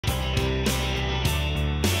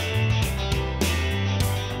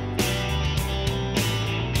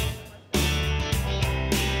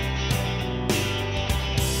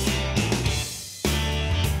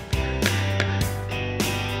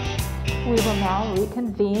now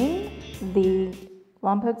reconvene the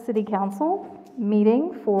Lompoc City Council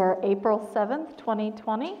meeting for April 7th,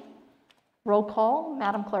 2020. Roll call,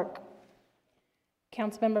 Madam Clerk.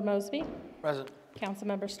 Councilmember Mosby. Present.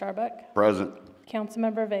 Councilmember Starbuck. Present.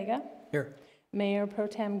 Councilmember Vega. Here. Mayor Pro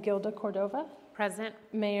Tem Gilda Cordova. Present.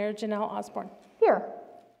 Mayor Janelle Osborne. Here.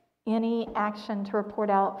 Any action to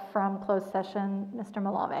report out from closed session, Mr.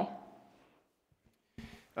 Malave?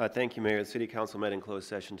 Thank you, Mayor. The City Council met in closed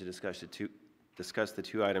session to discuss the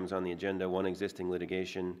two items on the agenda, one existing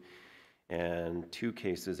litigation and two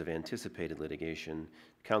cases of anticipated litigation.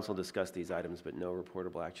 The Council discussed these items, but no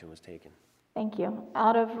reportable action was taken. Thank you.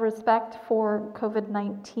 Out of respect for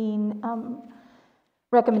COVID-19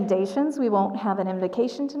 recommendations, we won't have an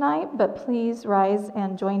invocation tonight, but please rise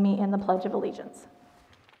and join me in the Pledge of Allegiance.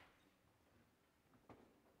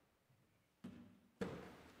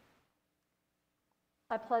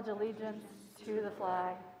 I pledge allegiance to the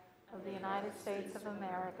flag of the United States of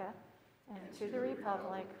America and to the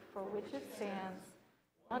republic for which it stands,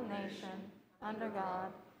 one nation, under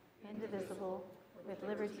God, indivisible, with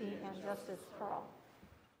liberty and justice for all.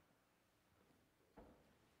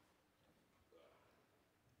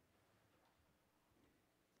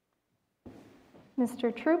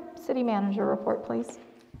 Mr. Troop, City Manager report, please.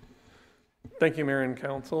 Thank you, Mayor and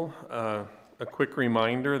Council. A quick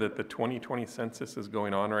reminder that the 2020 census is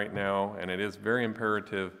going on right now, and it is very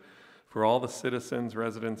imperative for all the citizens,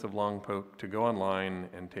 residents of Lompoc to go online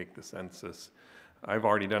and take the census. I've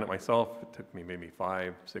already done it myself. It took me maybe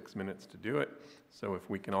 5-6 minutes to do it. So if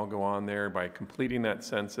we can all go on there, by completing that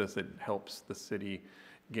census, it helps the city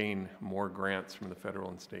gain more grants from the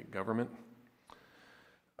federal and state government.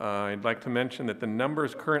 I'd like to mention that the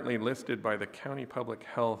numbers currently listed by the County Public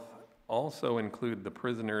Health also include the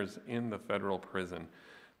prisoners in the federal prison.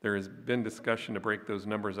 There has been discussion to break those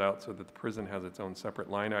numbers out so that the prison has its own separate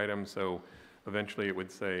line item. So eventually it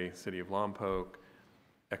would say City of Lompoc,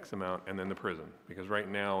 X amount, and then the prison. Because right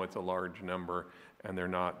now it's a large number and they're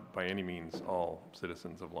not by any means all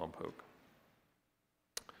citizens of Lompoc.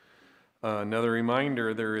 Another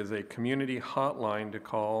reminder, there is a community hotline to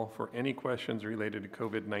call for any questions related to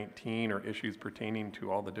COVID-19 or issues pertaining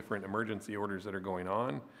to all the different emergency orders that are going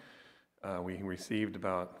on. We received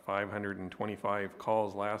about 525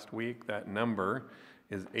 calls last week. That number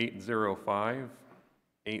is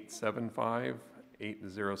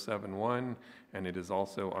 805-875-8071, and it is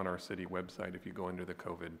also on our city website if you go into the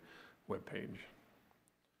COVID webpage.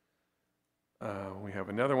 We have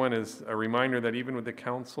another one is a reminder that even with the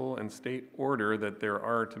council and state order that there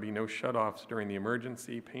are to be no shutoffs during the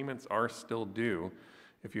emergency, payments are still due.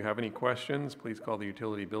 If you have any questions, please call the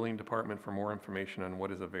Utility Billing Department for more information on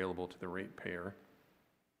what is available to the ratepayer.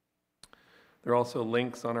 There are also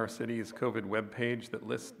links on our city's COVID webpage that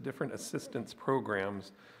list different assistance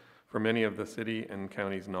programs for many of the city and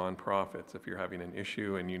county's nonprofits. If you're having an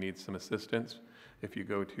issue and you need some assistance, if you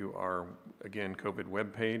go to our, again, COVID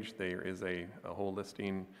webpage, there is a whole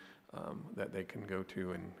listing that they can go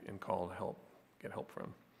to and call to get help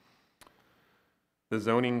from. The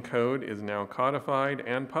zoning code is now codified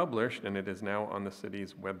and published, and it is now on the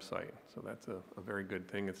city's website. So that's a very good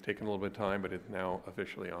thing. It's taken a little bit of time, but it's now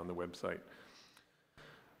officially on the website.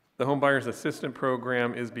 The Home Buyers Assistance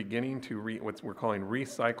Program is beginning to what we're calling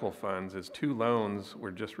recycle funds, as 2 loans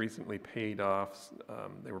were just recently paid off.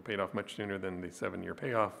 They were paid off much sooner than the 7-year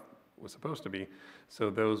payoff was supposed to be. So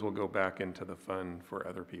those will go back into the fund for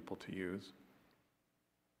other people to use.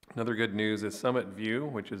 Another good news is Summit View,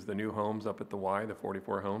 which is the new homes up at the Y, the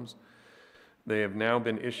 44 homes. They have now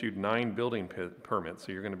been issued 9 building permits,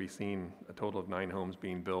 so you're going to be seeing a total of 9 homes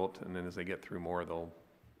being built, and then as they get through more, they'll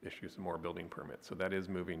issue some more building permits. So that is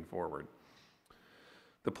moving forward.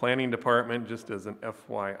 The planning department, just as an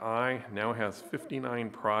FYI, now has 59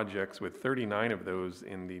 projects with 39 of those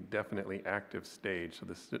in the definitely active stage. So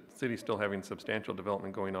the city's still having substantial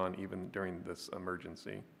development going on even during this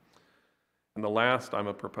emergency. And the last, I'm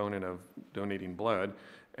a proponent of donating blood,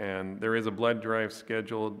 and there is a blood drive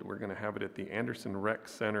scheduled. We're going to have it at the Anderson Rec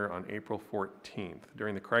Center on April 14th.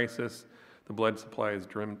 During the crisis, the blood supply has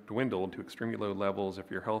dwindled to extremely low levels.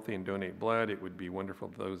 If you're healthy and donate blood, it would be wonderful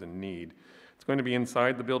for those in need. It's going to be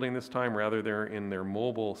inside the building this time, rather they're in their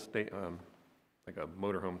mobile like a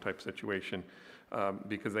motorhome type situation,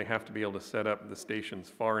 because they have to be able to set up the stations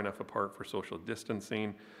far enough apart for social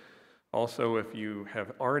distancing. Also, if you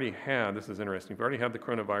have already had, this is interesting, if you already had the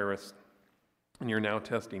coronavirus and you're now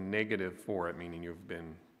testing negative for it, meaning you've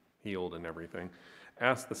been healed and everything,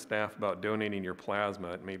 ask the staff about donating your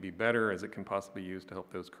plasma. It may be better as it can possibly be used to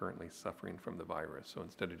help those currently suffering from the virus. So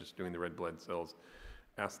instead of just doing the red blood cells,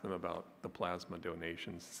 ask them about the plasma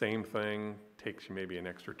donations. Same thing, takes you maybe an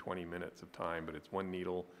extra 20 minutes of time, but it's one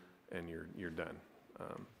needle and you're done.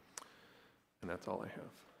 And that's all I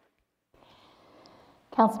have.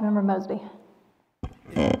 Councilmember Mosby.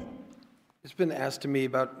 It's been asked to me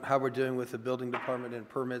about how we're doing with the building department and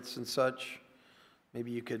permits and such.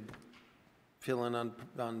 Maybe you could fill in on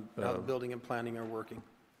how the building and planning are working.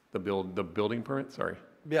 The building permit, sorry.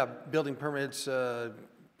 Yeah, building permits,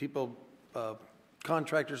 people,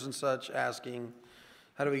 contractors and such asking,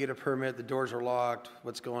 how do we get a permit? The doors are locked.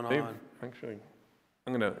 What's going on? Actually,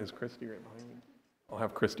 is Christie right behind me? I'll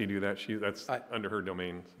have Christie do that. That's under her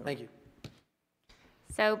domain. So. Thank you.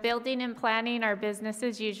 So building and planning are business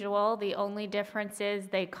as usual. The only difference is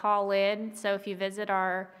they call in. So if you visit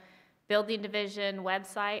our building division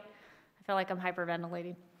website, I feel like I'm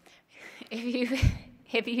hyperventilating.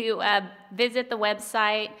 If you visit the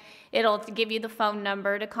website, it'll give you the phone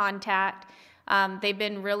number to contact. They've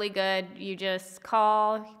been really good. You just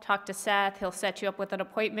call, talk to Seth. He'll set you up with an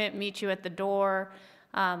appointment, meet you at the door,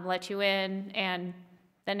 let you in, and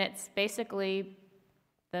then it's basically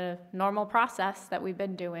the normal process that we've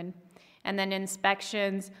been doing. And then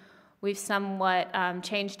inspections, we've somewhat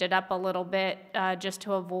changed it up a little bit just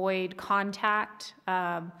to avoid contact.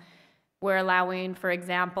 We're allowing, for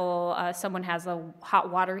example, someone has a hot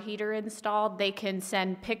water heater installed, they can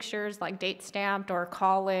send pictures like date stamped or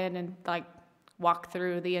call in and like walk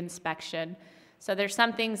through the inspection. So there's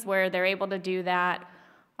some things where they're able to do that.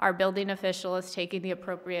 Our building official is taking the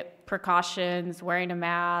appropriate precautions, wearing a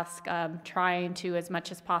mask, trying to, as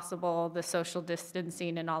much as possible, the social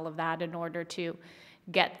distancing and all of that in order to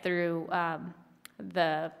get through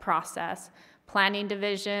the process. Planning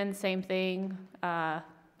division, same thing.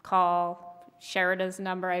 Call Sherida's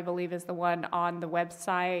number, I believe, is the one on the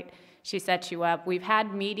website. She sets you up. We've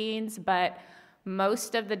had meetings, but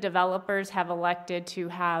most of the developers have elected to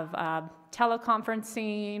have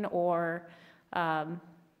teleconferencing or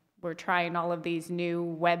we're trying all of these new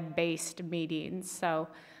web-based meetings. So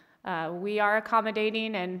we are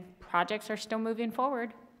accommodating and projects are still moving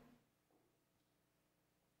forward.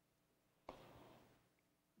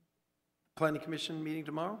 Planning Commission meeting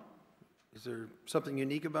tomorrow? Is there something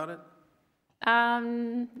unique about it?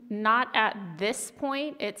 Not at this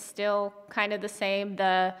point. It's still kind of the same.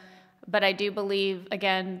 But I do believe,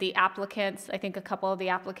 again, the applicants, I think a couple of the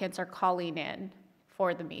applicants are calling in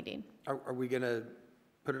for the meeting. Are we going to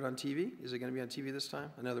put it on TV? Is it going to be on TV this time?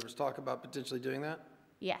 I know there was talk about potentially doing that.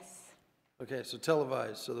 Yes. Okay, so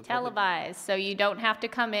televised. So the Televised, so you don't have to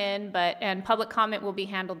come in, and public comment will be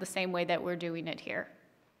handled the same way that we're doing it here.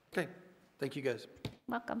 Okay, thank you guys.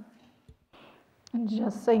 Welcome. And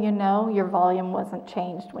just so you know, your volume wasn't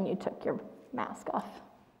changed when you took your mask off.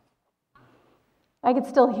 I could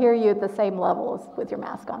still hear you at the same level as with your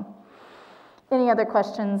mask on. Any other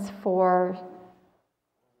questions for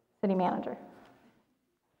City Manager?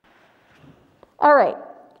 All right,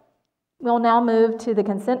 we'll now move to the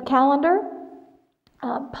consent calendar.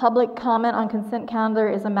 Public comment on consent calendar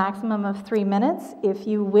is a maximum of 3 minutes. If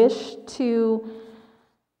you wish to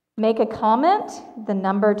make a comment, the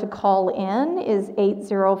number to call in is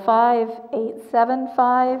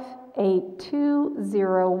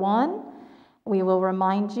 805-875-8201. We will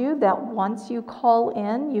remind you that once you call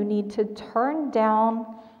in, you need to turn down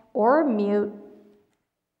or mute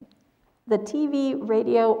the TV,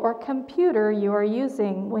 radio, or computer you are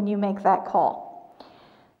using when you make that call.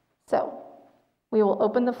 So, we will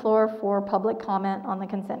open the floor for public comment on the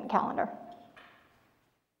consent calendar.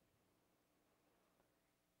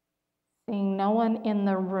 Seeing no one in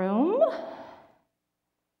the room,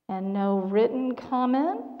 and no written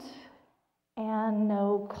comment, and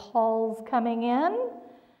no calls coming in,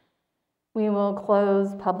 we will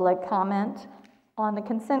close public comment on the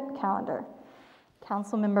consent calendar.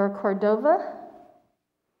 Councilmember Cordova?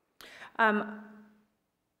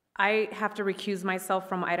 I have to recuse myself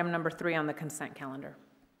from item number 3 on the consent calendar.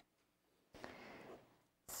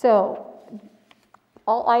 So,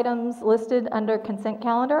 all items listed under consent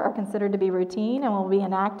calendar are considered to be routine and will be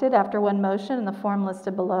enacted after one motion in the form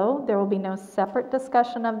listed below. There will be no separate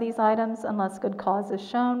discussion of these items unless good cause is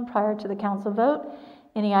shown prior to the council vote.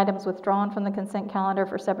 Any items withdrawn from the consent calendar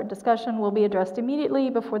for separate discussion will be addressed immediately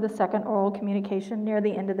before the second oral communication near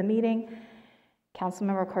the end of the meeting.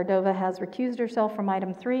 Councilmember Cordova has recused herself from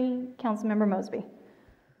item 3. Councilmember Mosby.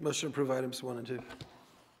 Motion to approve items 1 and 2.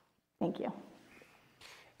 Thank you.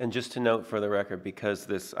 And just to note for the record, because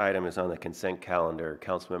this item is on the consent calendar,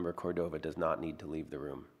 Councilmember Cordova does not need to leave the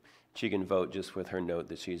room. She can vote just with her note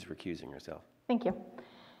that she's recusing herself. Thank you.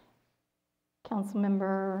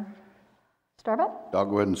 Councilmember Starbuck? I'll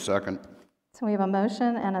go ahead and second. So we have a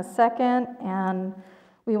motion and a second, and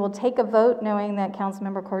We will take a vote knowing that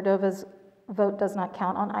Councilmember Cordova's vote does not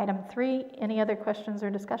count on item 3. Any other questions or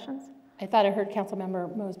discussions? I thought I heard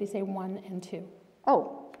Councilmember Mosby say 1 and 2.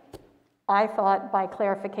 Oh, I thought by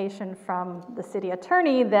clarification from the city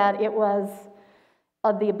attorney that it was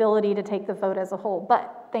the ability to take the vote as a whole,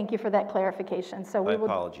 but thank you for that clarification. So My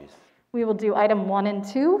apologies. we will do item 1 and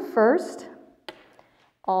 2 first.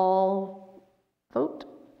 All vote.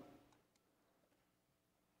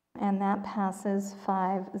 And that passes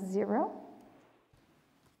 5-0.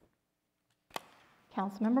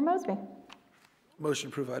 Councilmember Mosby.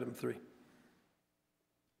 Motion to approve item 3.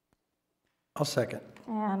 I'll second.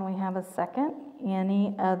 And we have a second.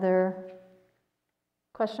 Any other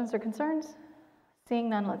questions or concerns? Seeing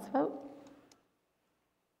none, let's vote.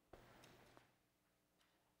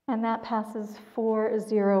 And that passes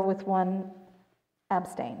 4-0 with 1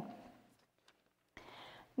 abstain.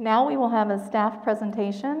 Now we will have a staff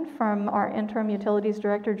presentation from our interim utilities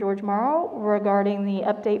director, George Morrow, regarding the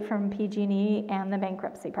update from PG&E and the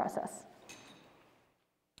bankruptcy process.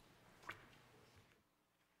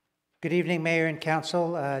 Good evening, Mayor and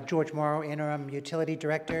Council. George Morrow, interim utility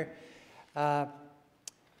director.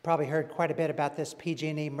 Probably heard quite a bit about this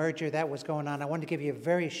PG&E merger that was going on. I wanted to give you a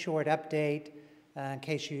very short update in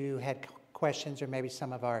case you had questions, or maybe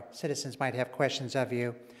some of our citizens might have questions of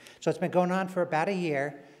you. So it's been going on for about a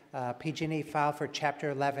year. PG&E filed for Chapter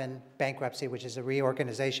 11 bankruptcy, which is a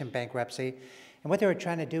reorganization bankruptcy. And what they were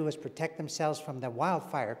trying to do was protect themselves from the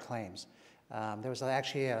wildfire claims. There was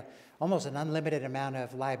actually almost an unlimited amount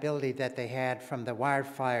of liability that they had from the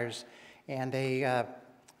wildfires, and they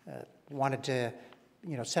wanted to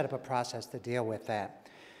set up a process to deal with that.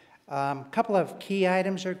 A couple of key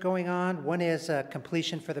items are going on. One is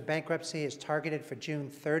completion for the bankruptcy is targeted for June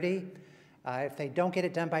 30. If they don't get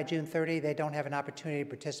it done by June 30, they don't have an opportunity to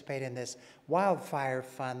participate in this wildfire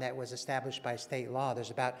fund that was established by state law. There's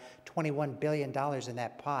about $21 billion in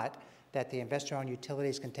that pot that the investor-owned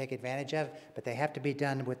utilities can take advantage of, but they have to be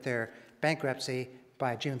done with their bankruptcy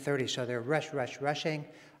by June 30. So they're rushing.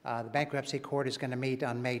 The bankruptcy court is going to meet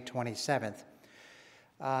on May 27th.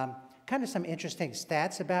 Kind of some interesting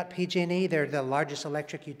stats about PG&E. They're the largest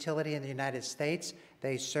electric utility in the United States.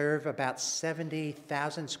 They serve about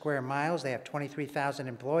 70,000 square miles. They have 23,000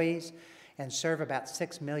 employees and serve about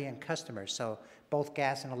 6 million customers. So both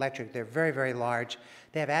gas and electric, they're very, very large.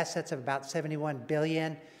 They have assets of about $71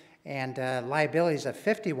 billion and liabilities of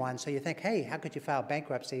 $51. So you think, hey, how could you file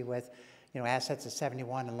bankruptcy with assets of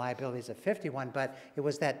 $71 and liabilities of $51? But it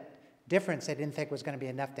was that difference they didn't think was going to be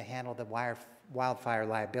enough to handle the wildfire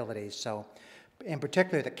liabilities. So in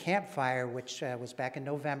particular, the Camp Fire, which was back in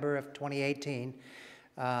November of 2018,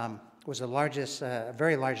 was the largest,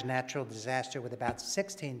 very large natural disaster with about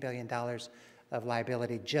 $16 billion of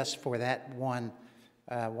liability just for that one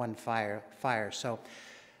fire. So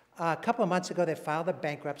a couple of months ago, they filed a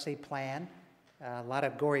bankruptcy plan. A lot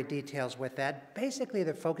of gory details with that. Basically,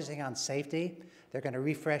 they're focusing on safety. They're going to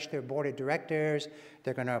refresh their board of directors.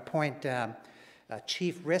 They're going to appoint a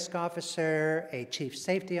chief risk officer, a chief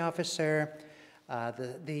safety officer.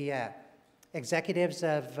 The executives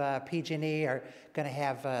of PG&E are going to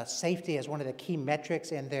have safety as one of the key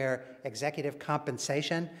metrics in their executive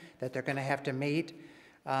compensation that they're going to have to meet.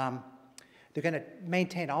 They're going to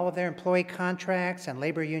maintain all of their employee contracts and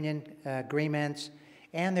labor union agreements,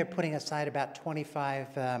 and they're putting aside about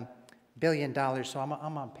 $25 billion. So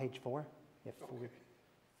I'm on page 4.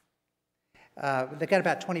 They've got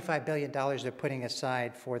about $25 billion they're putting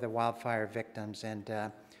aside for the wildfire victims, and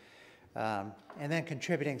then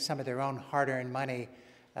contributing some of their own hard-earned money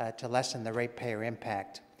to lessen the ratepayer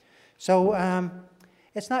impact. So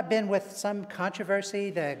it's not been with some controversy.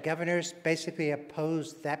 The governor's basically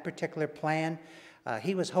opposed that particular plan.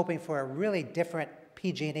 He was hoping for a really different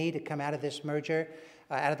PG&E to come out of this merger,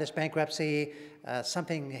 out of this bankruptcy,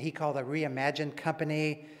 something he called a reimagined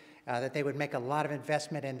company, that they would make a lot of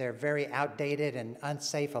investment in their very outdated and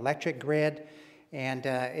unsafe electric grid. And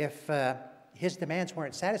if his demands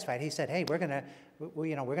weren't satisfied, he said, hey, we're going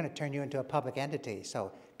to turn you into a public entity.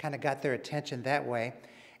 So kind of got their attention that way.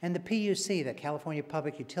 And the PUC, the California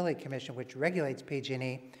Public Utility Commission, which regulates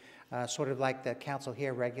PG&E, sort of like the council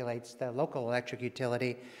here regulates the local electric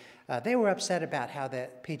utility, they were upset about how the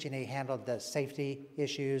PG&E handled the safety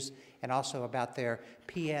issues and also about their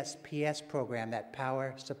PSPS program, that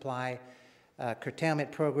power supply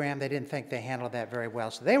curtailment program. They didn't think they handled that very well,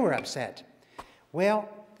 so they were upset. Well,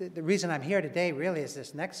 the reason I'm here today really is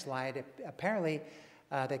this next slide. Apparently,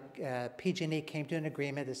 the PG&E came to an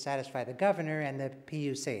agreement to satisfy the governor and the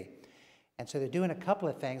PUC. And so they're doing a couple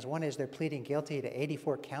of things. One is they're pleading guilty to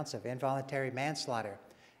 84 counts of involuntary manslaughter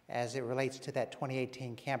as it relates to that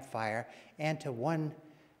 2018 Camp Fire, and to one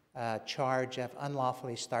charge of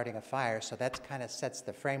unlawfully starting a fire. So that kind of sets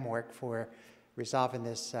the framework for resolving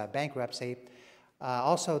this bankruptcy.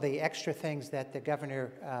 Also, the extra things that the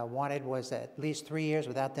governor wanted was at least 3 years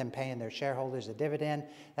without them paying their shareholders a dividend.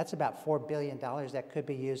 That's about $4 billion that could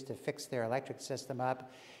be used to fix their electric system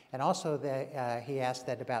up. And also, he asked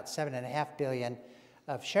that about $7.5 billion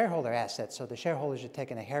of shareholder assets, so the shareholders are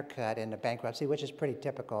taking a haircut in the bankruptcy, which is pretty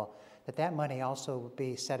typical, that money also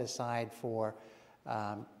be set aside for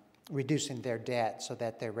reducing their debt so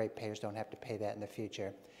that their ratepayers don't have to pay that in the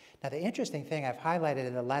future. Now, the interesting thing I've highlighted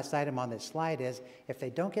in the last item on this slide is if they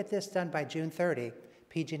don't get this done by June 30,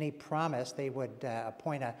 PG&E promised they would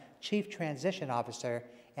appoint a chief transition officer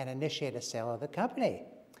and initiate a sale of the company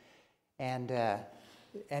and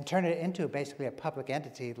turn it into basically a public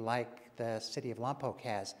entity like the city of Lompoc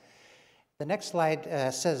has. The next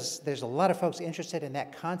slide says there's a lot of folks interested in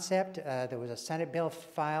that concept. There was a Senate bill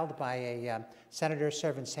filed by a senator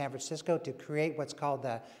serving San Francisco to create what's called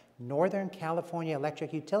the Northern California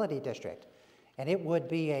Electric Utility District. And it would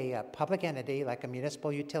be a public entity like a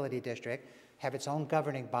municipal utility district, have its own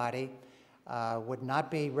governing body, would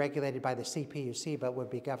not be regulated by the CPUC, but would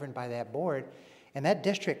be governed by that board. And that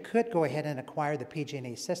district could go ahead and acquire the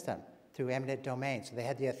PG&E system through eminent domain. So they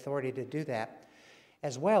had the authority to do that.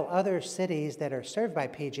 As well, other cities that are served by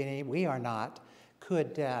PG&E, we are not,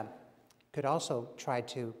 could also try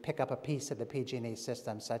to pick up a piece of the PG&E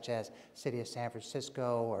system, such as City of San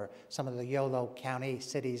Francisco or some of the Yolo County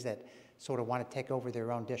cities that sort of want to take over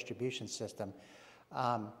their own distribution system.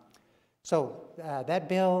 That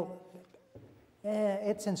bill,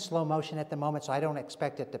 it's in slow motion at the moment, so I don't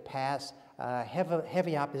expect it to pass.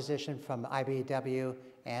 Heavy opposition from IBEW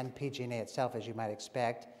and PG&E itself, as you might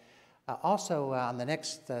expect. Also, on the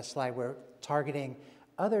next slide, we're targeting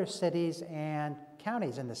other cities and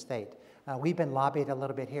counties in the state. We've been lobbied a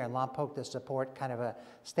little bit here in Lompoc to support kind of a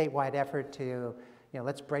statewide effort to,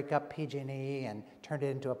 let's break up PG&E and turn it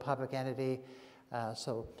into a public entity.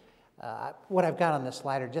 What I've got on this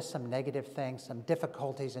slide are just some negative things, some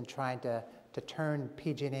difficulties in trying to turn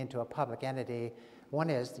PG&E into a public entity. One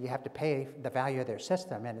is you have to pay the value of their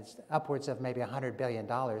system, and it's upwards of maybe $100 billion,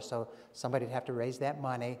 so somebody would have to raise that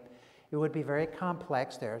money. It would be very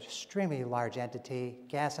complex. They're an extremely large entity,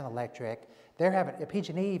 gas and electric.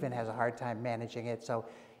 PG&E even has a hard time managing it, so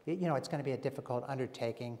it's going to be a difficult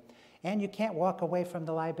undertaking. And you can't walk away from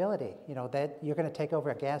the liability. That you're going to take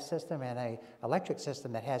over a gas system and an electric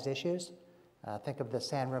system that has issues. Think of the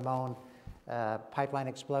San Ramon pipeline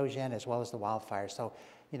explosion as well as the wildfires. So,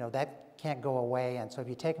 that can't go away. And so if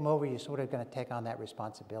you take them over, you're sort of going to take on that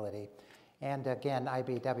responsibility. And again,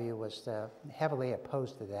 IBEW was heavily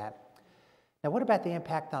opposed to that. Now, what about the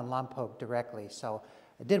impact on Lompoc directly? So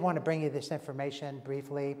I did want to bring you this information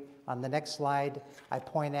briefly. On the next slide, I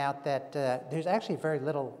point out that there's actually very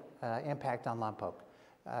little impact on Lompoc.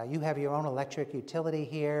 You have your own electric utility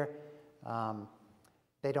here.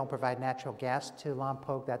 They don't provide natural gas to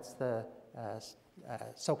Lompoc. That's the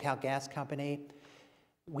SoCal Gas Company.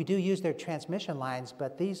 We do use their transmission lines,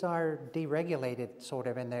 but these are deregulated, sort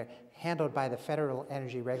of, and they're handled by the Federal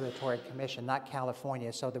Energy Regulatory Commission, not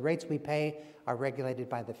California. So the rates we pay are regulated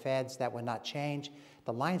by the feds. That would not change.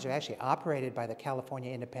 The lines are actually operated by the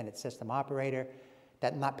California Independent System Operator,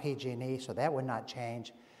 not PG&E, so that would not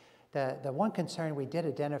change. The one concern we did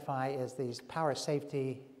identify is these power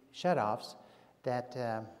safety shutoffs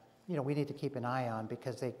that we need to keep an eye on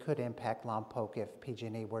because they could impact Lompoc if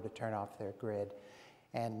PG&E were to turn off their grid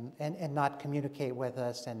and not communicate with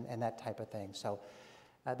us and that type of thing. So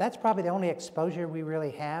that's probably the only exposure we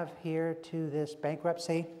really have here to this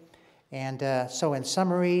bankruptcy. And so in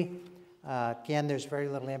summary, again, there's very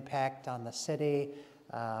little impact on the city.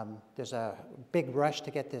 There's a big rush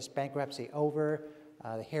to get this bankruptcy over.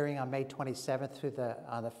 The hearing on May 27th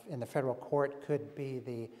in the federal court could be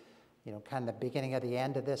the kind of the beginning of the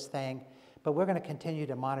end of this thing. But we're going to continue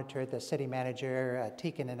to monitor the city manager,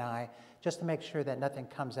 Teakin and I, just to make sure that nothing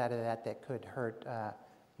comes out of that could hurt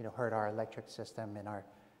our electric system and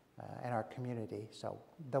our community. So,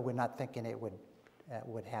 though we're not thinking it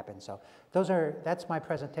would happen. So, that's my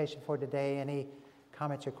presentation for today. Any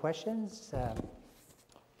comments or questions?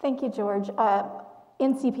 Thank you, George.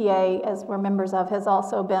 NCPA, as we're members of, has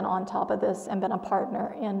also been on top of this and been a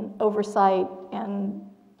partner in oversight and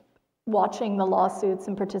watching the lawsuits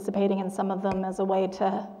and participating in some of them as a way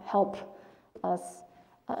to help us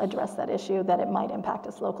address that issue that it might impact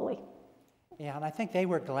us locally. Yeah, and I think they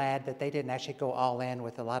were glad that they didn't actually go all in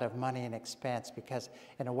with a lot of money and expense because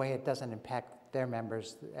in a way it doesn't impact their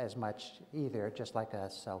members as much either, just like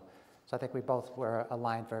us. So I think we both were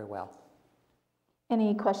aligned very well.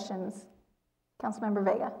 Any questions? Councilmember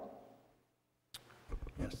Vega.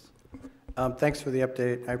 Yes. Thanks for the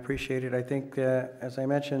update. I appreciate it. I think, as I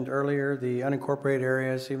mentioned earlier, the unincorporated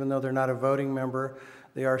areas, even though they're not a voting member,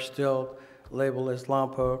 they are still labeled as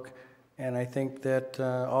Lompoc. And I think that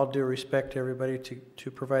all due respect to everybody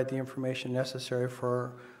to provide the information necessary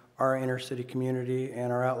for our inner city community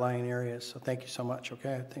and our outlying areas. So thank you so much,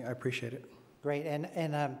 okay? I appreciate it. Great,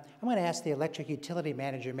 and I'm going to ask the electric utility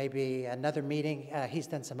manager, maybe another meeting. He's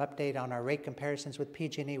done some update on our rate comparisons with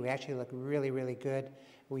PG&E. We actually look really, really good.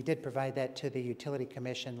 We did provide that to the Utility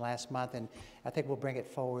Commission last month, and I think we'll bring it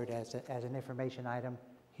forward as an information item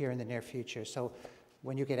here in the near future. So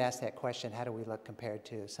when you get asked that question, how do we look compared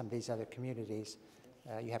to some of these other communities,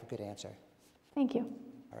 you have a good answer. Thank you.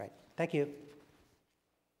 All right, thank you.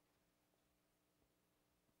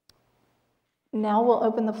 Now we'll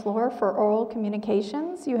open the floor for oral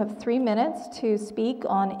communications. You have 3 minutes to speak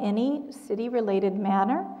on any city-related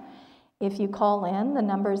matter. If you call in, the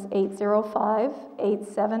number is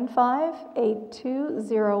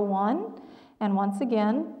 805-875-8201. And once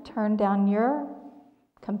again, turn down your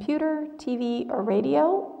computer, TV, or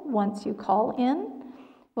radio once you call in.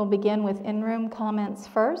 We'll begin with in-room comments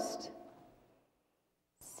first.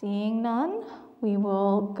 Seeing none, we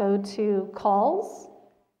will go to calls.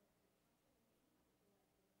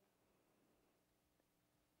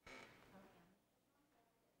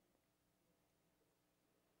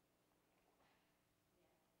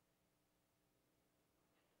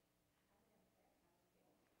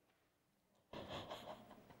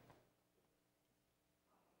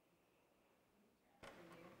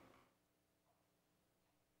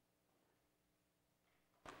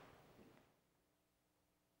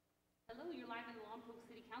 Hello, you're live in the Lompoc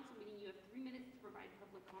City Council meeting. You have 3 minutes to provide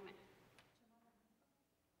public comment.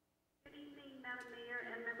 Good evening, Madam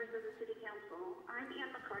Mayor and members of the City Council. I'm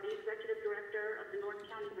Ann McCarty, Executive Director of the North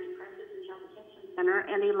County Green Crisis and Child Protection Center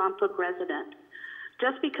and a Lompoc resident.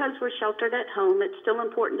 Just because we're sheltered at home, it's still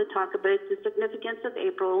important to talk about the significance of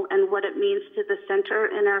April and what it means to the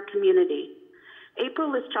center and our community.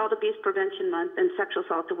 April is Child Abuse Prevention Month and Sexual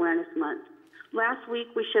Assault Awareness Month. Last week,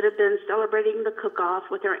 we should have been celebrating the kickoff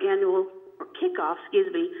with the annual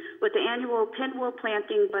pinwheel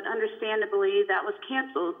planting, but understandably that was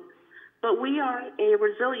canceled. But we are a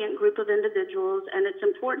resilient group of individuals, and it's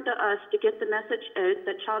important to us to get the message out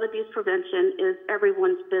that child abuse prevention is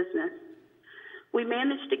everyone's business. We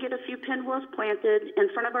managed to get a few pinwheels planted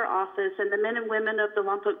in front of our office, and the men and women of the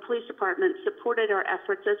Lompoc Police Department supported our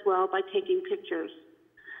efforts as well by taking pictures.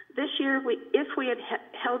 This year, if we had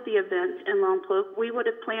held the event in Lompoc, we would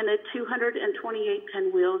have planted 228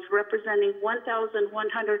 pinwheels, representing 1,137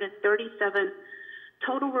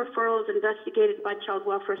 total referrals investigated by Child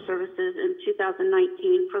Welfare Services in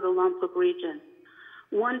 2019 for the Lompoc region.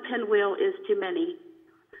 One pinwheel is too many.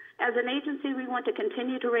 As an agency, we want to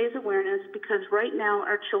continue to raise awareness because right now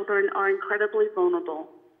our children are incredibly vulnerable.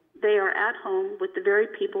 They are at home with the very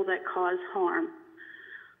people that cause harm.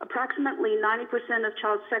 Approximately 90% of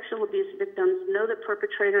child sexual abuse victims know the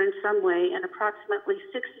perpetrator in some way, and approximately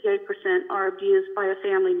 68% are abused by a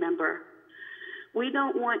family member. We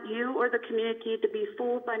don't want you or the community to be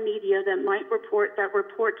fooled by media that might report that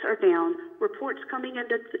reports are down. Reports coming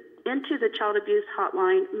into the child abuse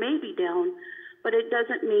hotline may be down, but it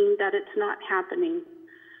doesn't mean that it's not happening.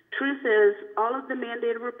 Truth is, all of the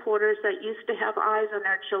mandated reporters that used to have eyes on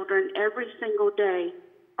our children every single day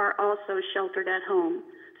are also sheltered at home.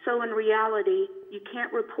 So in reality, you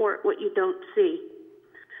can't report what you don't see.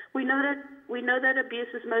 We know that abuse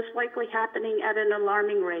is most likely happening at an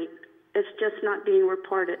alarming rate. It's just not being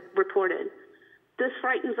reported. This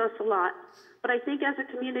frightens us a lot, but I think as a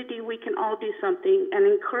community we can all do something and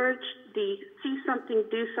encourage the see something,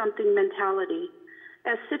 do something mentality.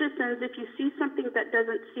 As citizens, if you see something that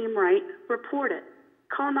doesn't seem right, report it.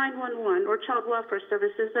 Call 911 or Child Welfare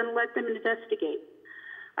Services and let them investigate.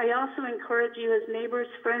 I also encourage you as neighbors,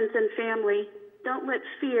 friends, and family, don't let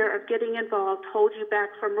fear of getting involved hold you back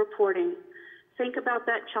from reporting. Think about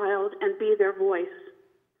that child and be their voice.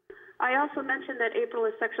 I also mentioned that April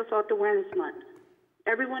is Sexual Assault Awareness Month.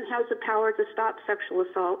 Everyone has the power to stop sexual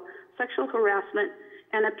assault, sexual harassment,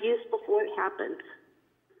 and abuse before it happens.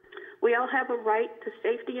 We all have a right to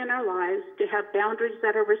safety in our lives, to have boundaries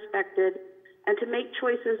that are respected, and to make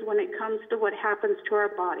choices when it comes to what happens to our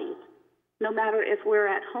bodies, no matter if we're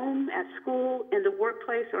at home, at school, in the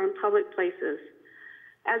workplace, or in public places.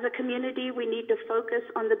 As a community, we need to focus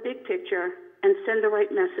on the big picture and send the right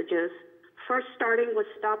messages, first starting with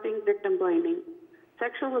stopping victim blaming.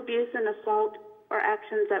 Sexual abuse and assault are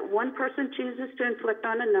actions that one person chooses to inflict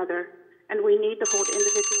on another, and we need to hold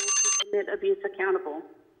individuals who commit abuse accountable.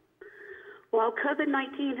 While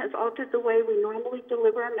COVID-19 has altered the way we normally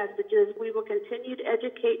deliver our messages, we will continue to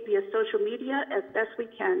educate via social media as best we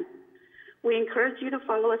can. We encourage you to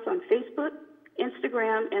follow us on Facebook,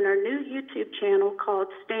 Instagram, and our new YouTube channel called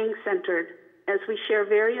Staying Centered, as we share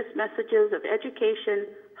various messages of education,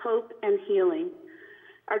 hope, and healing.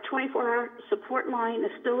 Our 24-hour support line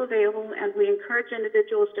is still available, and we encourage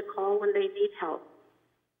individuals to call when they need help.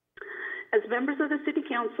 As members of the City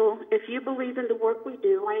Council, if you believe in the work we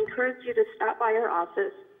do, I encourage you to stop by our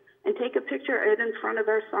office and take a picture right in front of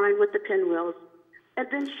our sign with the pinwheels, and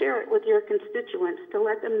then share it with your constituents to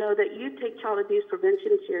let them know that you take child abuse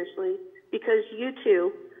prevention seriously, because you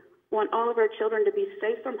too want all of our children to be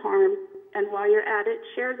safe from harm. And while you're at it,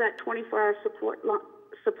 share that 24-hour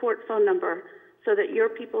support phone number so that your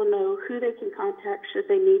people know who they can contact should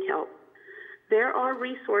they need help. There are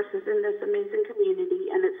resources in this amazing community,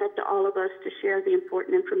 and it's up to all of us to share the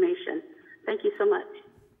important information. Thank you so much.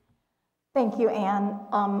 Thank you, Anne.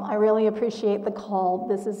 I really appreciate the call.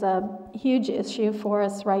 This is a huge issue for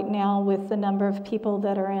us right now with the number of people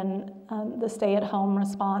that are in the stay-at-home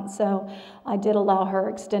response. So I did allow her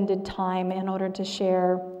extended time in order to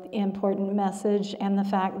share the important message and the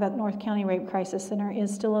fact that North County Rape Crisis Center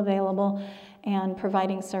is still available and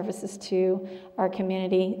providing services to our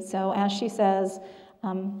community. So as she says,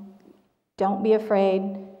 don't be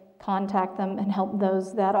afraid, contact them and help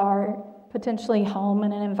those that are potentially home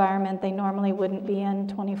in an environment they normally wouldn't be in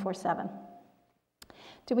 24/7.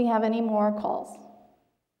 Do we have any more calls?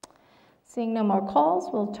 Seeing no more calls,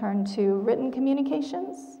 we'll turn to written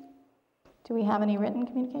communications. Do we have any written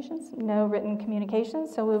communications? No written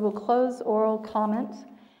communications, so we will close oral comment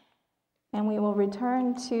and we will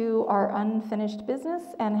return to our unfinished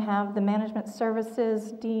business and have the Management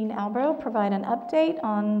Services Dean Albro provide an update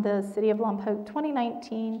on the City of Lompoc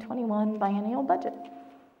 2019-21 biennial budget.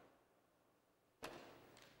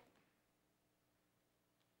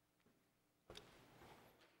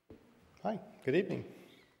 Hi, good evening.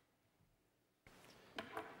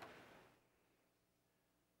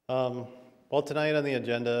 Well, tonight on the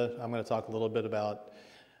agenda, I'm going to talk a little bit about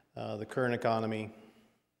the current economy,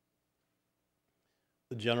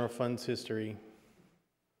 the general fund's history,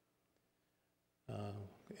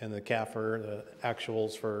 and the CAFR, the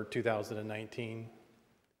actuals for 2019.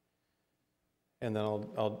 And then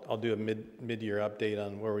I'll do a mid-year update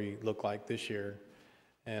on where we look like this year.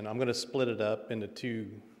 And I'm going to split it up into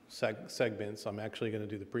two segments. I'm actually going to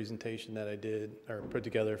do the presentation that I did or put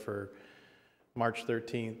together for March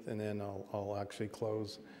 13th, and then I'll actually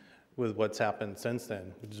close with what's happened since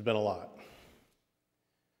then, which has been a lot.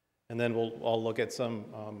 And then I'll look at some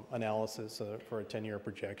analysis for a 10-year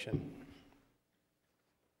projection.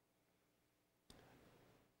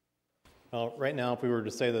 Well, right now, if we were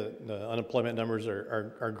to say that the unemployment numbers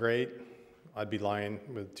are great, I'd be lying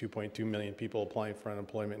with 2.2 million people applying for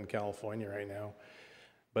unemployment in California right now.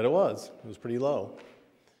 But it was pretty low.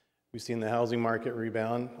 We've seen the housing market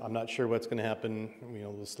rebound. I'm not sure what's going to happen,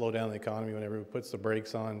 the slowdown in the economy when everyone puts the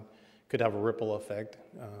brakes on could have a ripple effect.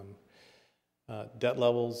 Debt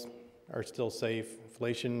levels are still safe.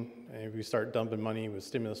 Inflation, if we start dumping money with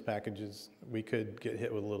stimulus packages, we could get hit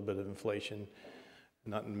with a little bit of inflation,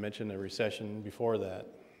 not to mention a recession before that.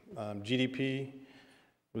 GDP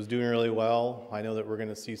was doing really well. I know that we're going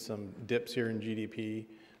to see some dips here in GDP,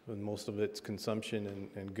 with most of its consumption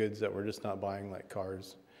and goods that we're just not buying, like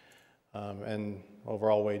cars. And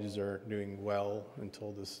overall wages are doing well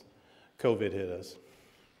until this COVID hit us.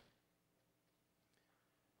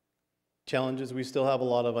 Challenges, we still have a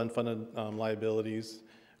lot of unfunded liabilities.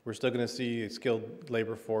 We're still going to see a skilled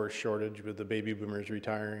labor force shortage with the baby boomers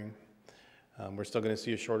retiring. We're still going to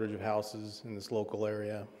see a shortage of houses in this local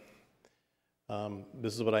area.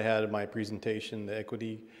 This is what I had in my presentation, the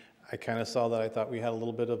equity. I kind of saw that I thought we had a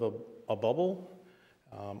little bit of a bubble.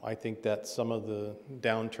 I think that some of the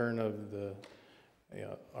downturn of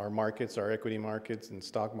our markets, our equity markets and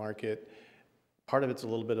stock market, part of it's a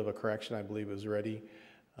little bit of a correction, I believe, is ready.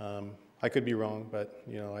 I could be wrong, but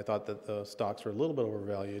I thought that the stocks were a little bit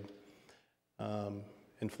overvalued.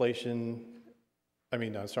 Interest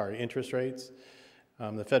rates.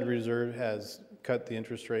 The Federal Reserve has cut the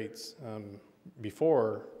interest rates.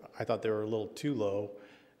 Before, I thought they were a little too low.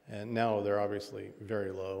 And now they're obviously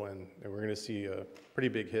very low, and we're going to see a pretty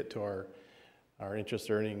big hit to our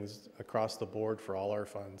interest earnings across the board for all our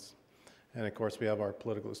funds. And of course, we have our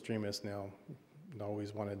political extremists now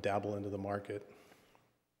always want to dabble into the market.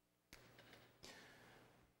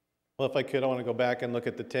 Well, if I could, I want to go back and look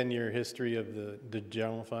at the 10-year history of the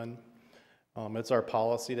general fund. It's our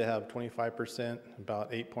policy to have 25%,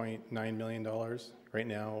 about $8.9 million. Right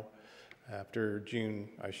now, After June,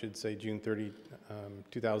 I should say June 30,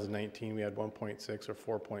 2019, we had 1.6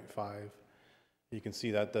 or 4.5. You can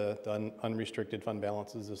see that the unrestricted fund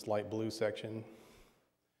balance is this light blue section.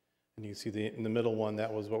 And you can see in the middle one,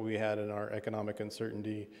 that was what we had in our economic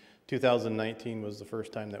uncertainty. 2019 was the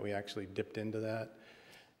first time that we actually dipped into that.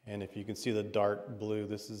 And if you can see the dark blue,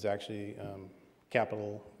 this is actually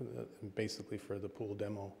capital, basically for the pool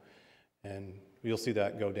demo. And you'll see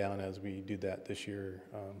that go down as we do that this year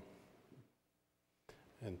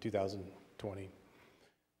in 2020. If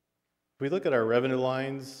we look at our revenue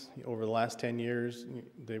lines over the last 10 years,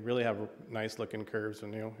 they really have nice looking curves.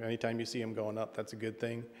 And anytime you see them going up, that's a good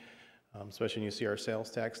thing. Especially when you see our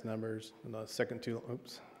sales tax numbers. And the second two,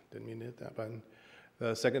 oops, didn't mean to hit that button.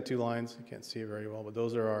 The second two lines, you can't see it very well, but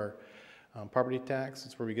those are our property tax.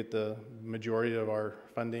 It's where we get the majority of our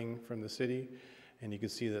funding from the city. And you can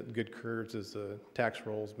see that good curves as the tax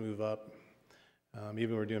rolls move up.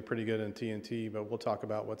 Even we're doing pretty good in TNT, but we'll talk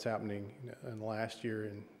about what's happening in the last year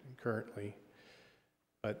and currently.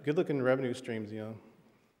 But good looking revenue streams,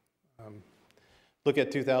 look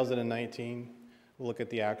at 2019. We'll look at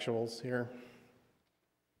the actuals here.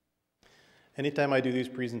 Anytime I do these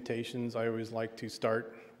presentations, I always like to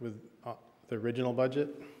start with the original budget.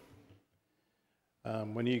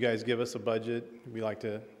 When you guys give us a budget, we like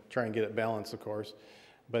to try and get it balanced, of course.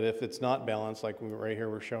 But if it's not balanced, like right here,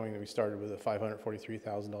 we're showing that we started with a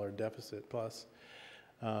 $543,000 deficit plus.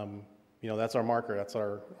 That's our marker. That's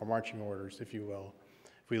our marching orders, if you will.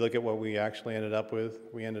 If we look at what we actually ended up with,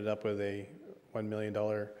 we ended up with a $1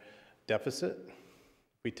 million deficit.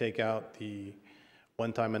 We take out the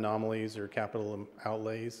one-time anomalies or capital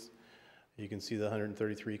outlays. You can see the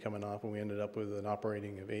 133 coming off, and we ended up with an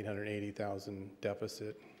operating of 880,000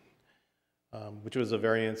 deficit, which was a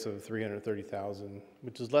variance of 330,000,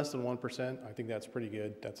 which is less than 1%. I think that's pretty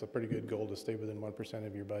good. That's a pretty good goal to stay within 1%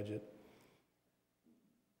 of your budget.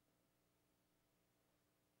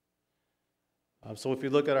 So if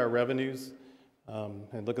you look at our revenues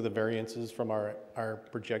and look at the variances from our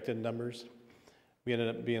projected numbers, we ended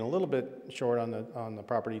up being a little bit short on the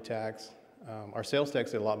property tax. Our sales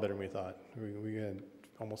tax did a lot better than we thought. We had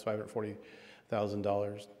almost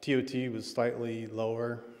 $540,000. TOT was slightly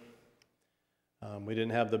lower. We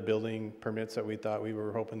didn't have the building permits that we thought. We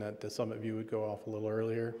were hoping that the Summit View would go off a little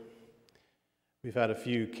earlier. We've had a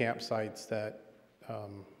few campsites that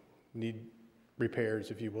need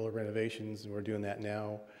repairs, if you will, or renovations, and we're doing that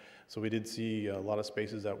now. So we did see a lot of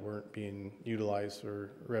spaces that weren't being utilized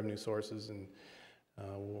for revenue sources, and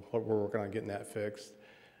we're working on getting that fixed.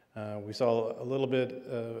 We saw a little bit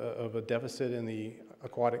of a deficit in the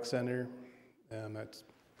aquatic center. That's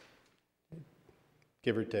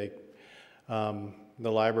give or take. The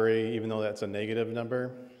library, even though that's a negative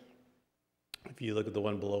number, if you look at the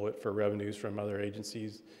one below it for revenues from other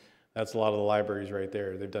agencies, that's a lot of the libraries right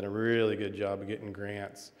there. They've done a really good job of getting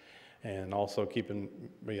grants and also keeping,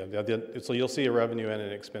 so you'll see a revenue and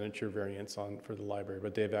an expenditure variance for the library,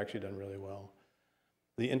 but they've actually done really well.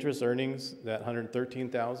 The interest earnings, that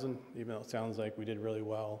 113,000, even though it sounds like we did really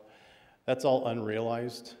well, that's all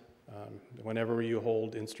unrealized. Whenever you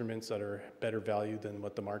hold instruments that are better valued than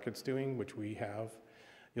what the market's doing, which we have,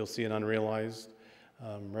 you'll see an unrealized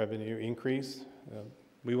revenue increase.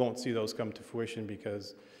 We won't see those come to fruition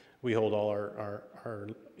because we hold all our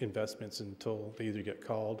investments until they either get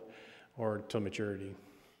called or until maturity.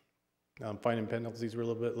 Fine and penalties were a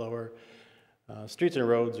little bit lower. Streets and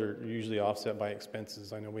roads are usually offset by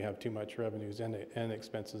expenses. I know we have too much revenues and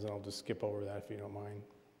expenses, and I'll just skip over that if you don't mind.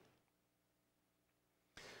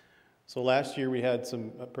 So last year we had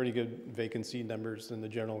some pretty good vacancy numbers in the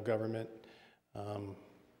general government.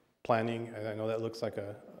 Planning, and I know that looks like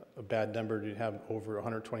a bad number to have over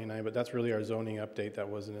 129, but that's really our zoning update that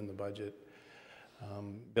wasn't in the budget.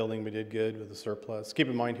 Building, we did good with the surplus. Keep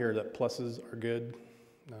in mind here that pluses are good,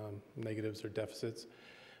 negatives are deficits.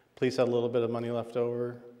 Police had a little bit of money left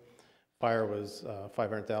over. Fire was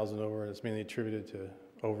 500,000 over, and it's mainly attributed to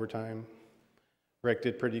overtime. Rec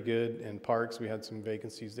did pretty good. In parks, we had some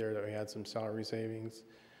vacancies there that we had some salary savings.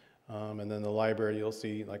 And then the library, you'll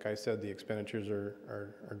see, like I said, the expenditures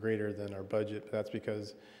are greater than our budget. But that's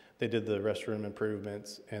because they did the restroom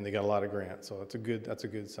improvements and they got a lot of grants. So that's a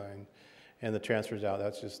good sign. And the transfers out,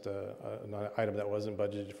 that's just an item that wasn't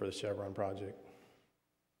budgeted for the Chevron project.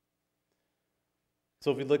 So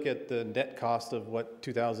if we look at the net cost of what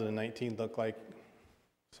 2019 looked like,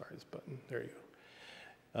 sorry, this button, there you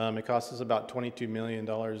go. It cost us about $22 million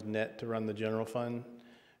net to run the general fund.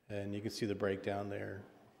 And you can see the breakdown there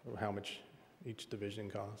of how much each division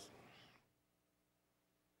costs.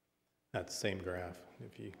 That's the same graph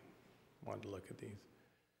if you wanted to look at these.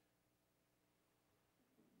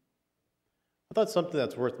 I thought something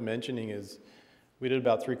that's worth mentioning is we did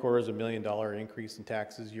about $750,000 increase in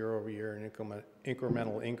taxes year over year, an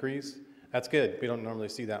incremental increase. That's good. We don't normally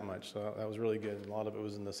see that much, so that was really good. A lot of it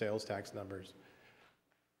was in the sales tax numbers.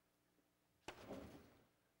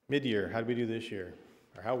 Mid-year, how did we do this year?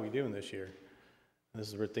 Or how are we doing this year? This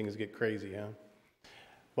is where things get crazy, huh?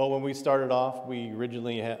 Well, when we started off, we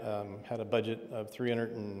originally had a budget of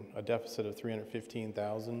a deficit of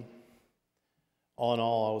 315,000. All in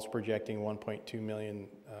all, I was projecting 1.2 million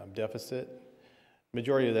deficit.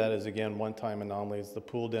 Majority of that is, again, one-time anomalies. The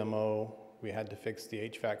pool demo, we had to fix the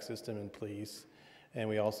HVAC system in police, and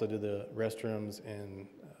we also did the restrooms and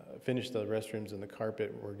finished the restrooms and the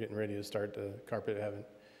carpet. We're getting ready to start the carpet heaven.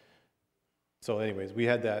 So anyways, we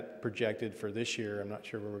had that projected for this year. I'm not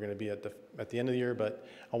sure where we're going to be at the end of the year, but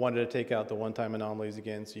I wanted to take out the one-time anomalies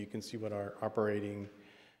again so you can see what our operating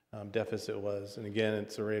deficit was. And again,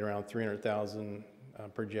 it's right around 300,000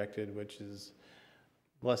 projected, which is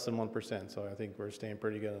less than 1%. So I think we're staying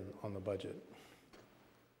pretty good on the budget.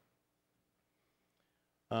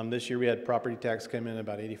 This year we had property tax come in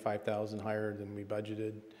about 85,000 higher than we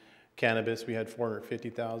budgeted. Cannabis, we had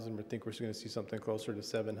 450,000. We think we're going to see something closer to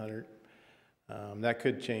 700. That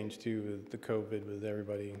could change too with the COVID, with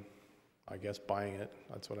everybody, I guess, buying it.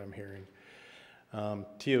 That's what I'm hearing.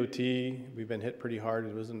 TOT, we've been hit pretty hard.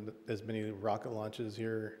 It wasn't as many rocket launches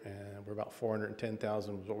here, and we're about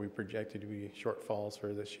 410,000 was what we projected to be shortfalls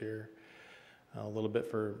for this year. A little bit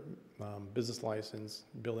for business license.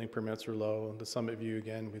 Building permits are low. The Summit View,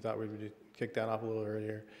 again, we thought we would kick that off a little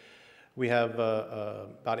earlier. We have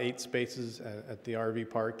about 8 spaces at the RV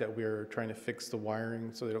park that we're trying to fix the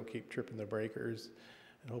wiring so they don't keep tripping the breakers.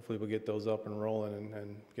 And hopefully we'll get those up and rolling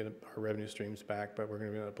and get our revenue streams back, but we're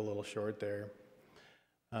going to be up a little short there.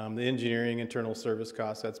 The engineering internal service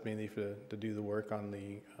costs, that's mainly to do the work on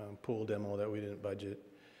the pool demo that we didn't budget.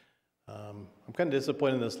 I'm kind of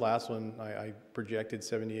disappointed in this last one. I projected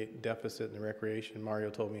 78 deficit in the recreation. Mario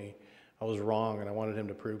told me I was wrong, and I wanted him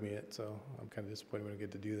to prove me it, so I'm kind of disappointed we don't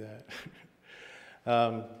get to do that.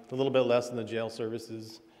 A little bit less in the jail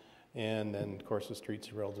services, and then, of course, the streets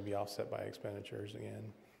and rails will be offset by expenditures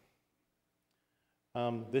again.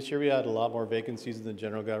 This year we had a lot more vacancies in the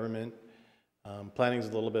general government. Planning's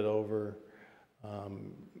a little bit over.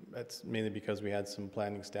 That's mainly because we had some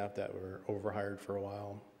planning staff that were overhired for a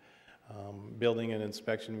while. Building and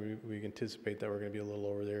inspection, we anticipate that we're going to be a little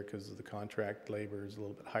over there because the contract labor is a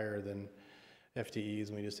little bit higher than FTEs,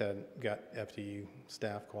 and we just got FTE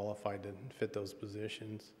staff qualified to fit those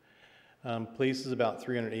positions. Police is about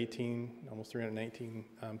 318, almost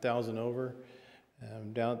 319,000 over.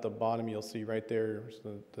 Down at the bottom, you'll see right there,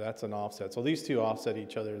 so that's an offset. So these two offset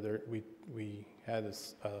each other. We had a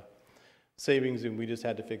savings, and we just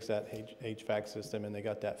had to fix that HVAC system, and they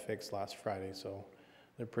got that fixed last Friday, so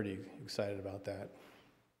they're pretty excited about that.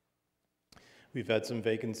 We've had some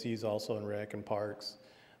vacancies also in rec and parks.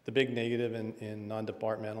 The big negative in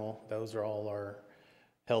non-departmental, those are all our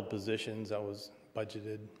held positions. That was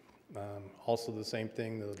budgeted. Also the same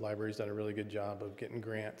thing, the library's done a really good job of getting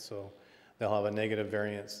grants, so they'll have a negative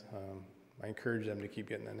variance. I encourage them to keep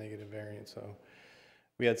getting that negative variance. So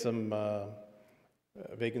we had some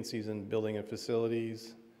vacancies in building and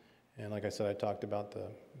facilities. And like I said, I talked about the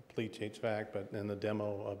bleach HVAC, but then the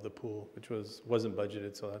demo of the pool, which wasn't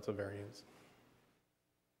budgeted, so that's a variance.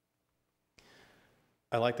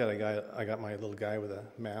 I like that I got my little guy with a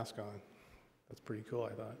mask on. That's pretty cool,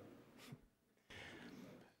 I thought.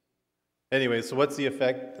 Anyway, so what's the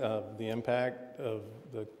effect of the impact of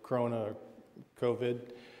the Corona COVID?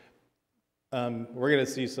 We're going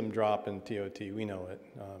to see some drop in TOT. We know it.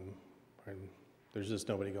 There's just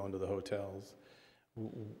nobody going to the hotels.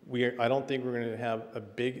 I don't think we're going to have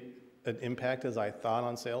an impact as I thought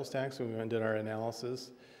on sales tax when we went and did our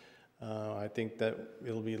analysis. I think that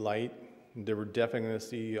it'll be light. We're definitely going to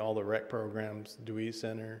see all the rec programs, Dewey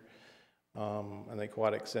Center, and the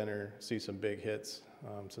Aquatic Center see some big hits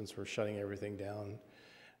since we're shutting everything down.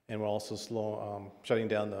 And we're also shutting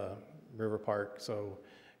down the River Park. So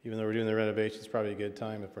even though we're doing the renovations, it's probably a good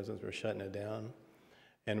time if, for instance, we're shutting it down.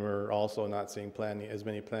 And we're also not seeing as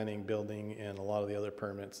many planning, building, and a lot of the other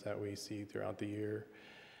permits that we see throughout the year.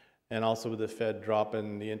 And also with the Fed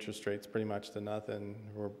dropping the interest rates pretty much to nothing,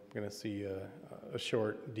 we're going to see a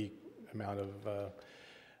short amount of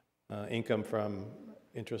income from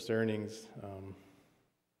interest earnings.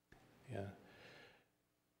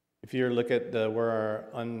 If you look at where our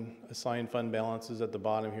unassigned fund balance is at the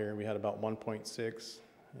bottom here, we had about 1.6.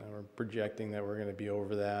 We're projecting that we're going to be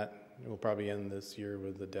over that. We'll probably end this year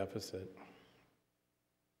with the deficit.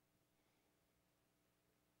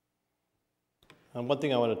 One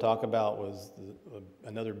thing I want to talk about was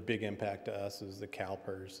another big impact to us is the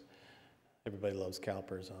CalPERS. Everybody loves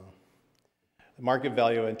CalPERS. The market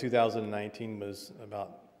value in 2019 was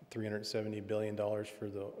about $370 billion for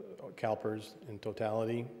the CalPERS in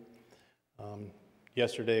totality.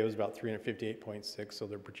 Yesterday it was about 358.6, so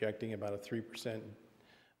they're projecting about a 3%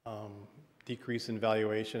 decrease in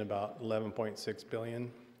valuation, about 11.6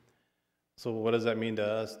 billion. So what does that mean to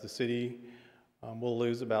us? The city will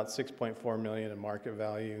lose about 6.4 million in market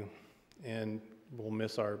value, and we'll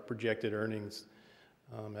miss our projected earnings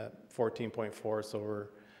at 14.4. So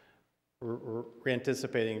we're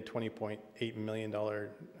anticipating $20.8 million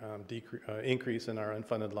increase in our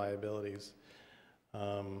unfunded liabilities.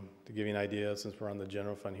 To give you an idea, since we're on the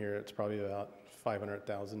general fund here, it's probably about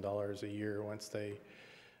 $500,000 a year once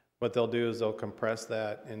what they'll do is they'll compress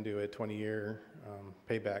that into a 20-year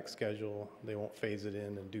payback schedule. They won't phase it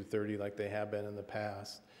in and do 30 like they have been in the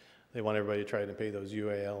past. They want everybody to try to pay those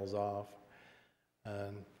UALs off.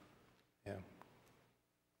 And yeah.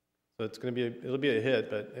 So it's going to be, it'll be a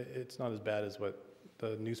hit, but it's not as bad as what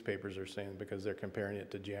the newspapers are saying because they're comparing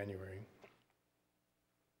it to January.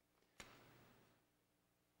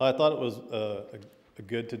 I thought it was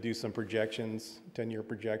good to do some projections, 10-year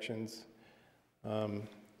projections.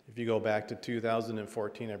 If you go back to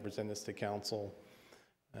 2014, I presented this to council,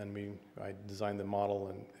 and I designed the model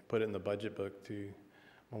and put it in the budget book to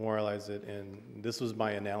memorialize it. And this was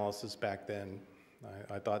my analysis back then.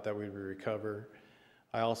 I thought that we would recover.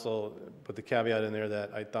 I also put the caveat in there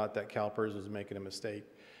that I thought that CalPERS was making a mistake,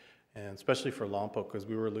 and especially for Lompoc, because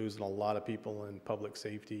we were losing a lot of people in public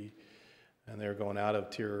safety, and they were going out of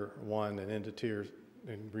Tier 1 and into Tier,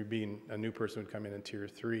 and being a new person would come in Tier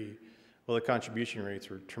 3. Well, the contribution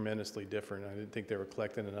rates were tremendously different. I didn't think they were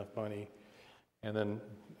collecting enough money. And then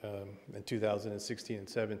in 2016 and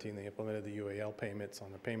 17, they implemented the UAL payments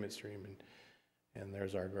on the payment stream, and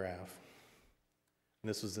there's our graph. And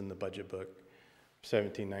this was in the budget book,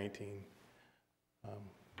 17-19.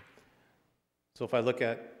 So if I look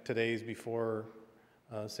at today's before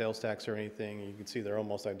sales tax or anything, you can see they're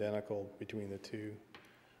almost identical between the two.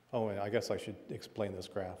 Oh, and I guess I should explain this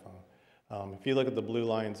graph. If you look at the blue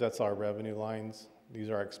lines, that's our revenue lines. These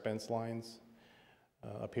are our expense lines.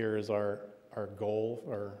 Up here is our goal,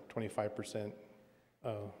 our 25%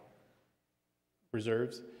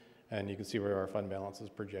 reserves, and you can see where our fund balance is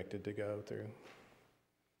projected to go through.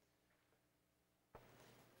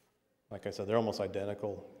 Like I said, they're almost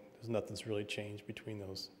identical. Nothing's really changed between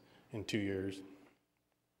those in 2 years.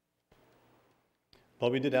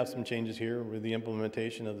 But we did have some changes here with the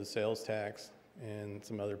implementation of the sales tax and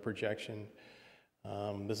some other projection.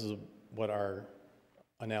 This is what our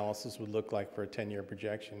analysis would look like for a 10-year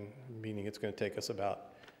projection, meaning it's going to take us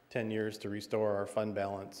about 10 years to restore our fund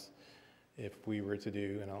balance if we were to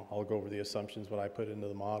do, and I'll go over the assumptions what I put into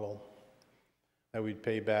the model, that we'd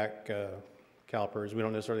pay back CalPERS. We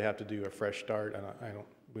don't necessarily have to do a fresh start, and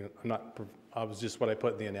I was just what I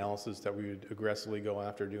put in the analysis, that we would aggressively go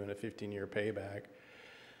after doing a 15-year payback.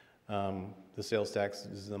 The sales tax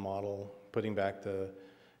is the model, putting back the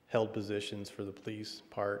held positions for the police,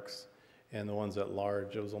 parks, and the ones at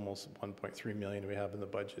large. It was almost 1.3 million we have in the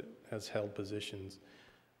budget as held positions.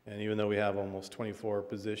 And even though we have almost 24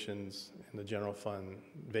 positions in the general fund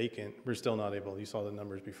vacant, we're still not able, you saw the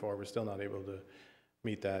numbers before, we're still not able to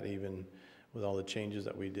meet that even with all the changes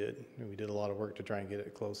that we did. And we did a lot of work to try and get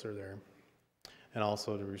it closer there. And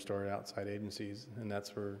also to restore outside agencies, and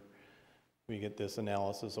that's where we get this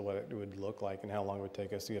analysis of what it would look like and how long it would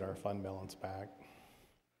take us to get our fund balance back.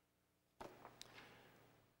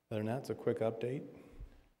 Other than that, it's a quick update.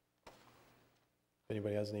 If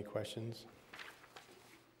anybody has any questions.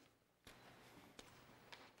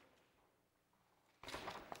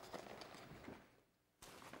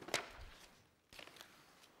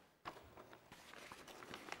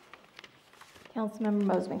 Councilmember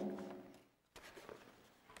Mosby.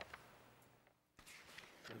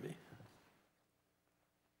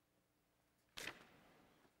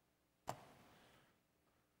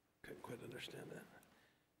 Couldn't quite understand that.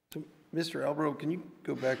 So, Mr. Albro, can you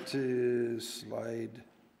go back to slide, you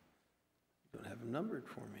don't have them numbered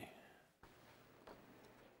for me.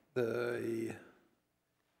 The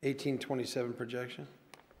 1827 projection?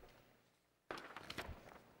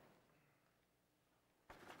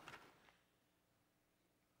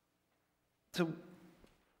 So,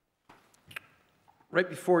 right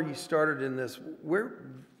before you started in this, where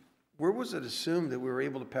was it assumed that we were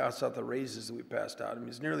able to pass out the raises that we passed out? I mean,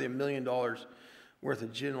 it's nearly $1 million worth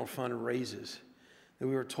of general fund raises that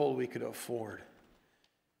we were told we could afford.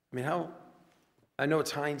 I mean, I know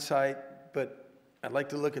it's hindsight, but I'd like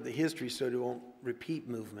to look at the history so it won't repeat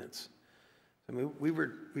movements. I mean, we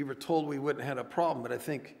were told we wouldn't have a problem, but I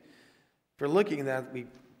think if we're looking at that,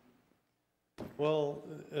 Well,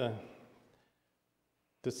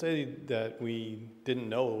 to say that we didn't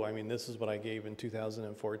know, I mean, this is what I gave in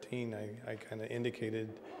 2014. I kind of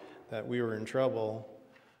indicated that we were in trouble,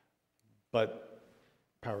 but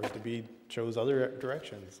powers to be chose other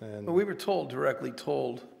directions. And well, we were directly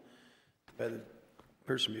told by the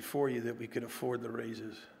person before you that we could afford the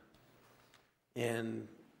raises. And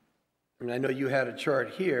I mean, I know you had a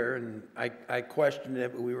chart here, and I questioned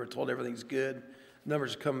it, but we were told everything's good.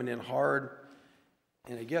 Numbers are coming in hard.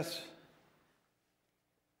 And I guess,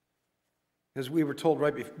 because we were told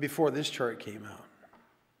right before this chart came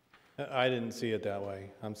out. I didn't see it that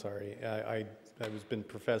way. I'm sorry. I've been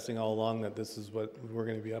professing all along that this is what we're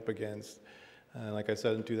going to be up against. Like I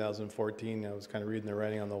said, in 2014, I was kind of reading the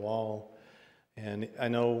writing on the wall. And I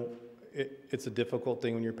know it's a difficult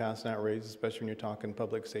thing when you're passing out raises, especially when you're talking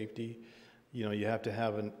public safety. You know, you have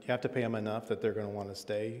to pay them enough that they're going to want to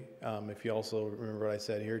stay. If you also remember what I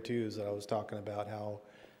said here too, is that I was talking about how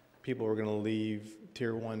people were going to leave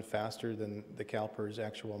Tier 1 faster than the CalPERS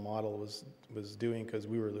actual model was doing, because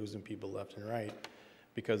we were losing people left and right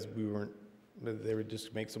because they would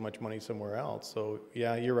just make so much money somewhere else. So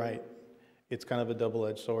yeah, you're right. It's kind of a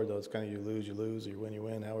double-edged sword, though. It's kind of you lose, or you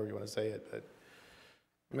win, however you want to say it. But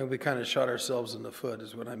I mean, we kind of shot ourselves in the foot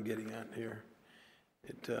is what I'm getting at here.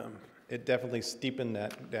 It definitely steepened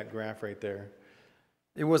that graph right there.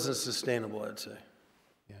 It wasn't sustainable, I'd say.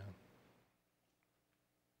 Yeah.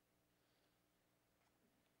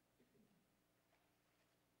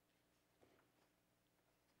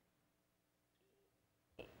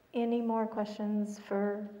 Any more questions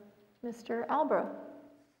for Mr. Albro?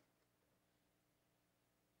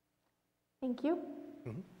 Thank you.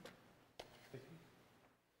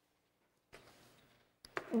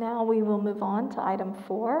 Now we will move on to item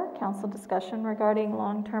 4, council discussion regarding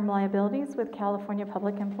long-term liabilities with California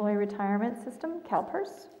Public Employee Retirement System,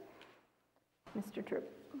 CalPERS. Mr. Drew.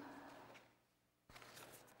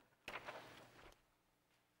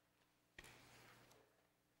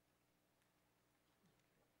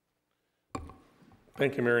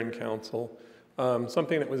 Thank you, Mayor and Council.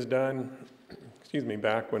 Something that was done,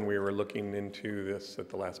 back when we were looking into this at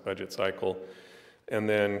the last budget cycle, and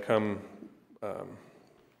then come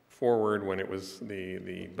forward when it was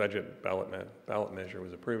the budget ballot measure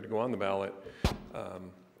was approved to go on the ballot.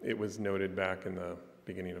 It was noted back in the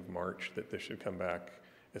beginning of March that this should come back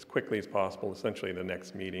as quickly as possible, essentially the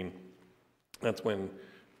next meeting. That's when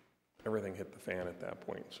everything hit the fan at that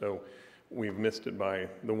point. So we've missed it by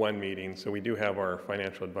the one meeting. So we do have our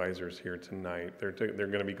financial advisors here tonight. They're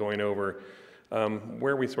going to be going over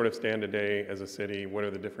where we sort of stand today as a city, what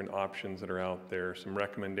are the different options that are out there, some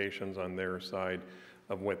recommendations on their side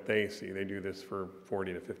of what they see. They do this for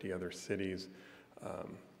 40 to 50 other cities.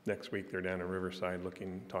 Next week they're down in Riverside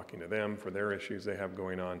talking to them for their issues they have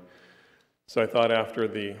going on. So I thought after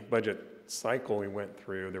the budget cycle we went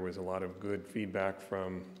through, there was a lot of good feedback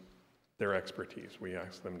from their expertise. We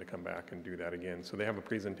asked them to come back and do that again. So they have a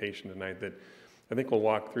presentation tonight that I think will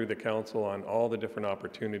walk through the council on all the different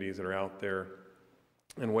opportunities that are out there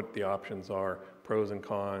and what the options are, pros and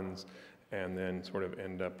cons, and then sort of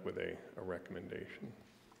end up with a recommendation.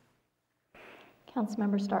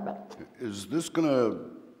 Councilmember Starbuck. Is this going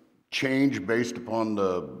to change based upon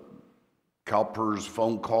the CalPERS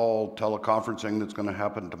phone call teleconferencing that's going to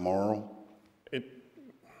happen tomorrow?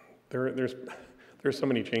 There's so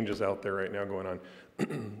many changes out there right now going on.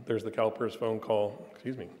 There's the CalPERS phone call,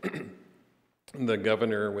 the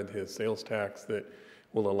governor with his sales tax that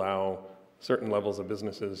will allow certain levels of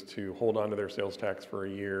businesses to hold on to their sales tax for a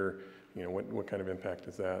year. You know, what kind of impact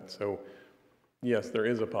is that? So yes, there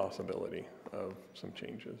is a possibility of some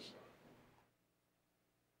changes.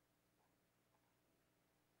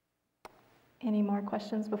 Any more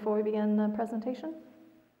questions before we begin the presentation?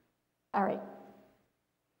 All right.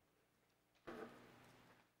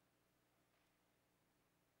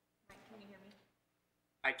 Can you hear me?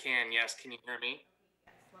 I can, yes. Can you hear me?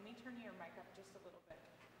 Yes. Let me turn your mic up just a little bit.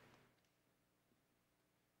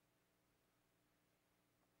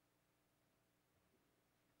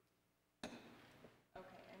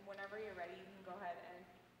 Okay, and whenever you're ready, you can go ahead and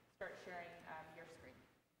start sharing your screen.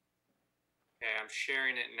 Okay, I'm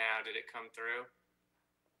sharing it now. Did it come through?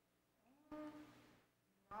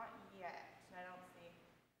 Not yet. I don't see.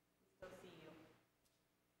 We still see you.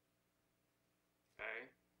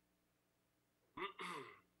 Okay.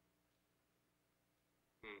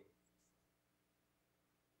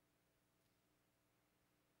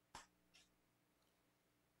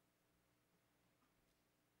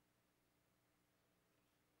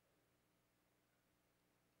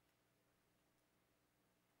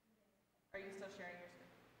 you still sharing your screen?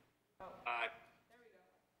 Oh, Uh, there we go.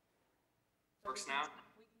 Works now?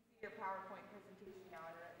 We can see your PowerPoint presentation now,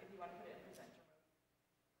 or if you want to put it in presenter mode.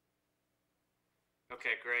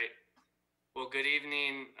 Okay, great. Well, good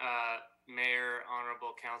evening, Mayor,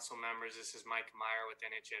 honorable council members. This is Mike Meyer with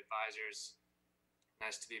NHA Advisors.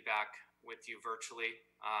 Nice to be back with you virtually.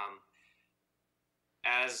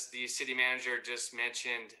 As the city manager just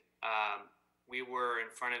mentioned, we were in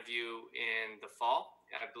front of you in the fall.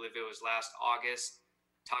 I believe it was last August,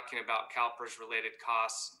 talking about CalPERS related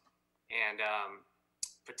costs and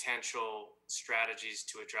potential strategies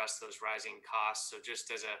to address those rising costs. So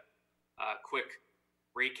just as a quick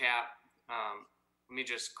recap, let me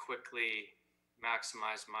just quickly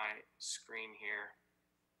maximize my screen here.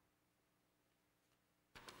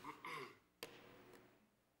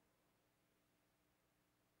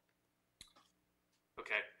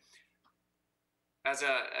 Okay. As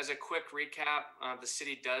a quick recap, the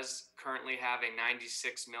city does currently have a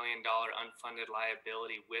 $96 million unfunded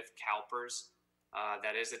liability with CalPERS.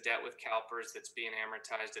 That is a debt with CalPERS that's being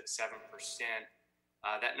amortized at 7%.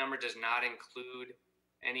 That number does not include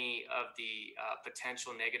any of the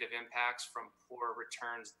potential negative impacts from poor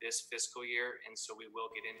returns this fiscal year, and so we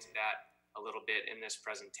will get into that a little bit in this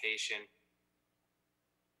presentation.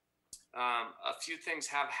 A few things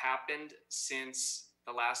have happened since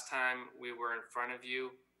the last time we were in front of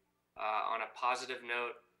you. On a positive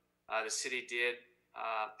note, the city did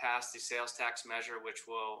pass the sales tax measure, which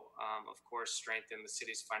will, of course, strengthen the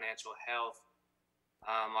city's financial health.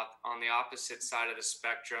 On the opposite side of the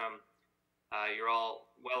spectrum, you're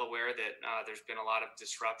all well aware that there's been a lot of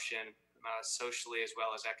disruption socially as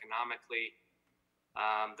well as economically.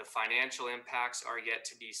 The financial impacts are yet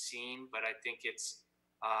to be seen, but I think it's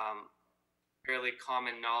fairly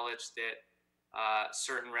common knowledge that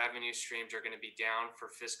certain revenue streams are going to be down for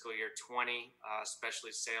fiscal year 20,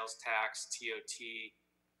 especially sales tax, TOT,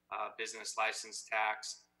 business license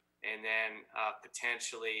tax, and then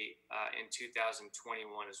potentially in 2021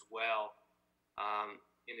 as well.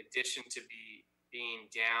 In addition to being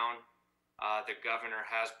down, the governor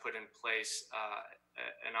has put in place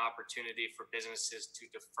an opportunity for businesses to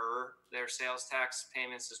defer their sales tax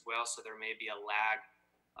payments as well. So there may be a lag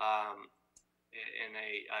and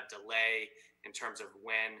a delay in terms of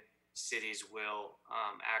when cities will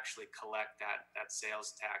actually collect that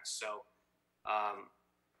sales tax. So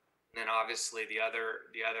then obviously the other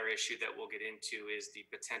issue that we'll get into is the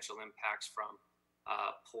potential impacts from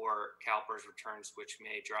poor CalPERS returns, which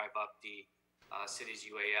may drive up the city's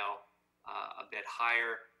UAL a bit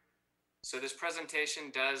higher. So this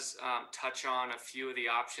presentation does touch on a few of the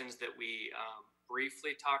options that we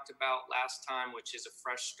briefly talked about last time, which is a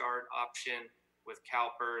fresh start option with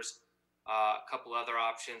CalPERS, a couple other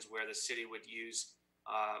options where the city would use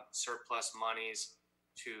surplus monies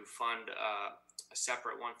to fund a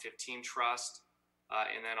separate 115 trust,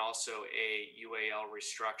 and then also a UAL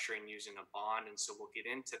restructuring using a bond. And so we'll get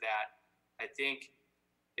into that. I think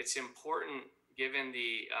it's important, given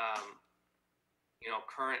the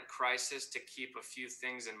current crisis, to keep a few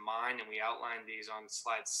things in mind, and we outlined these on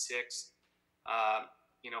slide 6.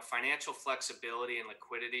 Financial flexibility and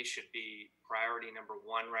liquidity should be priority number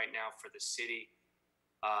one right now for the city,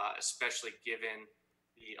 especially given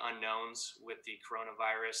the unknowns with the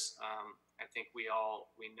coronavirus. I think we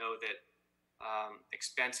know that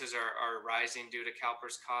expenses are rising due to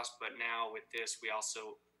CalPERS costs, but now with this, we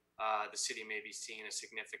also, the city may be seeing a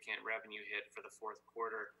significant revenue hit for the fourth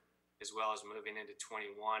quarter, as well as moving into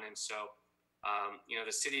 21. And so,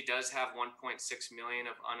 the city does have 1.6 million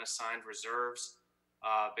of unassigned reserves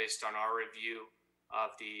based on our review of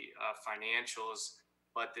the financials,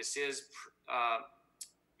 but this is,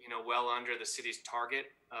 well under the city's target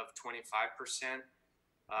of 25%.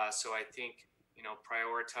 So I think,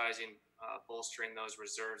 prioritizing bolstering those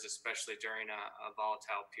reserves, especially during a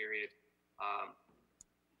volatile period,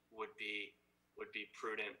 would be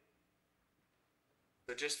prudent.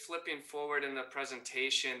 So just flipping forward in the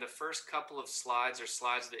presentation, the first couple of slides are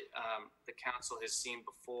slides that the council has seen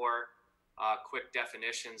before, quick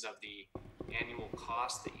definitions of the annual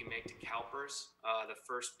cost that you make to CalPERS, the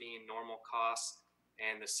first being normal costs,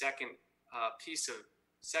 and the second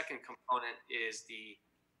component is the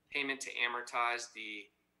payment to amortize the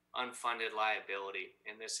unfunded liability,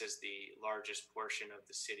 and this is the largest portion of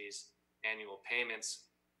the city's annual payments.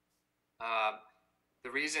 The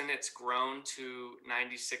reason it's grown to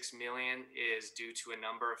 96 million is due to a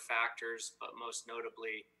number of factors, but most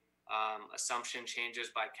notably assumption changes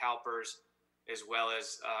by CalPERS, as well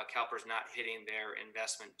as CalPERS not hitting their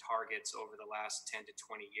investment targets over the last 10 to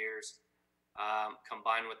 20 years,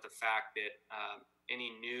 combined with the fact that any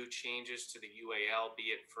new changes to the UAL,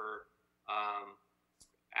 be it for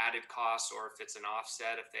added costs, or if it's an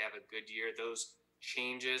offset, if they have a good year, those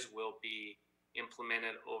changes will be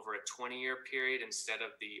implemented over a 20-year period instead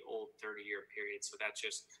of the old 30-year period. So that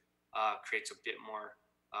just creates a bit more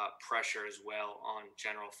pressure as well on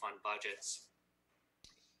general fund budgets.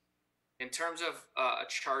 In terms of a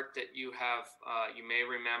chart that you have, you may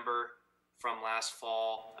remember from last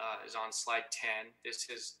fall, is on slide 10. This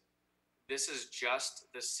is just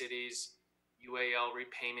the city's UAL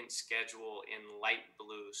repayment schedule in light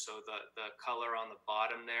blue. So the color on the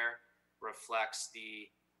bottom there reflects the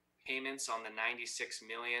payments on the 96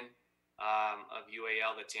 million of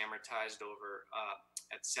UAL that's amortized over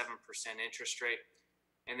at 7% interest rate.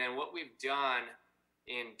 And then what we've done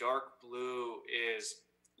in dark blue is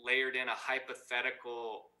layered in a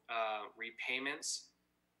hypothetical repayments,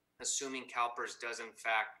 assuming CalPERS does in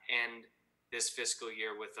fact end this fiscal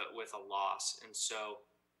year with a loss. And so,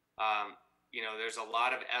 there's a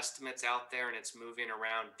lot of estimates out there, and it's moving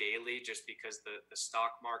around daily just because the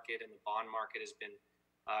stock market and the bond market has been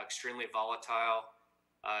extremely volatile.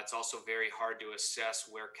 It's also very hard to assess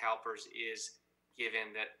where CalPERS is,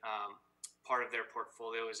 given that part of their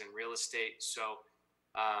portfolio is in real estate. So,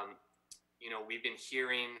 we've been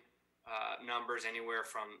hearing numbers anywhere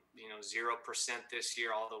from 0% this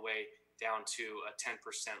year all the way down to a 10%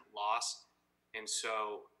 loss. And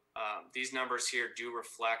so these numbers here do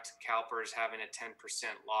reflect CalPERS having a 10%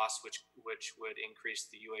 loss, which would increase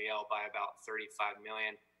the UAL by about 35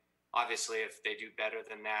 million. Obviously, if they do better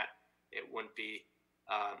than that, it wouldn't be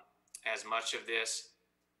as much of this.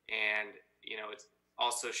 And it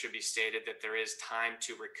also should be stated that there is time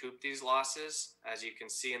to recoup these losses. As you can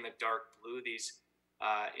see in the dark blue, these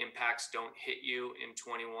impacts don't hit you in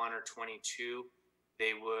 21 or 22.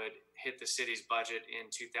 They would hit the city's budget in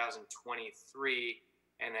 2023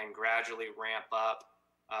 and then gradually ramp up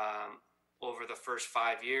over the first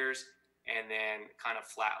 5 years and then kind of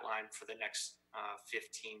flatline for the next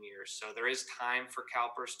 15 years. So there is time for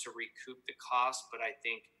CalPERS to recoup the cost, but I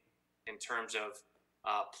think in terms of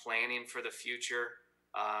planning for the future,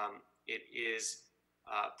 it is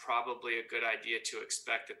probably a good idea to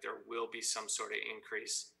expect that there will be some sort of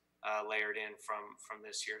increase layered in from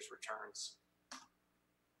this year's returns.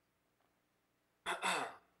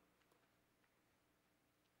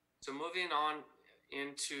 So moving on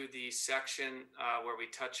into the section where we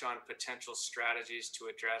touch on potential strategies to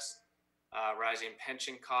address rising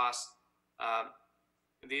pension costs.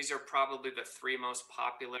 These are probably the three most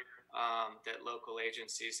popular that local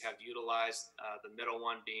agencies have utilized, the middle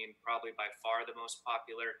one being probably by far the most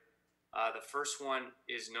popular. The first one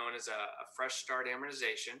is known as a fresh start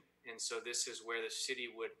amortization. And so this is where the city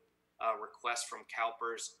would request from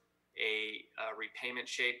CalPERS a repayment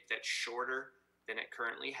shape that's shorter than it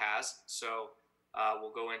currently has. So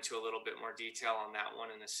we'll go into a little bit more detail on that one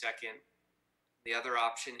in a second. The other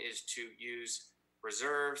option is to use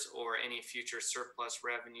reserves or any future surplus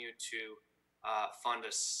revenue to fund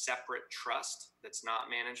a separate trust that's not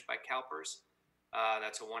managed by CalPERS.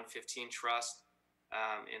 That's a 115 trust.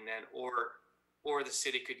 And then, or the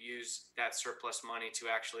city could use that surplus money to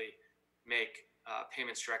actually make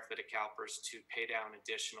payments directly to CalPERS to pay down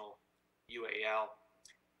additional UAL.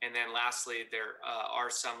 And then lastly, there are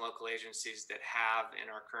some local agencies that have and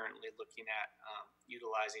are currently looking at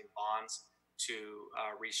utilizing bonds to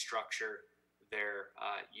restructure their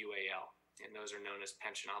UAL. And those are known as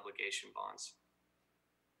pension obligation bonds.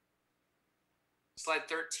 Slide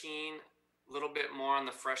 13, a little bit more on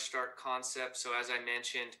the fresh start concept. So as I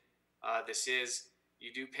mentioned, you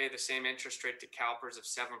do pay the same interest rate to CalPERS of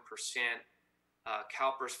 7%.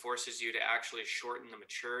 CalPERS forces you to actually shorten the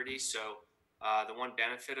maturity. So the one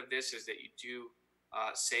benefit of this is that you do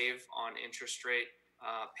save on interest rate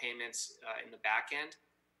payments in the back end.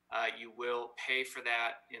 You will pay for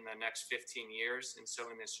that in the next 15 years. And so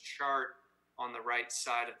in this chart on the right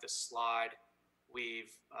side of the slide,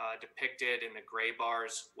 we've depicted in the gray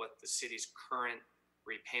bars what the city's current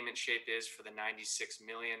repayment shape is for the 96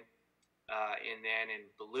 million. And then in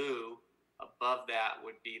blue, above that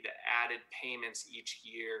would be the added payments each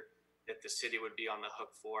year that the city would be on the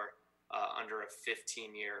hook for under a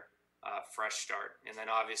 15-year fresh start. And then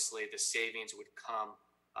obviously the savings would come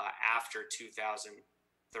after 2035.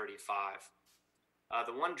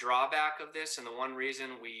 The one drawback of this, and the one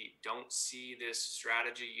reason we don't see this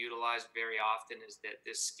strategy utilized very often, is that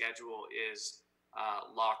this schedule is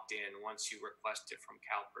locked in once you request it from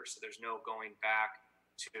CalPERS. So there's no going back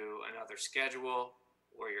to another schedule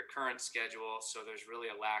or your current schedule. So there's really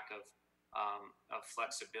a lack of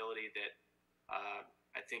flexibility that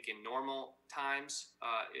I think in normal times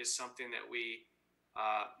is something that we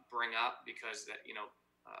bring up, because that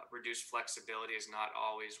reduced flexibility is not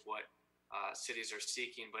always what cities are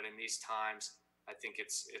seeking. But in these times, I think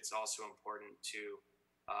it's also important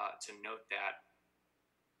to note that.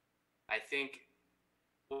 I think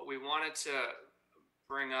what we wanted to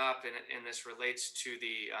bring up, and this relates to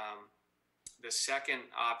the second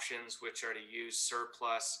options, which are to use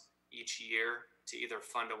surplus each year to either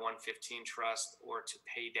fund a 115 trust or to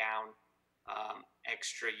pay down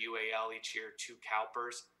extra UAL each year to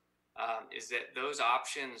CalPERS, is that those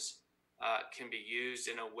options can be used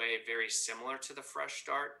in a way very similar to the Fresh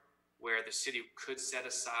Start, where the city could set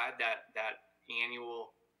aside that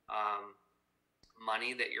annual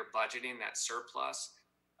money that you're budgeting, that surplus,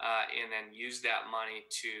 and then use that money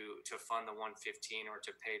to fund the 115 or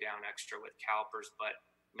to pay down extra with CalPERS, but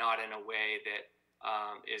not in a way that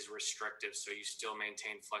is restrictive. So you still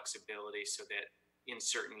maintain flexibility so that in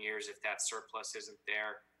certain years, if that surplus isn't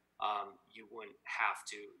there, you wouldn't have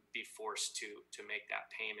to be forced to make that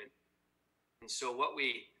payment. And so what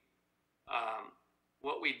we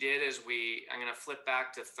did is I'm going to flip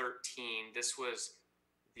back to 13. This was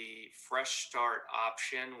the Fresh Start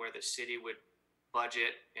option where the city would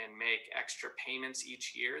budget and make extra payments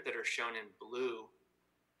each year that are shown in blue.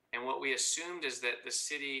 And what we assumed is that the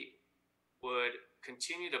city would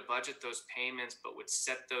continue to budget those payments, but would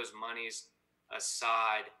set those monies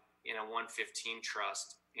aside in a 115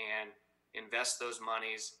 trust and invest those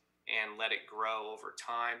monies and let it grow over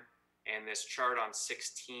time. And this chart on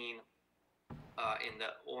 16 in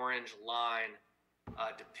the orange line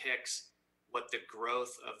depicts what the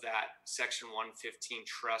growth of that Section 115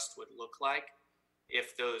 trust would look like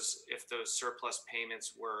if those surplus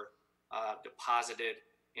payments were deposited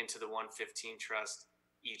into the 115 trust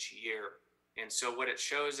each year. And so what it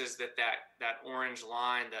shows is that orange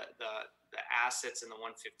line, the assets in the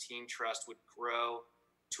 115 trust would grow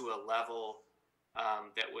to a level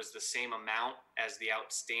that was the same amount as the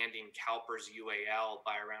outstanding CalPERS UAL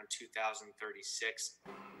by around 2036.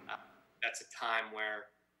 That's a time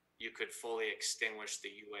where you could fully extinguish the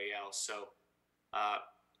UAL. So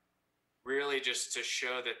really just to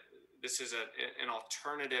show that this is an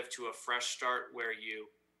alternative to a Fresh Start where you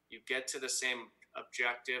get to the same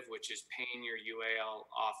objective, which is paying your UAL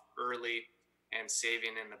off early and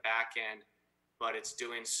saving in the back end, but it's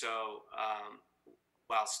doing so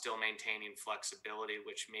while still maintaining flexibility,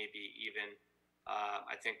 which may be even,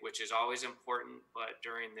 I think, which is always important, but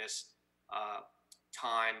during this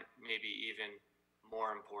time, maybe even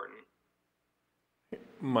more important.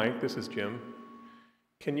 Mike, this is Jim.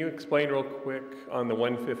 Can you explain real quick on the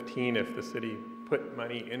 115 if the city put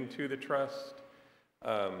money into the trust?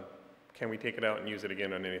 Can we take it out and use it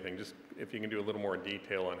again on anything? Just if you can do a little more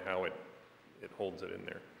detail on how it holds it in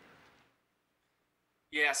there.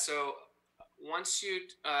 Yeah, so once you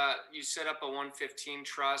set up a 115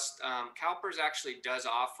 trust, CalPERS actually does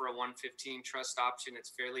offer a 115 trust option.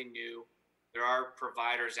 It's fairly new. There are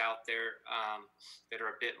providers out there that are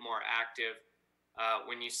a bit more active.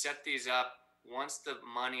 When you set these up, once the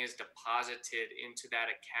money is deposited into that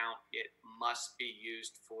account, it must be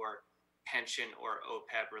used for pension or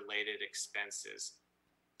OPEB related expenses.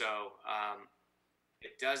 So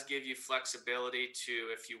it does give you flexibility to,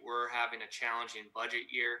 if you were having a challenging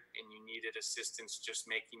budget year and you needed assistance just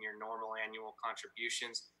making your normal annual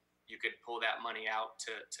contributions, you could pull that money out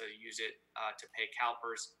to use it to pay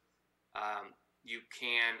CalPERS. You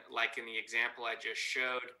can, like in the example I just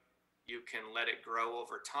showed, you can let it grow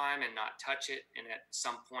over time and not touch it. And at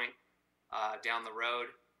some point down the road,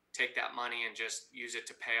 take that money and just use it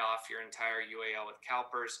to pay off your entire UAL with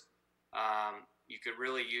CalPERS. You could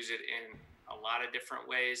really use it in a lot of different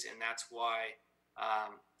ways. And that's why,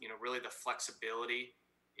 really the flexibility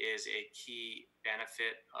is a key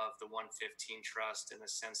benefit of the 115 trust in the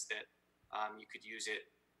sense that you could use it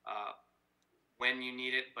when you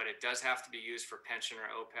need it, but it does have to be used for pension or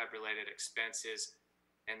OPEB related expenses.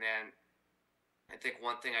 And then I think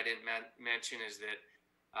one thing I didn't mention is that,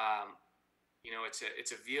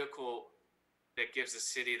 it's a vehicle that gives the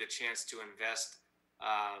city the chance to invest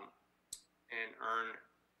and earn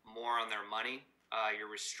more on their money. You're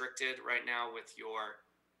restricted right now with your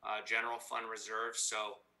general fund reserve.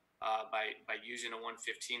 So by using a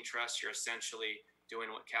 115 trust, you're essentially doing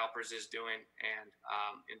what CalPERS is doing and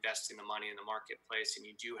investing the money in the marketplace. And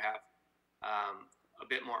you do have a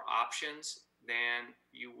bit more options than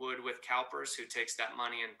you would with CalPERS, who takes that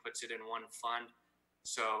money and puts it in one fund.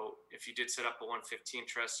 So if you did set up a 115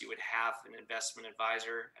 trust, you would have an investment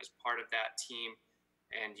advisor as part of that team,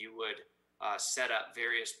 and you would set up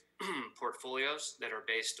various portfolios that are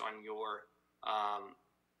based on your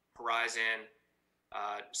horizon,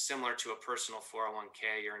 similar to a personal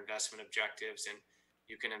 401k, your investment objectives, and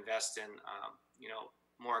you can invest in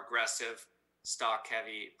more aggressive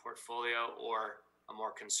stock-heavy portfolio or a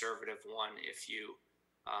more conservative one if you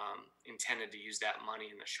intended to use that money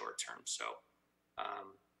in the short term. So a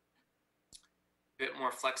bit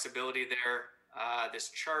more flexibility there. This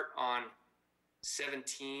chart on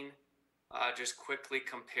 17 just quickly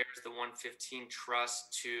compares the 115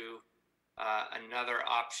 trust to another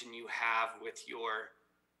option you have with your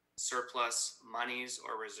surplus monies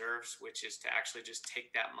or reserves, which is to actually just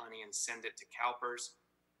take that money and send it to CalPERS.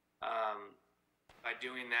 By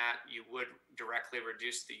doing that, you would directly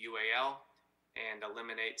reduce the UAL and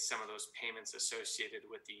eliminate some of those payments associated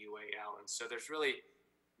with the UAL. And so there's really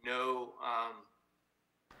no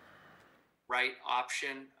right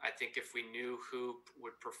option. I think if we knew who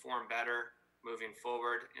would perform better moving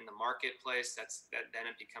forward in the marketplace, then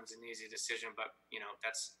it becomes an easy decision. But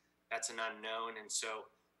that's an unknown. And so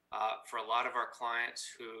for a lot of our clients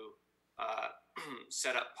who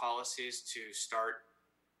set up policies to start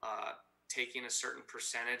taking a certain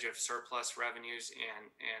percentage of surplus revenues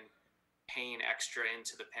and paying extra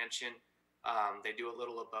into the pension, they do a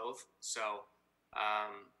little of both. So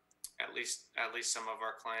at least some of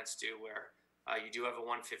our clients do, where you do have a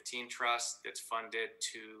 115 trust that's funded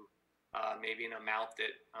to maybe an amount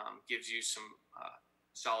that gives you some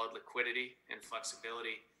solid liquidity and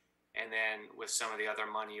flexibility. And then with some of the other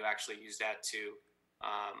money, you actually use that to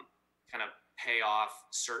kind of pay off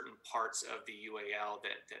certain parts of the UAL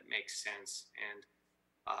that makes sense, and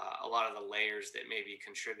a lot of the layers that may be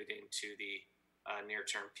contributing to the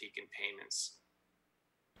near-term peak in payments.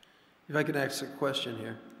 If I can ask a question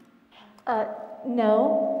here.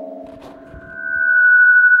 No.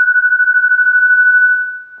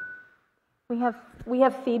 We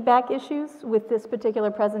have feedback issues with this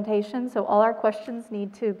particular presentation, so all our questions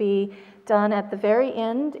need to be done at the very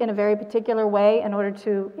end in a very particular way in order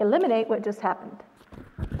to eliminate what just happened.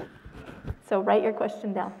 So write your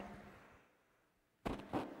question down.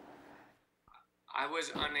 I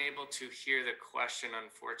was unable to hear the question,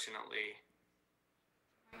 unfortunately.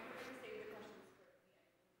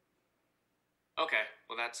 Okay,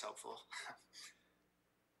 well, that's helpful.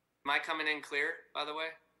 Am I coming in clear, by the way?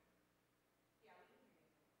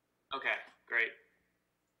 Okay, great.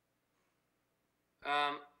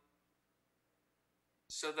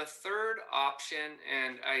 So the third option,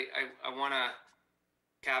 and I want to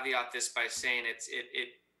caveat this by saying it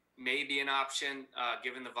may be an option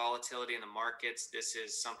given the volatility in the markets. This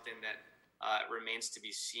is something that remains to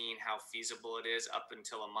be seen how feasible it is. Up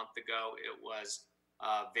until a month ago, it was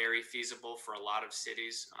very feasible for a lot of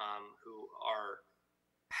cities who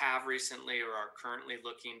have recently or are currently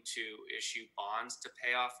looking to issue bonds to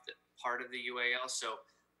pay off part of the UAL. So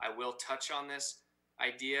I will touch on this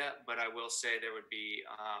idea, but I will say there would be,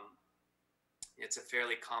 it's a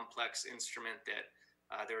fairly complex instrument that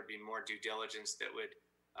there would be more due diligence that would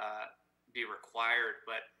be required.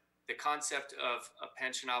 But the concept of a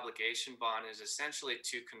pension obligation bond is essentially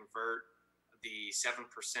to convert the 7%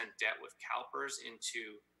 debt with CalPERS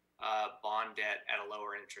into bond debt at a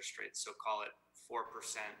lower interest rate. So call it 4%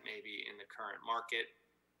 maybe in the current market.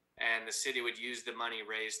 And the city would use the money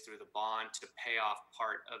raised through the bond to pay off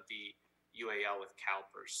part of the UAL with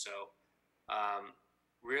CalPERS. So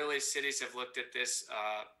really, cities have looked at this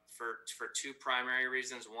for two primary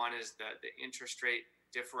reasons. One is the interest rate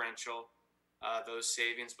differential, those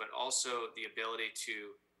savings, but also the ability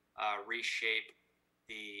to reshape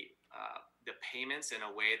the payments in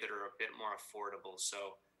a way that are a bit more affordable.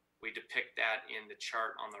 So we depict that in the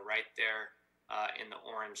chart on the right there in the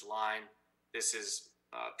orange line. This is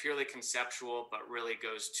purely conceptual, but really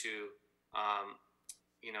goes to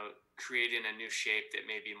creating a new shape that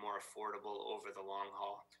may be more affordable over the long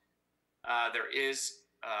haul. There is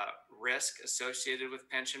risk associated with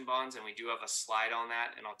pension bonds, and we do have a slide on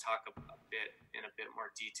that, and I'll talk in a bit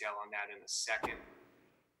more detail on that in a second.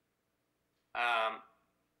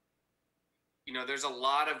 There's a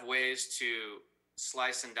lot of ways to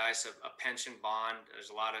slice and dice a pension bond. There's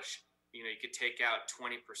a lot of, you could take out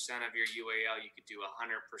 20% of your UAL, you could do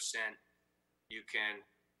 100%, you can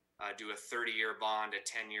do a 30-year bond, a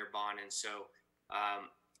 10-year bond. And so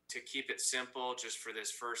to keep it simple, just for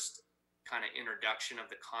this first kind of introduction of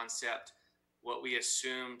the concept, what we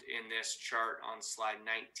assumed in this chart on slide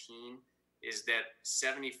 19 is that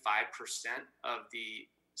 75% of the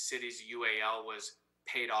city's UAL was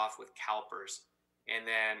paid off with CalPERS. And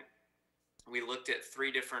then we looked at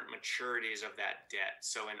three different maturities of that debt.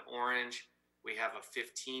 So in orange, we have a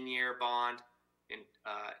 15-year bond. In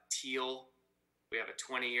teal, we have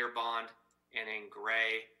a 20-year bond. And in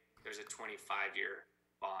gray, there's a 25-year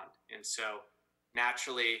bond. And so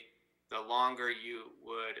naturally, the longer you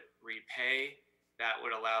would repay that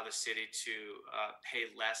would allow the city to pay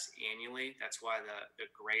less annually. That's why the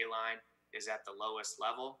gray line is at the lowest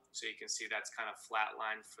level. So you can see that's kind of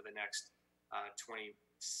flatlined for the next 26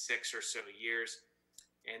 or so years.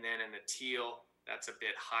 And then in the teal, that's a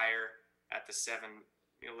bit higher at the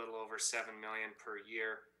a little over 7 million per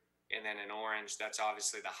year. And then in orange, that's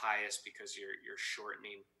obviously the highest because you're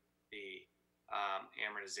shortening the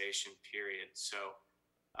amortization period. So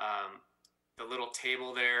the little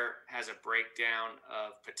table there has a breakdown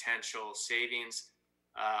of potential savings.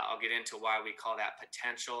 I'll get into why we call that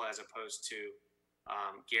potential as opposed to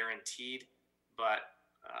guaranteed. But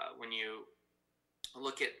when you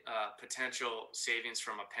look at potential savings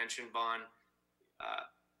from a pension bond,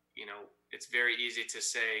 it's very easy to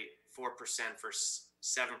say 4% for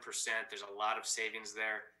 7%. There's a lot of savings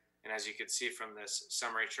there. And as you can see from this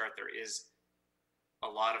summary chart, there is a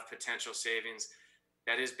lot of potential savings.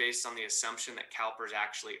 That is based on the assumption that CalPERS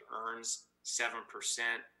actually earns 7%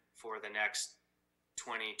 for the next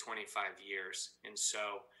 20, 25 years. And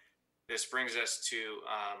so this brings us to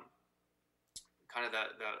kind of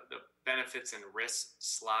the benefits and risks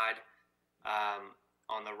slide.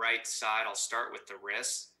 On the right side, I'll start with the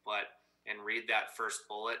risks, and read that first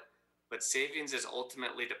bullet. But savings is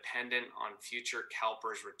ultimately dependent on future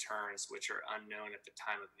CalPERS returns, which are unknown at the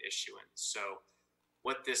time of issuance. So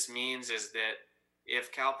what this means is that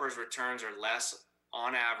if CalPERS returns are less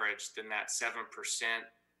on average than that 7%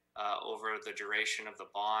 over the duration of the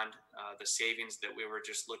bond, the savings that we were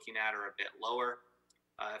just looking at are a bit lower.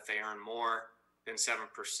 If they earn more than 7%,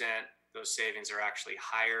 those savings are actually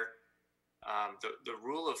higher. The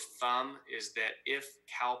rule of thumb is that if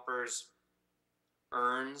CalPERS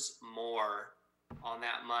earns more on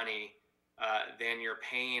that money than you're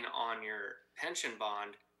paying on your pension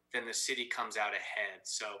bond, then the city comes out ahead.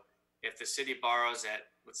 So if the city borrows at,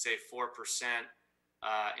 let's say, 4%,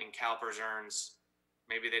 and CalPERS earns,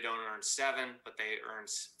 maybe they don't earn 7, but they earn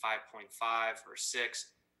 5.5 or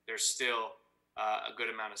 6, there's still a good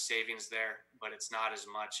amount of savings there, but it's not as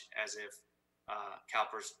much as if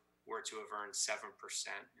CalPERS were to have earned 7%.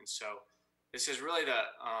 And so this is really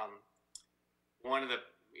one of the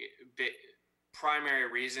primary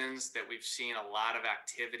reasons that we've seen a lot of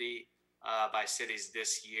activity by cities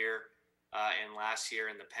this year and last year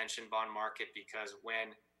in the pension bond market, because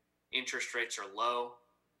when interest rates are low,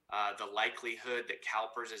 the likelihood that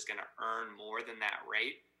CalPERS is going to earn more than that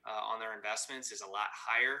rate on their investments is a lot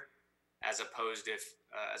higher, as opposed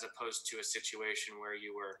to a situation where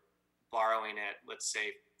you were borrowing at, let's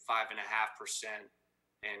say, 5.5%,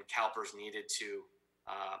 and CalPERS needed to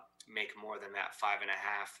make more than that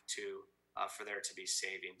 5.5 for there to be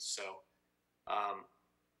savings. So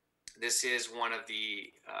this is one of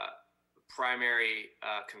the primary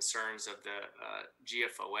concerns of the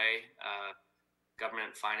GFOA,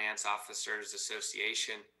 Government Finance Officers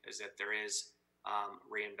Association, is that there is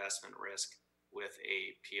reinvestment risk with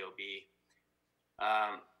a POB.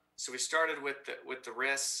 So we started with the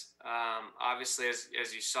risks. Obviously,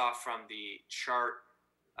 as you saw from the chart,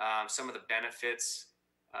 some of the benefits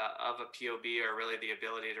of a POB are really the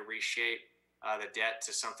ability to reshape the debt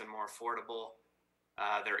to something more affordable.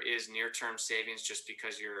 There is near-term savings just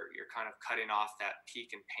because you're kind of cutting off that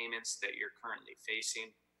peak in payments that you're currently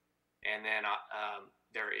facing. And then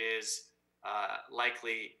there is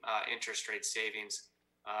likely interest rate savings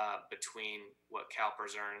between what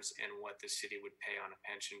CalPERS earns and what the city would pay on a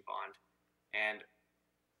pension bond. And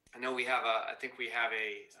I know we have I'm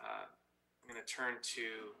going to turn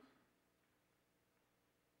to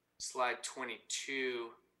slide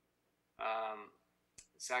 22.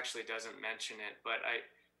 This actually doesn't mention it, but I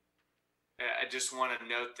just want to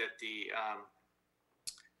note that the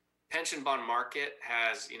pension bond market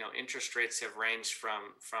has, interest rates have ranged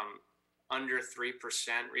from under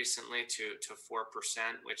 3% recently to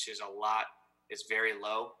 4%, which is a lot. It's very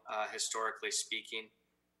low, historically speaking.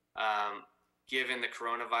 Given the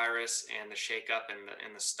coronavirus and the shakeup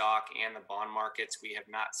in the stock and the bond markets, we have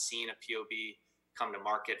not seen a POB come to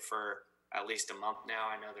market for at least a month now.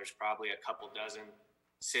 I know there's probably a couple dozen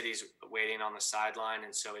cities waiting on the sideline,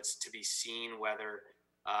 and so it's to be seen whether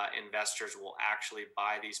investors will actually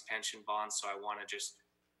buy these pension bonds. So I want to just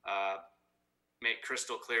make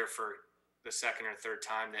crystal clear for the second or third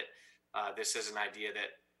time that this is an idea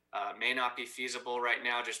that may not be feasible right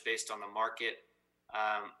now, just based on the market.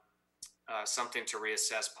 Something to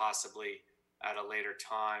reassess possibly at a later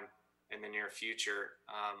time in the near future.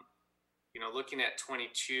 Looking at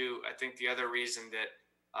 22, I think the other reason that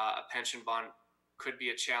a pension bond could be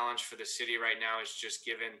a challenge for the city right now is just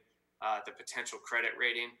given the potential credit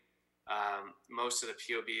rating. Most of the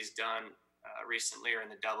POBs done recently are in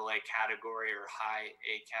the AA category or high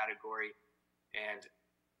A category. And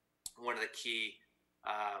one of the key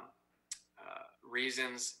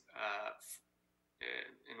reasons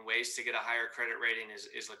and ways to get a higher credit rating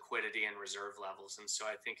is liquidity and reserve levels. And so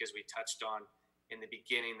I think, as we touched on in the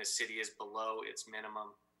beginning, the city is below its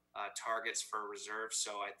minimum targets for reserves.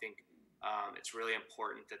 So I think it's really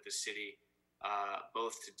important that the city,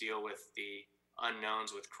 both to deal with the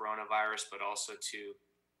unknowns with coronavirus, but also to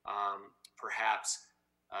perhaps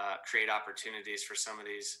create opportunities for some of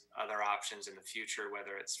these other options in the future,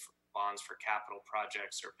 whether it's bonds for capital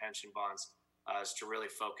projects or pension bonds, is to really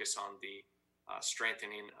focus on the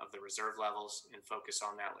strengthening of the reserve levels and focus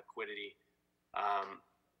on that liquidity.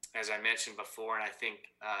 As I mentioned before, and I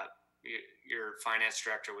think your finance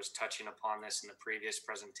director was touching upon this in the previous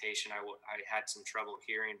presentation, I had some trouble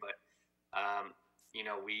hearing, but you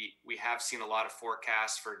know, we have seen a lot of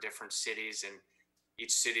forecasts for different cities, and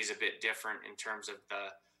each city is a bit different in terms of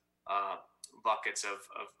the buckets of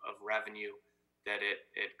revenue that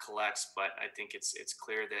it collects. But I think it's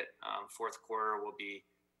clear that fourth quarter will be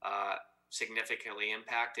significantly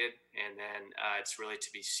impacted, and then it's really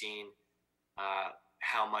to be seen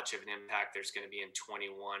how much of an impact there's going to be in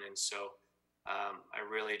 21. And so I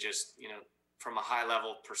really just, you know, from a high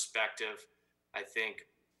level perspective, I think,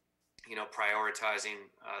 you know, prioritizing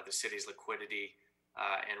the city's liquidity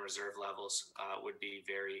and reserve levels would be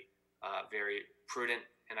very, very prudent.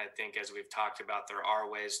 And I think, as we've talked about, there are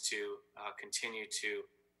ways to continue to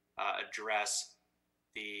address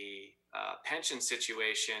the pension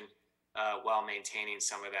situation while maintaining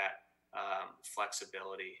some of that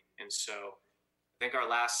flexibility. And so I think our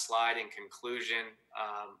last slide in conclusion,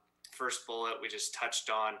 first bullet we just touched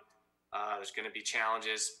on, there's going to be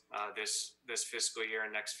challenges this fiscal year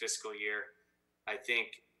and next fiscal year. I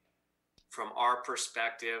think from our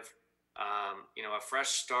perspective, you know, a fresh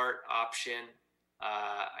start option,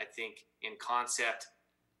 I think in concept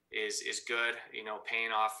is good. You know,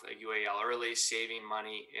 paying off a UAL early, saving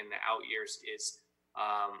money in the out years is,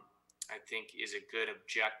 I think, is a good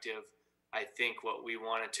objective. I think what we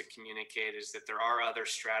wanted to communicate is that there are other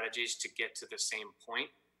strategies to get to the same point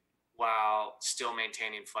while still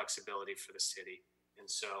maintaining flexibility for the city. And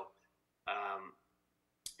so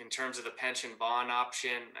in terms of the pension bond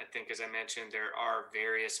option, I think, as I mentioned, there are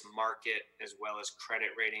various market as well as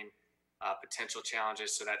credit rating potential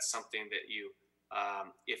challenges. So that's something that you,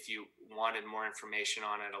 if you wanted more information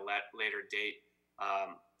on at a later date,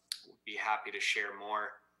 would be happy to share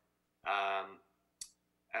more.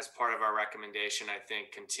 As part of our recommendation, I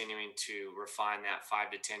think continuing to refine that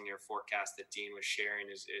 5 to 10 year forecast that Dean was sharing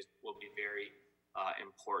will be very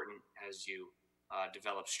important as you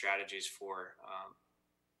develop strategies for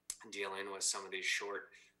dealing with some of these short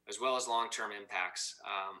as well as long-term impacts,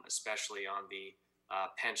 especially on the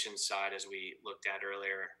pension side. As we looked at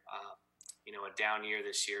earlier, you know, a down year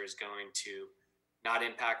this year is going to not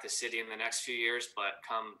impact the city in the next few years, but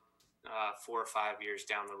come 4 or 5 years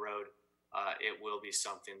down the road, it will be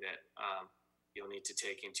something that you'll need to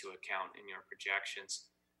take into account in your projections.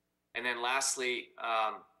 And then lastly,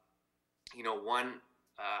 you know,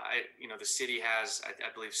 the city has,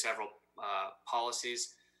 I believe, several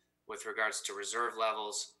policies with regards to reserve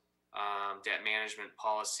levels, debt management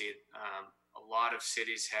policy. A lot of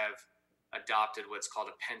cities have adopted what's called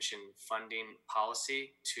a pension funding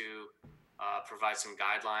policy to provide some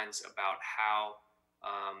guidelines about how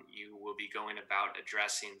you will be going about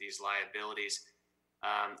addressing these liabilities.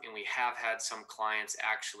 And we have had some clients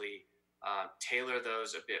actually tailor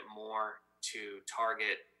those a bit more to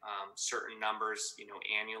target certain numbers, you know,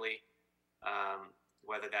 annually,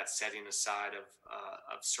 whether that's setting aside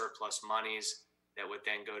of surplus monies that would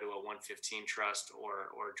then go to a 115 trust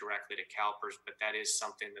or directly to CalPERS. But that is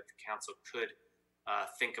something that the council could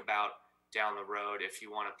think about down the road if you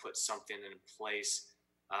want to put something in place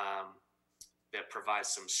that provides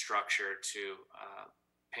some structure to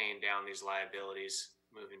paying down these liabilities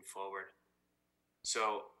moving forward.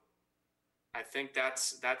 So I think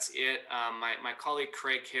that's it. My colleague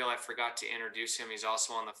Craig Hill, I forgot to introduce him. He's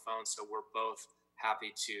also on the phone, so we're both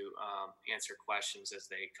happy to answer questions as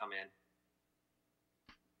they come in.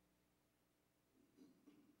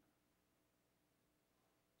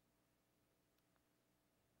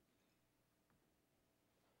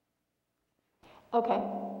 Okay.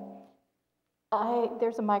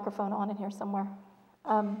 There's a microphone on in here somewhere.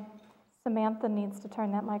 Samantha needs to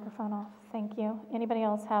turn that microphone off. Thank you. Anybody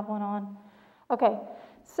else have one on? Okay.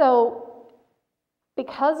 So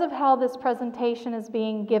because of how this presentation is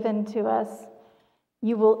being given to us,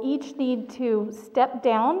 you will each need to step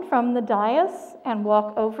down from the dais and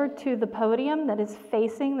walk over to the podium that is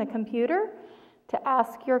facing the computer to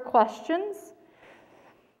ask your questions.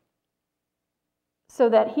 so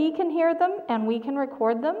that he can hear them and we can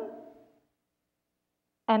record them,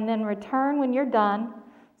 and then return when you're done.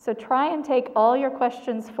 So try and take all your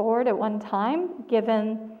questions forward at one time,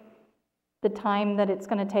 given the time that it's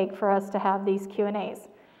going to take for us to have these Q&As.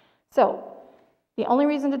 So the only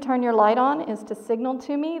reason to turn your light on is to signal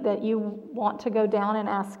to me that you want to go down and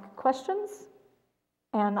ask questions,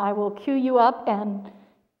 and I will cue you up and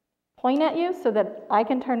point at you so that I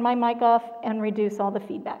can turn my mic off and reduce all the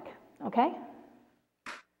feedback, okay?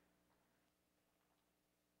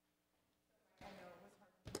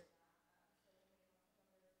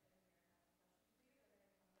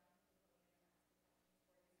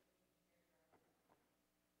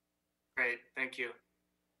 Great, thank you.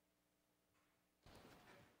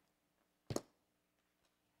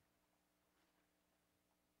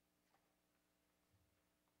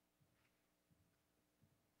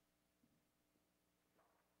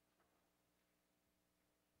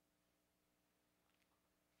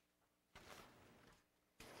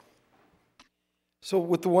 So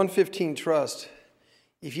with the 115 trust,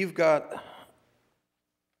 if you've got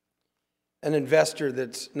an investor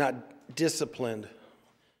that's not disciplined,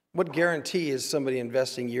 what guarantee is somebody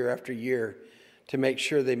investing year after year to make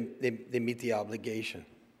sure they meet the obligation?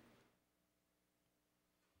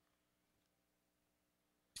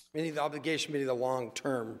 Meaning the obligation, meaning the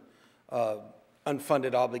long-term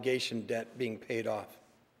unfunded obligation debt being paid off.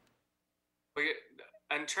 Well,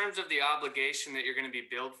 in terms of the obligation that you're going to be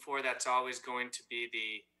billed for, that's always going to be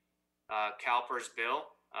the CalPERS bill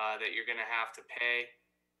that you're going to have to pay.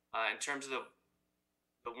 In terms of the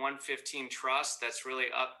 115 trust, that's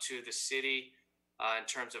really up to the city in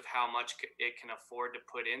terms of how much it can afford to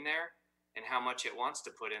put in there and how much it wants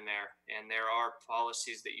to put in there. And there are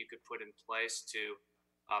policies that you could put in place to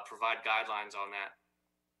provide guidelines on that.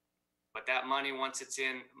 But that money, once it's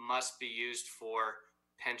in, must be used for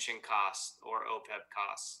pension costs or OPEB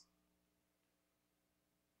costs.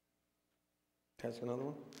 That's another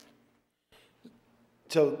one.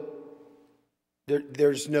 So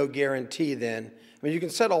there's no guarantee then. I mean, you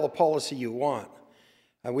can set all the policy you want.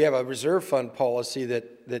 We have a reserve fund policy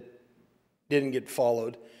that didn't get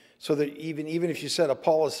followed. So that even if you set a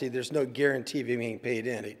policy, there's no guarantee of it being paid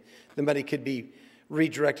in. The money could be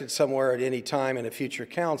redirected somewhere at any time in a future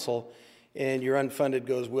council, and your unfunded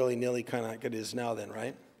goes willy-nilly, kind of like it is now then,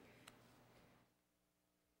 right?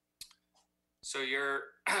 So you're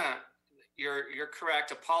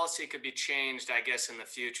correct. A policy could be changed, I guess, in the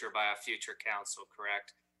future by a future council,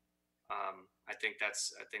 correct? I think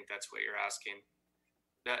that's what you're asking.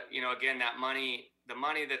 That, you know, again, that money, the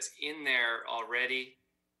money that's in there already,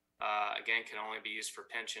 again, can only be used for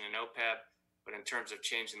pension and OPEB. But in terms of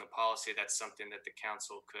changing the policy, that's something that the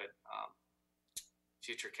council could,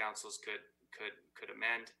 future councils could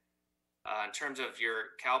amend. In terms of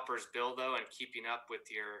your CalPERS bill, though, and keeping up with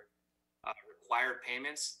your required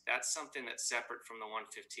payments, that's something that's separate from the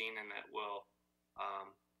 115 and that will,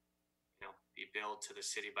 be billed to the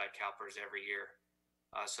city by CalPERS every year.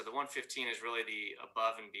 So the 115 is really the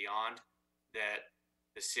above and beyond that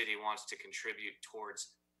the city wants to contribute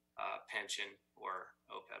towards pension or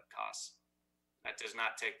OPEB costs. That does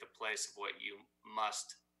not take the place of what you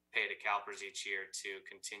must pay to CalPERS each year to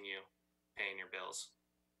continue paying your bills.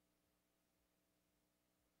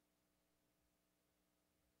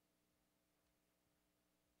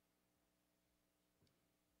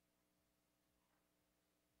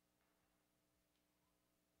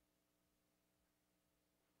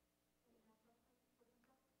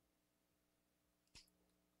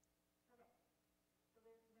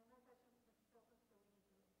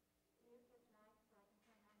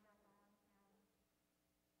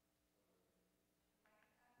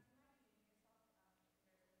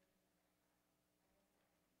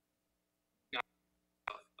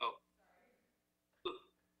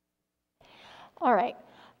 All right.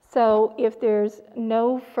 So if there's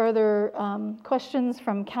no further questions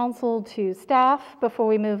from council to staff before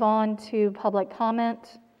we move on to public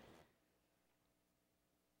comment.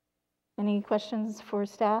 Any questions for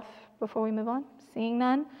staff before we move on? Seeing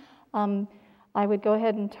none, I would go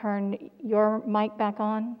ahead and turn your mic back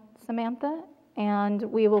on, Samantha, and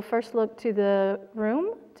we will first look to the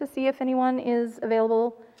room to see if anyone is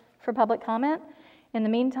available for public comment. In the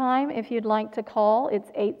meantime, if you'd like to call,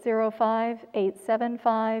 it's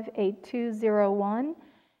 805-875-8201.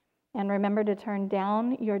 And remember to turn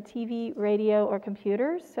down your TV, radio, or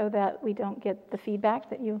computers so that we don't get the feedback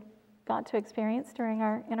that you got to experience during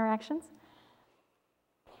our interactions.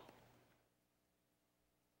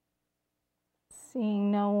 Seeing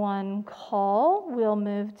no one call, we'll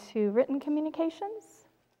move to written communications.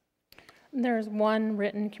 There's one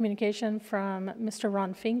written communication from Mr.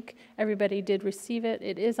 Ron Fink. Everybody did receive it.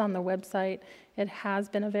 It is on the website. It has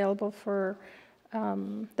been available for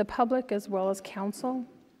the public as well as council.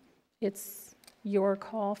 It's your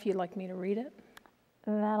call if you'd like me to read it.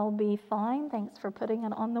 That'll be fine. Thanks for putting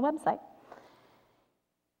it on the website.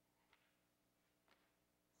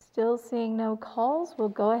 Still seeing no calls. We'll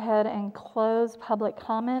go ahead and close public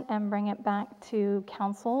comment and bring it back to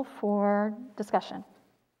council for discussion.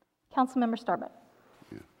 Councilmember Starbuck.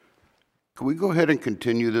 Can we go ahead and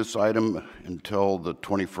continue this item until the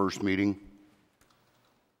 21st meeting?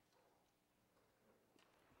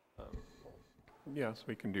 Yes,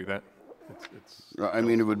 we can do that. I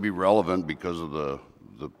mean, it would be relevant because of the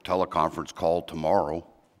teleconference call tomorrow.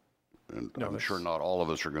 And No, I'm that's- sure not all of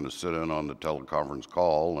us are going to sit in on the teleconference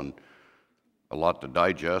call, and a lot to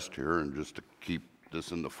digest here, and just to keep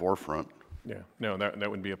this in the forefront. Yeah, no, that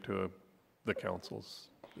would be up to the council's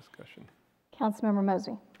discussion. Councilmember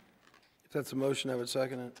Mosby. If that's a motion, I would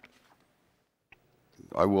second it.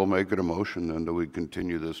 I will make it a motion, then, that we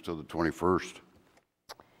continue this till the 21st.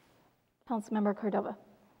 Councilmember Cordova.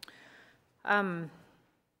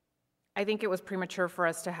 I think it was premature for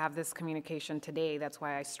us to have this communication today. That's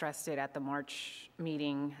why I stressed it at the March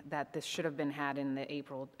meeting, that this should have been had in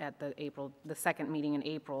the second meeting in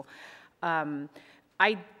April.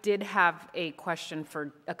 I did have a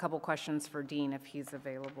couple questions for Dean, if he's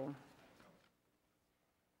available.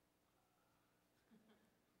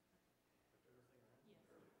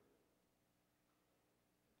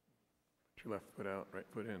 Put your left foot out, right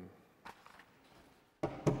foot in.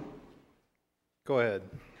 Go ahead.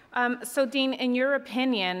 So Dean, in your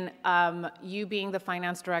opinion, you being the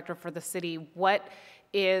finance director for the city, what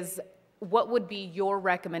would be your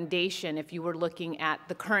recommendation if you were looking at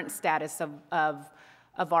the current status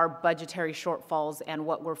of our budgetary shortfalls and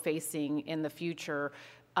what we're facing in the future?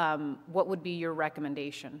 What would be your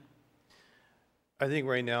recommendation? I think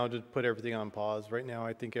right now, just put everything on pause. Right now,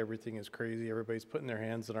 I think everything is crazy. Everybody's putting their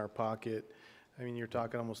hands in our pocket. I mean, you're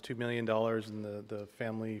talking almost $2 million in the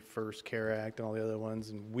Family First Care Act and all the other ones,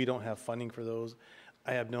 and we don't have funding for those.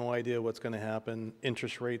 I have no idea what's going to happen.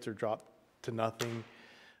 Interest rates are dropped to nothing.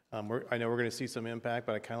 I know we're going to see some impact,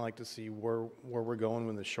 but I kind of like to see where we're going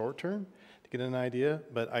in the short term to get an idea.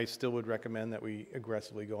 But I still would recommend that we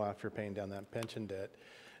aggressively go after paying down that pension debt.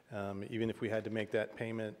 Even if we had to make that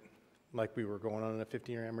payment like we were going on a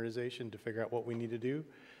 15-year amortization to figure out what we need to do,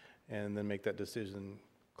 and then make that decision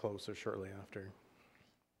close or shortly after.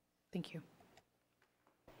 Thank you.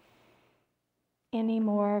 Any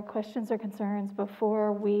more questions or concerns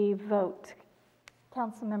before we vote?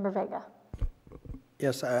 Councilmember Vega.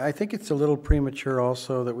 Yes, I think it's a little premature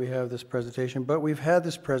also that we have this presentation, but we've had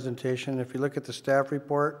this presentation. If you look at the staff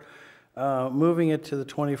report, moving it to the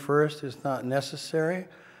 21st is not necessary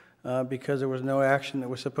because there was no action that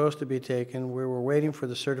was supposed to be taken. We were waiting for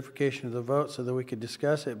the certification of the vote so that we could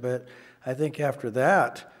discuss it, but I think after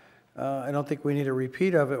that, I don't think we need a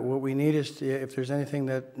repeat of it. What we need is, if there's anything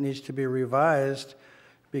that needs to be revised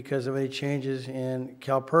because of any changes in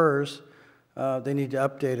CalPERS, they need to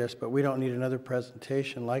update us, but we don't need another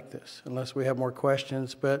presentation like this unless we have more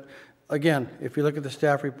questions. But again, if you look at the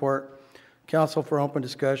staff report, council for open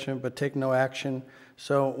discussion, but take no action.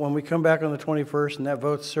 So when we come back on the 21st and that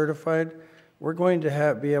vote's certified, we're going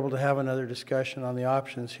to be able to have another discussion on the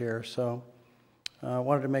options here. So I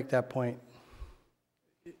wanted to make that point.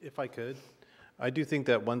 If I could, I do think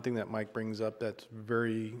that one thing that Mike brings up that's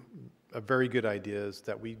a very good idea is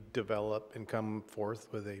that we develop and come forth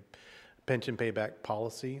with a pension payback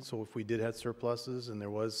policy. So if we did have surpluses and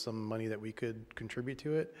there was some money that we could contribute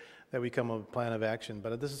to it, that we come up with a plan of action.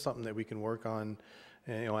 But this is something that we can work on,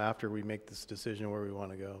 after we make this decision where we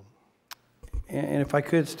want to go. And if I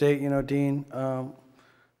could state, Dean,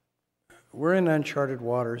 we're in uncharted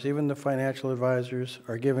waters. Even the financial advisors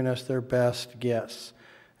are giving us their best guess.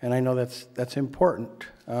 And I know that's important,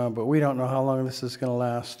 but we don't know how long this is going to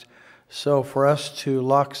last. So for us to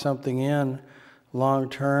lock something in long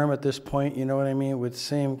term at this point, you know what I mean, would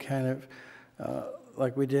seem kind of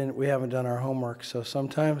like we haven't done our homework. So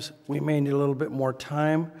sometimes we may need a little bit more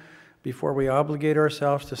time before we obligate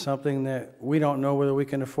ourselves to something that we don't know whether we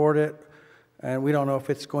can afford it, and we don't know if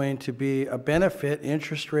it's going to be a benefit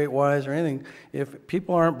interest rate wise or anything. If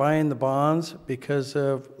people aren't buying the bonds because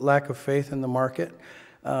of lack of faith in the market,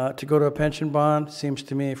 to go to a pension bond seems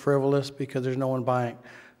to me frivolous because there's no one buying.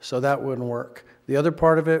 So that wouldn't work. The other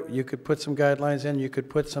part of it, you could put some guidelines in. You could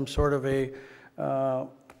put some sort of a,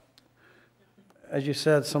 as you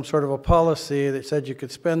said, some sort of a policy that said you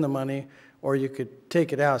could spend the money or you could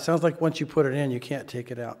take it out. It sounds like once you put it in, you can't take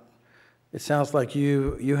it out. It sounds like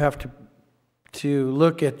you have to to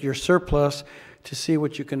look at your surplus to see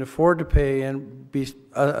what you can afford to pay and be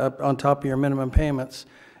on top of your minimum payments.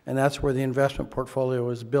 And that's where the investment portfolio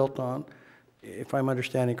is built on, if I'm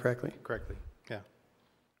understanding correctly. Correctly, yeah.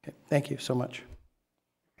 Okay, thank you so much.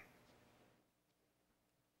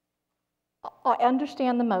 I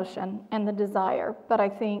understand the motion and the desire, but I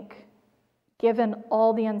think given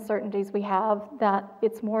all the uncertainties we have, that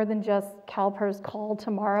it's more than just CalPERS call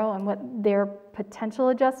tomorrow and what their potential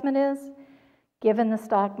adjustment is, given the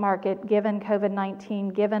stock market, given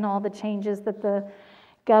COVID-19, given all the changes that the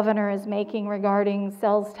governor is making regarding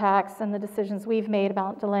sales tax and the decisions we've made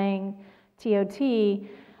about delaying TOT.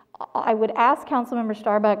 I would ask Councilmember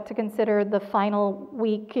Starbuck to consider the final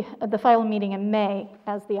meeting in May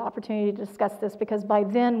as the opportunity to discuss this, because by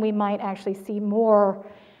then we might actually see more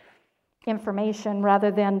information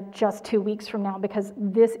rather than just 2 weeks from now, because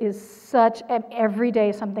this is such, every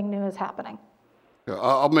day something new is happening. Yeah,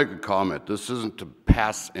 I'll make a comment. This isn't to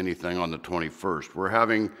pass anything on the 21st. We're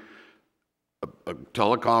having a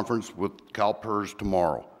teleconference with CalPERS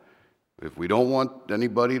tomorrow. If we don't want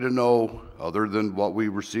anybody to know other than what we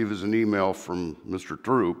receive as an email from Mr.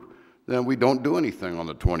 Throop, then we don't do anything on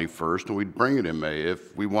the 21st and we bring it in May.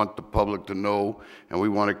 If we want the public to know and we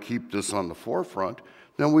want to keep this on the forefront,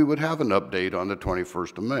 then we would have an update on the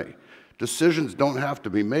 21st of May. Decisions don't have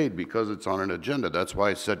to be made because it's on an agenda. That's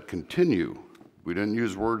why I said continue. We didn't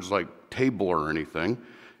use words like table or anything.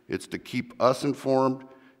 It's to keep us informed.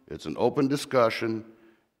 It's an open discussion,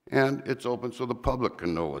 and it's open so the public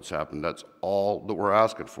can know what's happened. That's all that we're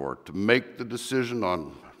asking for. To make the decision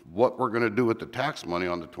on what we're going to do with the tax money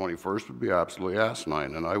on the 21st would be absolutely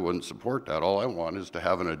asinine, and I wouldn't support that. All I want is to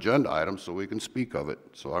have an agenda item so we can speak of it.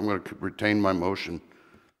 So I'm going to retain my motion.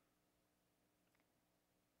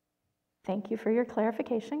 Thank you for your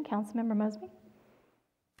clarification, Councilmember Mosby.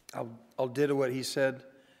 I'll ditto what he said.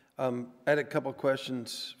 I had a couple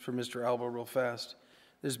questions for Mr. Alba real fast.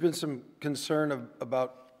 There's been some concern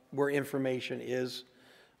about where information is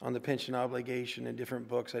on the pension obligation in different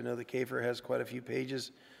books. I know the CAFR has quite a few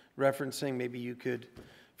pages referencing. Maybe you could,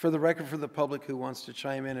 for the record, for the public who wants to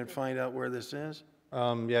chime in and find out where this is.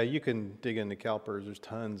 Yeah, you can dig into CalPERS. There's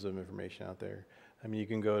tons of information out there. I mean, you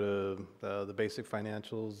can go to the basic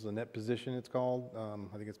financials, the net position it's called.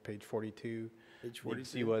 I think it's page 42. Page 42. You can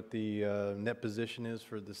see what the net position is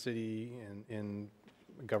for the city and in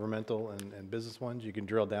governmental and business ones. You can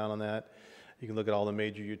drill down on that. You can look at all the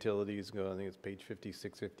major utilities. Go, I think it's page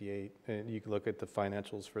 56, 58. And you can look at the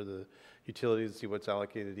financials for the utilities and see what's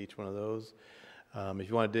allocated to each one of those. If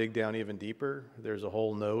you want to dig down even deeper, there's a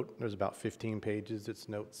whole note. There's about 15 pages. It's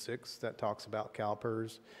note 6 that talks about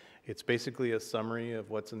CalPERS. It's basically a summary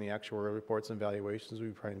of what's in the actuarial reports and valuations.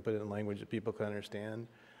 We try and put it in language that people can understand.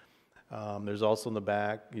 There's also in the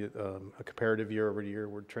back a comparative year over year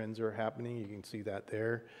where trends are happening. You can see that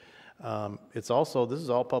there. It's also, this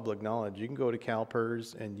is all public knowledge. You can go to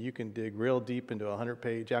CalPERS and you can dig real deep into a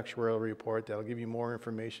 100-page actuarial report that'll give you more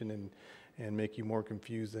information and make you more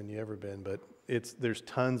confused than you've ever been. But there's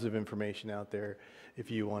tons of information out there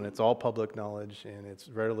if you want. It's all public knowledge and it's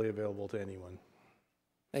readily available to anyone.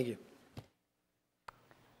 Thank you.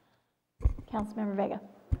 Councilmember Vega.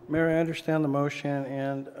 Mayor, I understand the motion,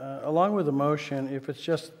 and along with the motion, if it's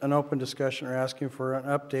just an open discussion or asking for an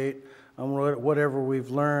update on whatever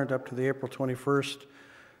we've learned up to the April 21st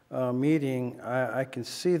meeting, I can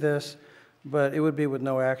see this, but it would be with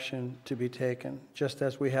no action to be taken, just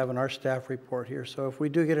as we have in our staff report here. So if we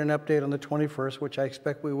do get an update on the 21st, which I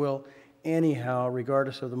expect we will anyhow,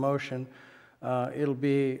 regardless of the motion, it'll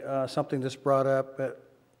be something that's brought up, but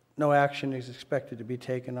no action is expected to be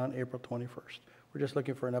taken on April 21st. We're just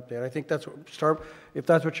looking for an update. I think that's what, if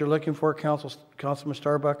that's what you're looking for, Councilman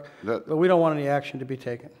Starbuck, but we don't want any action to be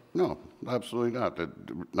taken. No, absolutely not.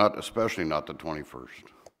 Not especially not the 21st.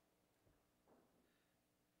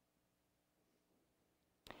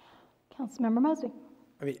 Councilmember Mosby.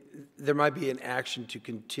 I mean, there might be an action to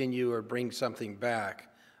continue or bring something back,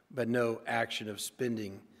 but no action of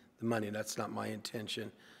spending the money. That's not my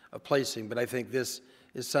intention of placing, but I think this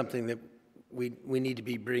is something that we need to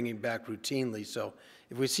be bringing back routinely. So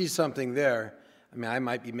if we see something there, I mean, I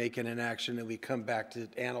might be making an action that we come back to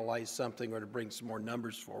analyze something or to bring some more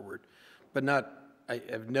numbers forward, but not, I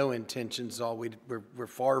have no intentions. We're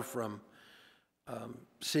far from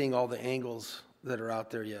seeing all the angles that are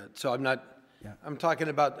out there yet. So I'm not, I'm talking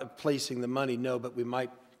about placing the money, no, but we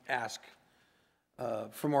might ask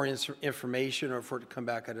for more information or for it to come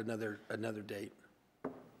back at another date.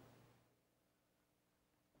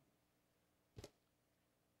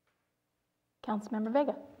 Councilmember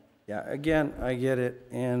Vega. Yeah, again, I get it.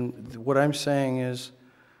 And what I'm saying is,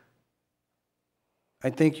 I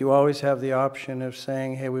think you always have the option of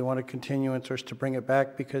saying, hey, we want a continuance or to bring it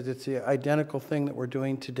back, because it's the identical thing that we're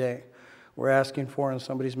doing today. We're asking for and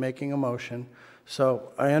somebody's making a motion.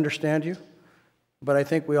 So I understand you, but I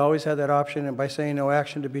think we always had that option, and by saying no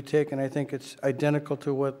action to be taken, I think it's identical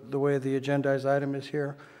to what the way the agendized item is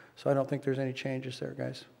here. So I don't think there's any changes there,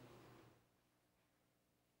 guys.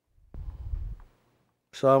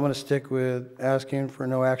 So I'm going to stick with asking for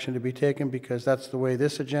no action to be taken, because that's the way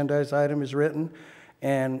this agendized item is written,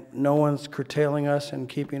 and no one's curtailing us and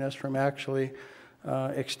keeping us from actually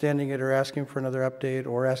extending it or asking for another update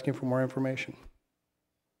or asking for more information.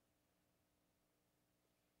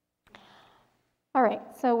 All right,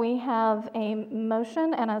 so we have a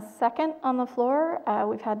motion and a second on the floor.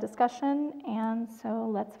 We've had discussion, and so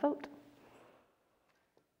let's vote.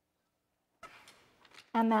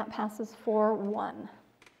 And that passes 4-1.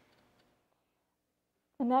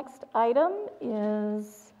 The next item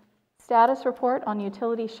is status report on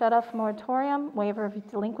utility shut-off moratorium, waiver of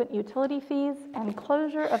delinquent utility fees, and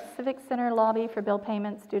closure of Civic Center lobby for bill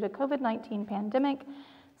payments due to COVID-19 pandemic.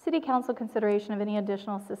 City Council consideration of any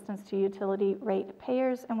additional assistance to utility rate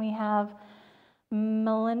payers. And we have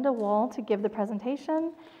Melinda Wall to give the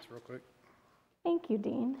presentation. Just real quick. Thank you,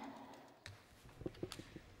 Dean.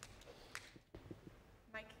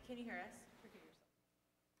 Mike, can you hear us?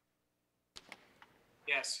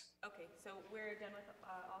 Yes. Okay, so we're done with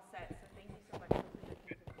all set, so thank you so much.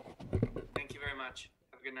 Thank you very much.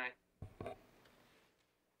 Have a good night.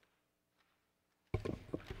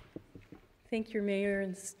 Thank you, Mayor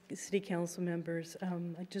and City Council members.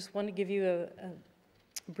 I just want to give you a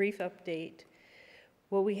brief update.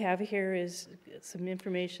 What we have here is some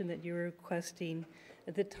information that you were requesting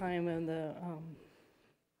at the time on the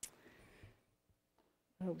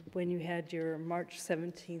when you had your March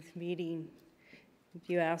 17th meeting.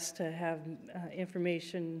 You asked to have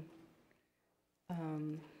information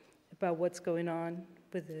about what's going on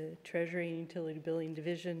with the Treasury and Utility Billing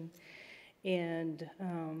Division, and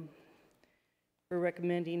we're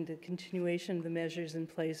recommending the continuation of the measures in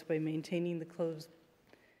place by maintaining the closed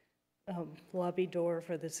lobby door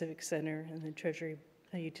for the Civic Center and the Treasury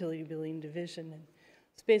Utility Billing Division. And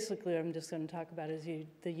so basically, I'm just going to talk about is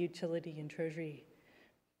the utility and Treasury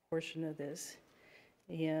portion of this.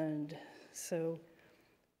 And so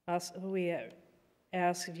also we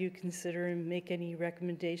ask if you consider and make any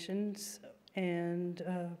recommendations and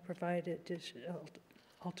provide additional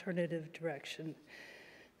alternative direction.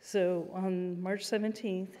 So on March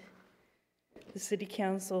 17th, the City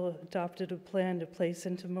Council adopted a plan to place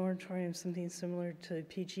into moratorium something similar to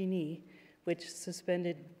PG&E, which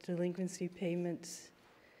suspended delinquency payments,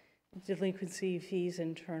 delinquency fees,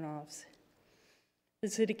 and turnoffs. The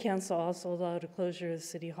City Council also allowed a closure of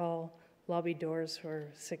City Hall lobby doors for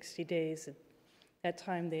 60 days. At that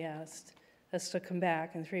time, they asked us to come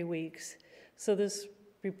back in 3 weeks. So this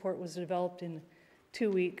report was developed in 2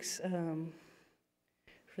 weeks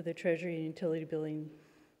for the Treasury and Utility Billing.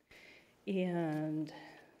 And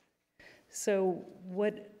so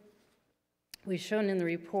what we've shown in the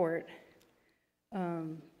report,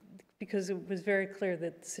 because it was very clear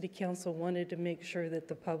that the City Council wanted to make sure that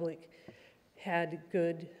the public had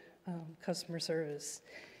good customer service.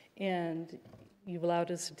 And you've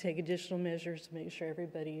allowed us to take additional measures to make sure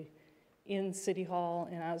everybody in City Hall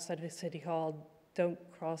and outside of City Hall don't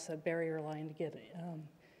cross that barrier line to get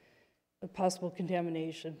possible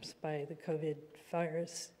contaminations by the COVID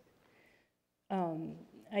virus.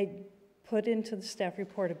 I put into the staff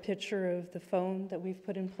report a picture of the phone that we've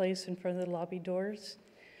put in place in front of the lobby doors,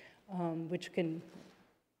 which can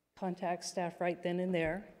contact staff right then and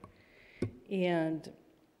there. And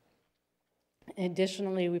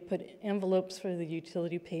additionally, we put envelopes for the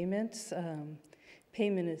utility payments,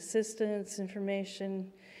 payment assistance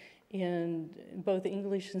information in both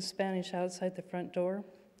English and Spanish outside the front door.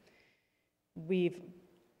 We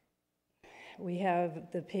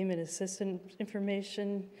have the payment assistance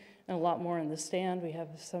information and a lot more on the stand. We have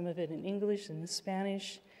some of it in English and in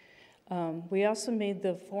Spanish. We also made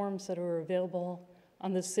the forms that are available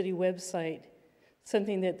on the city website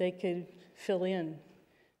something that they could fill in.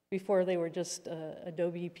 Before they were just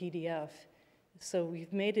Adobe PDF. So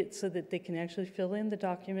we've made it so that they can actually fill in the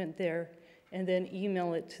document there and then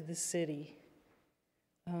email it to the city.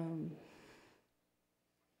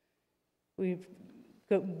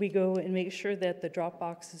 We go and make sure that the drop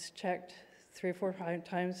box is checked 3 or 4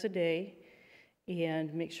 times a day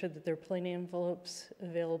and make sure that there are plenty of envelopes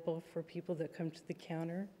available for people that come to the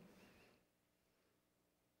counter.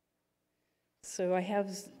 So I have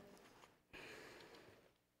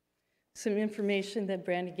some information that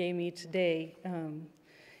Brandy gave me today.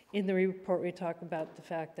 In the report, we talk about the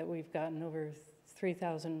fact that we've gotten over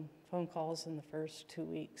 3,000 phone calls in the first 2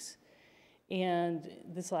 weeks. And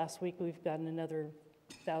this last week, we've gotten another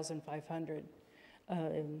 1,500.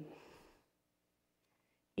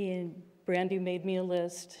 And Brandy made me a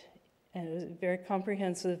list, and it was very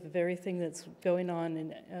comprehensive of everything that's going on.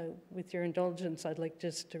 And with your indulgence, I'd like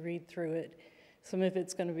just to read through it. Some of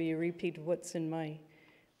it's going to be a repeat of what's in my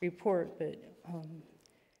report, but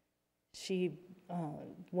she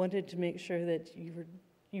wanted to make sure that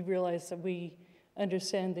you realize that we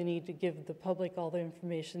understand the need to give the public all the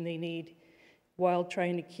information they need while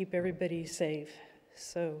trying to keep everybody safe.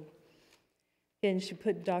 So, again, she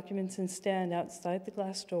put documents in stand outside the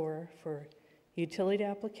glass door for utility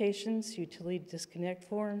applications, utility disconnect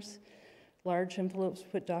forms, large envelopes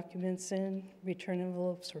put documents in, return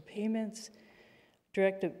envelopes for payments,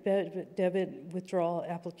 direct debit withdrawal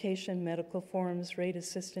application, medical forms, rate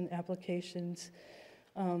assistant applications,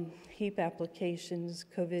 HEAP applications,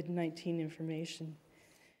 COVID-19 information.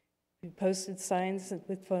 We posted signs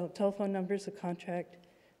with telephone numbers of contract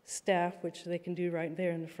staff, which they can do right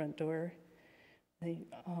there in the front door. They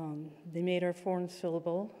made our forms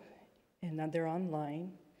fillable, and now they're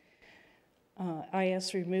online.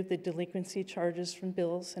 IS removed the delinquency charges from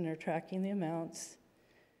bills and are tracking the amounts.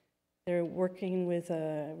 They're working with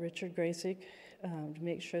Richard Grasick to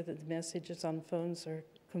make sure that the messages on phones are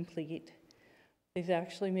complete. They've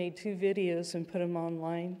actually made 2 videos and put them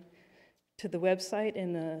online to the website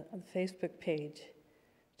and the Facebook page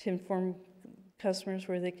to inform customers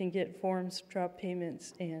where they can get forms, drop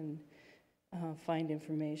payments, and find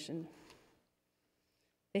information.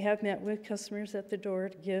 They have met with customers at the door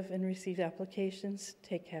to give and receive applications,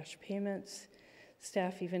 take cash payments.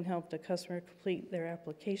 Staff even helped a customer complete their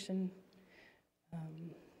application.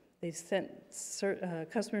 They've sent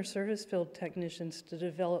customer service field technicians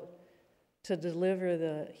to deliver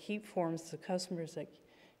the HEAP forms to customers that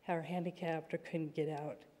are handicapped or couldn't get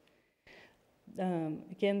out.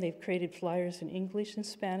 Again, they've created flyers in English and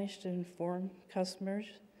Spanish to inform customers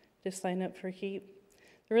to sign up for HEAP.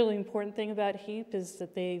 The really important thing about HEAP is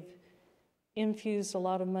that they've infused a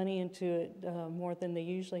lot of money into it, more than they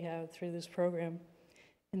usually have through this program.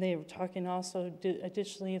 And they were talking also,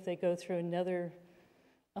 additionally, if they go through another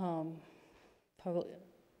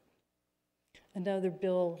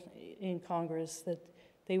bill in Congress, that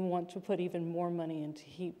they want to put even more money into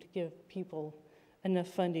HEAP to give people enough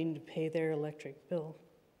funding to pay their electric bill.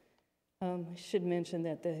 I should mention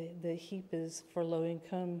that the HEAP is for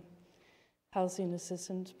low-income housing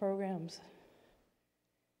assistance programs.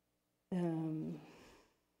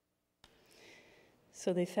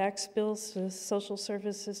 So they fax bills to social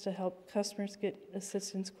services to help customers get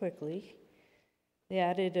assistance quickly. They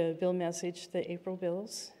added a bill message to the April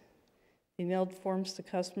bills. They mailed forms to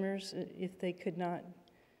customers if they could not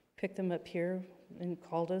pick them up here and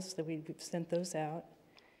called us, that we sent those out.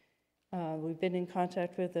 We've been in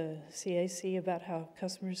contact with the CAC about how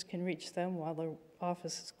customers can reach them while their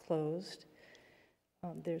office is closed.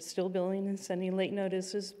 They're still billing and sending late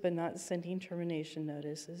notices, but not sending termination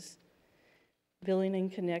notices. Billing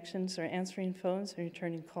and connections are answering phones and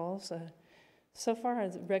returning calls. So far,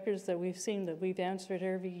 the records that we've seen, that we've answered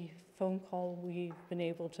every phone call we've been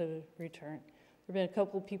able to return. There have been a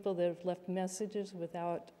couple of people that have left messages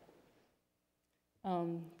without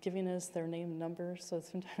giving us their name and number, so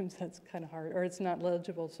sometimes that's kind of hard, or it's not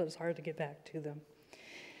legible, so it's hard to get back to them.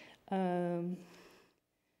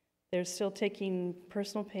 They're still taking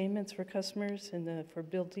personal payments for customers and for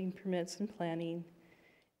building permits and planning,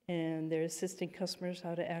 and they're assisting customers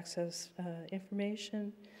how to access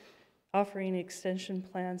information, offering extension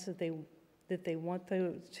plans that they want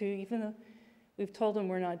to, even though we've told them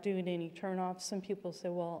we're not doing any turn-offs. Some people say,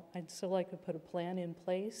 well, I'd still like to put a plan in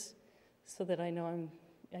place so that I know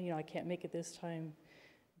I can't make it this time,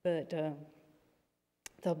 but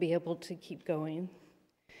they'll be able to keep going.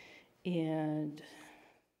 And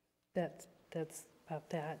that's about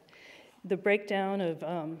that. The breakdown of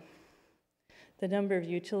the number of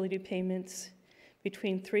utility payments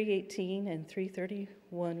between 3/18 and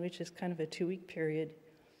 3/31, which is kind of a 2-week period,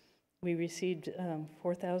 we received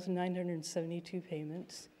 4,972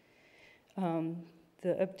 payments.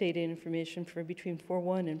 The updated information for between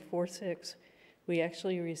 4/1 and 4/6, we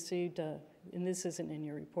actually received, and this isn't in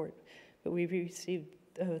your report, but we received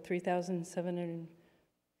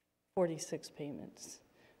 3,746 payments.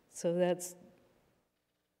 So that's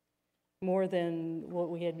more than what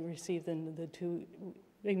we had received in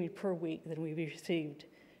per week than we received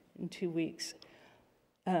in 2 weeks.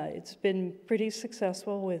 It's been pretty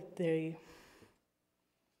successful with let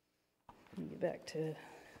me get back to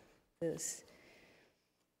this.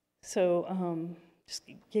 So just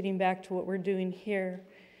getting back to what we're doing here,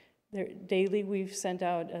 Daily, we've sent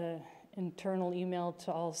out an internal email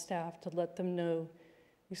to all staff to let them know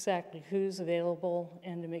exactly who's available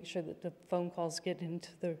and to make sure that the phone calls get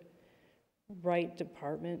into the right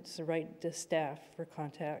departments, the right staff for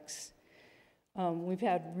contacts. We've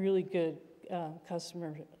had really good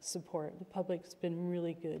customer support. The public's been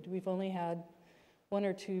really good. We've only had one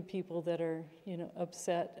or two people that are,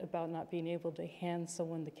 upset about not being able to hand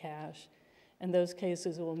someone the cash. In those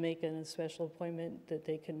cases, we'll make a special appointment that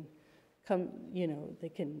they can come,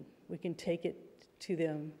 we can take it to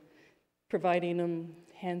them, providing them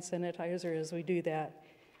hand sanitizer as we do that.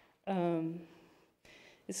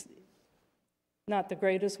 It's not the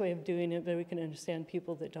greatest way of doing it, but we can understand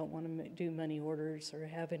people that don't want to do money orders or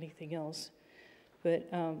have anything else. But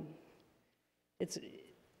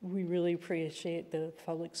we really appreciate the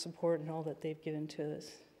public support and all that they've given to us.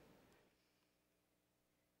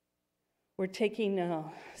 We're taking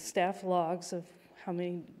staff logs of how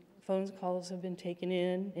many phone calls have been taken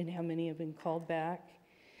in and how many have been called back.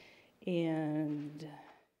 And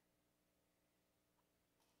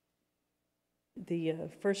the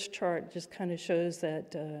first chart just kind of shows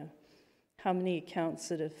that how many accounts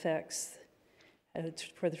it affects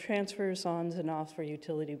for the transfers, ons, and offs for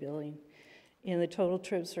utility billing. And the total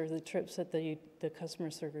trips are the trips that the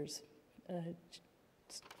customer service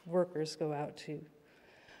workers go out to.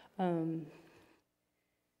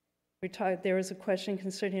 There was a question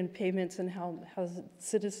concerning payments and how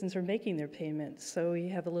citizens are making their payments. So we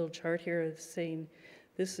have a little chart here of saying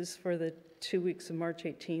this is for the 2 weeks of March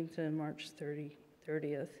 18th and March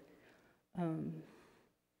 30th.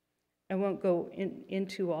 I won't go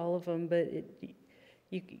into all of them, but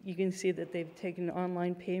you can see that they've taken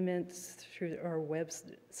online payments through our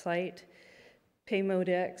website. Pay Mode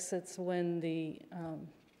X, that's when the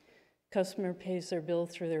customer pays their bill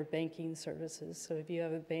through their banking services. So if you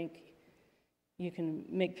have a bank, you can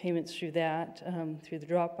make payments through that, through the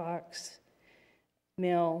Dropbox,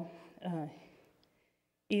 mail.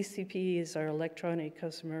 ECP is our electronic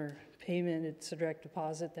customer payment. It's a direct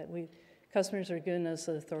deposit that customers are giving us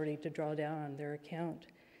the authority to draw down on their account,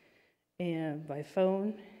 and by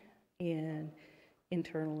phone and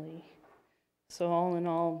internally. So all in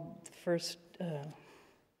all, the first,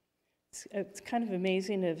 it's kind of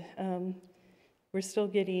amazing if we're still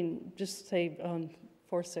getting, just say on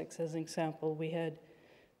 4/6 as an example, we had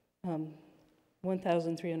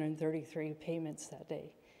 1,333 payments that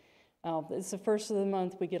day. It's the first of the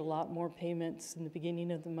month. We get a lot more payments in the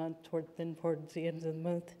beginning of the month than towards the end of the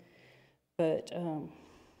month. But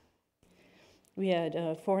we had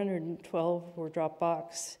 412 were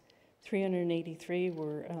Dropbox, 383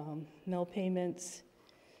 were mail payments.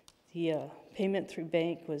 The payment through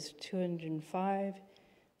bank was 205.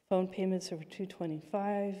 Phone payments over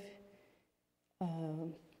 225.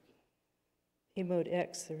 Pay Mode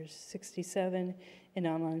X, there was 67, and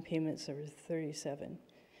online payments, there was 37.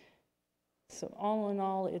 So all in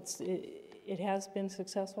all, it has been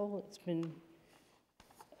successful. It's been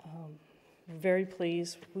very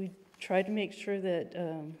pleased. We tried to make sure that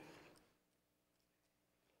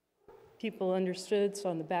people understood. So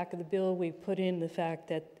on the back of the bill, we put in the fact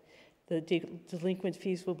that the delinquent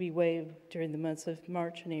fees will be waived during the months of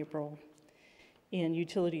March and April, and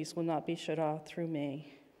utilities will not be shut off through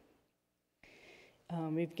May.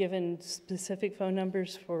 We've given specific phone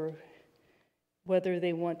numbers for whether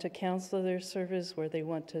they want to cancel their service, where they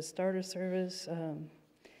want to start a service.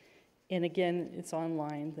 And again, it's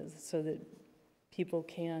online so that people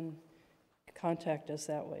can contact us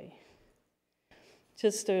that way.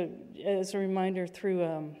 Just as a reminder, through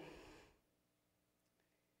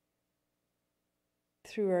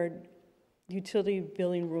our utility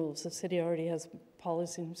billing rules, the city already has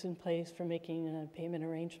policies in place for making payment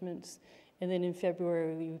arrangements. And then in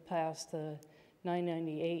February, we passed the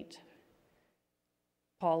 998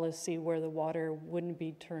 policy where the water wouldn't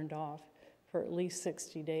be turned off for at least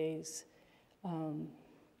 60 days. And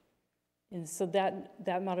so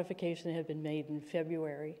that modification had been made in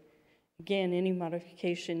February. Again, any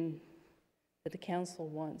modification that the council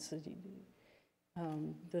wants,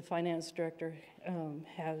 the finance director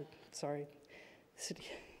has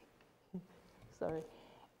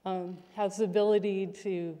the ability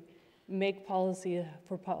to make policy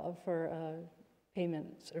for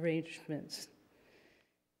payment arrangements.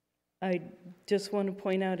 I just want to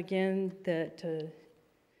point out again that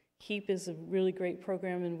HEAP is a really great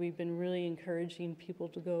program, and we've been really encouraging people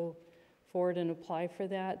to go forward and apply for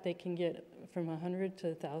that. They can get from $100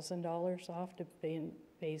 to $1,000 off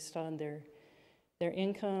based on their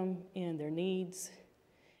income and their needs.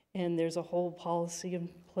 And there's a whole policy in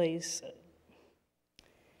place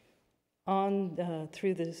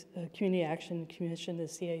through the Community Action Commission, the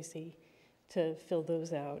CIC, to fill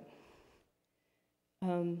those out.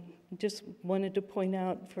 Just wanted to point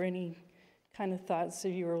out for any kind of thoughts that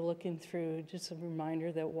you were looking through, just a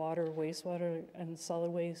reminder that water, wastewater, and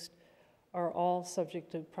solid waste are all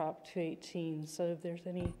subject to Prop 218. So if there's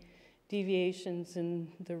any deviations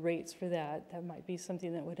in the rates for that, that might be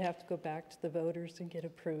something that would have to go back to the voters and get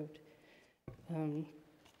approved.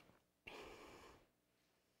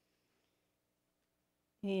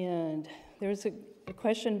 And there's a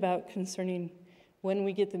question about concerning when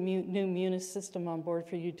we get the new Munis system on board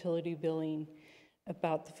for utility billing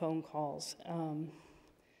about the phone calls.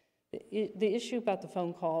 The issue about the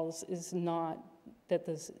phone calls is not that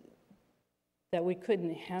that we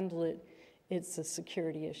couldn't handle it, it's a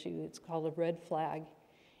security issue. It's called a red flag.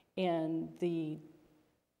 And the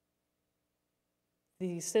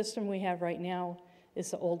system we have right now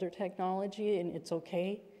is the older technology, and it's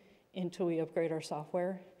okay until we upgrade our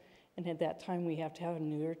software. And at that time, we have to have a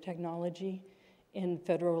newer technology. And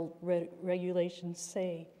federal regulations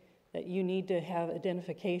say that you need to have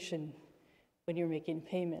identification when you're making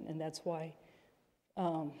payment, and that's why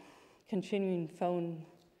continuing phone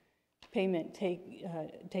payment,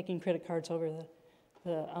 taking credit cards over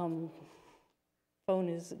the phone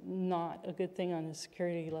is not a good thing on a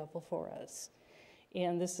security level for us.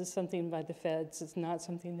 And this is something by the feds. It's not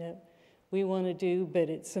something that we want to do, but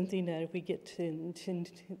it's something that if we get to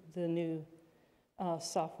the new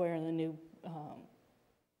software and the new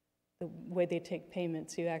the way they take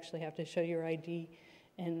payments, you actually have to show your ID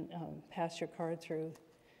and pass your card through.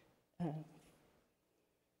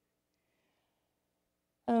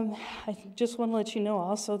 I just want to let you know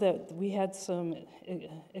also that we had some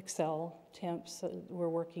Excel temps that were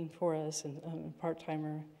working for us and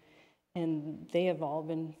part-timer, and they have all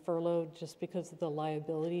been furloughed just because of the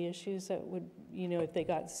liability issues that would, if they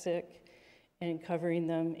got sick, and covering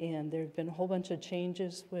them. And there have been a whole bunch of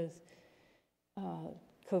changes with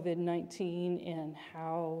COVID-19 and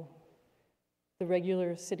how the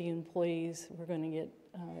regular city employees were going to get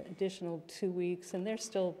additional 2 weeks, and they're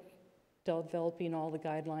still developing all the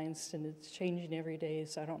guidelines, and it's changing every day,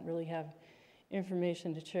 so I don't really have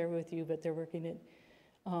information to share with you, but they're working at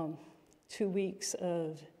 2 weeks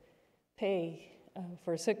of pay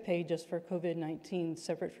for sick pay just for COVID-19,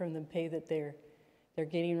 separate from the pay that they're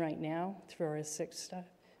getting right now through our sick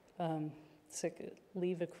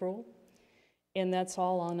leave accrual. And that's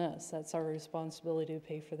all on us. That's our responsibility to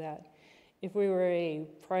pay for that. If we were a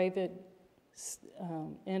private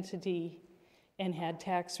entity and had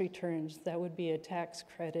tax returns, that would be a tax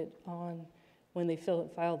credit on when they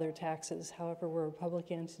file their taxes. However, we're a public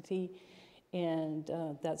entity, and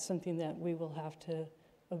that's something that we will have to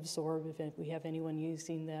absorb if we have anyone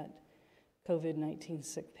using that COVID-19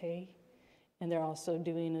 sick pay. And they're also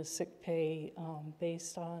doing a sick pay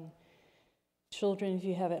based on children, if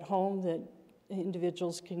you have at home, that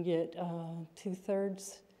individuals can get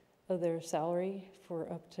 2/3 of their salary for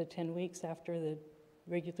up to 10 weeks after the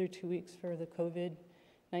regular 2 weeks for the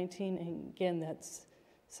COVID-19. And again, that's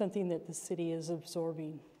something that the city is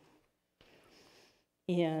absorbing.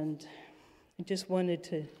 And I just wanted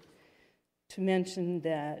to mention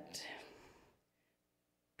that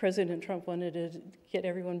President Trump wanted to get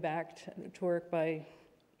everyone back to work by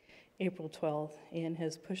April 12th and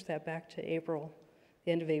has pushed that back to April,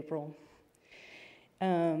 the end of April.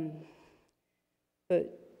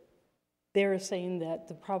 But they're saying that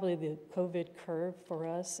probably the COVID curve for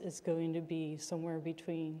us is going to be somewhere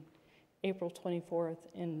between April 24th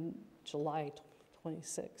and July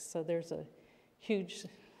 26th. So there's a huge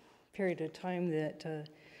period of time that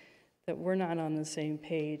we're not on the same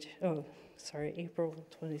page. Oh, sorry, April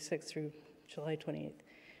 26th through July 28th.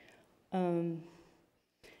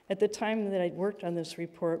 At the time that I worked on this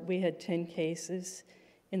report, we had 10 cases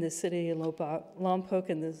in the city of Lompoc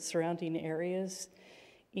and the surrounding areas.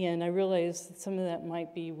 And I realized that some of that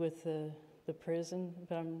might be with the prison,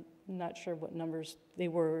 but I'm not sure what numbers they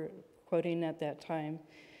were quoting at that time.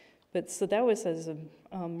 But so that was as of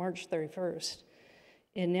March 31st.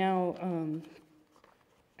 And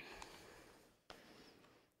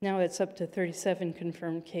now it's up to 37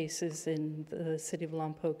 confirmed cases in the city of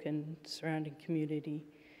Lompoc and surrounding community.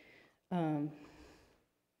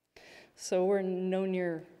 So we're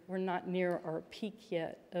not near our peak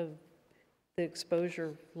yet of the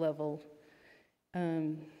exposure level.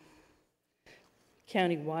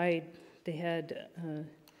 Countywide, they had,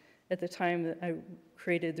 at the time that I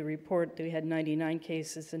created the report, they had 99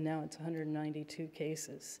 cases, and now it's 192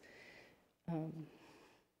 cases.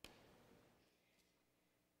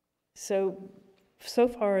 So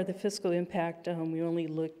far, the fiscal impact, we only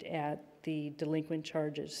looked at the delinquent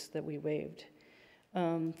charges that we waived.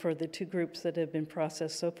 For the two groups that have been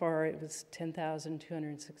processed so far, it was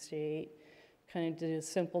 $10,268. Kind of did a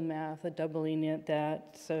simple math, doubling it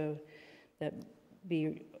that, so that'd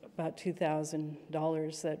be about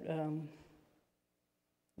 $2,000 that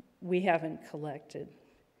we haven't collected.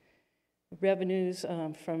 Revenues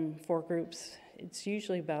from four groups, it's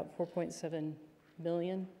usually about 4.7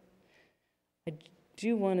 million. I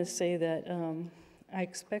do want to say that I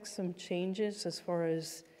expect some changes as far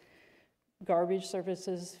as garbage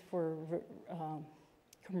services for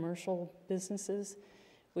commercial businesses.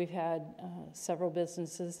 We've had several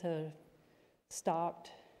businesses have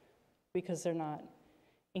stopped because they're not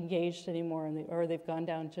engaged anymore, or they've gone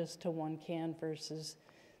down just to 1 can versus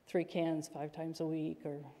 3 cans 5 times a week.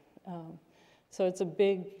 Or so it's a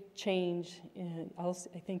big change. I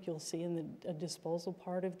think you'll see in the disposal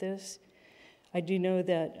part of this. I do know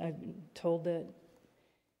that I've been told that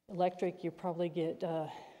electric, you probably get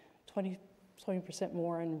 20%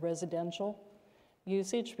 more in residential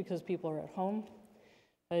usage because people are at home.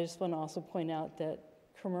 I just want to also point out that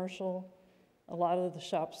commercial, a lot of the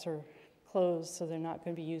shops are closed, so they're not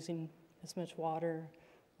going to be using as much water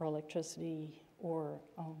or electricity or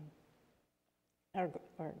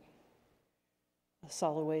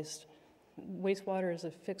solid waste. Wastewater is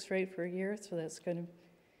a fixed rate for a year, so that's going to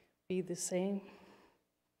be the same.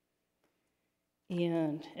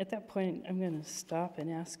 And at that point, I'm going to stop and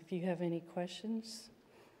ask if you have any questions.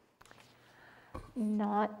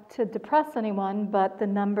 Not to depress anyone, but the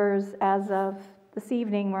numbers as of this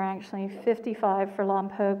evening were actually 55 for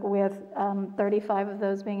Lompoc, with 35 of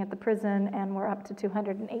those being at the prison, and we're up to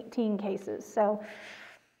 218 cases. So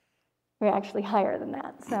we're actually higher than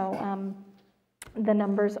that. So the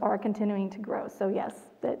numbers are continuing to grow. So yes,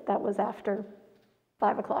 that was after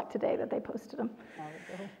 5 o'clock today that they posted them.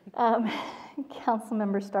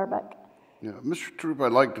 Councilmember Starbuck. Yeah, Mr. Troop,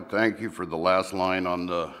 I'd like to thank you for the last line on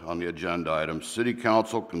the agenda item. City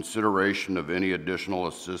Council consideration of any additional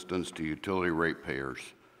assistance to utility ratepayers.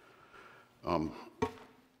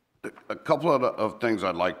 A couple of things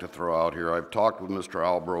I'd like to throw out here. I've talked with Mr.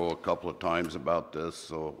 Albro a couple of times about this,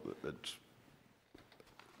 so it's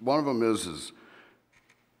one of them is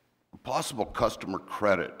possible customer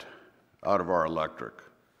credit out of our electric.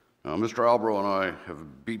 Now, Mr. Albro and I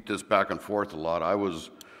have beat this back and forth a lot. I was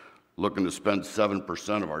looking to spend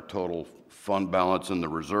 7% of our total fund balance in the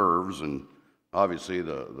reserves, and obviously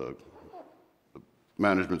the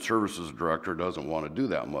management services director doesn't want to do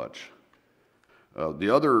that much. The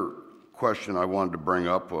other question I wanted to bring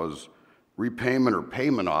up was repayment or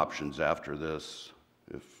payment options after this.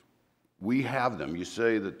 If we have them, you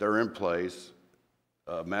say that they're in place,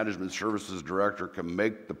 management services director can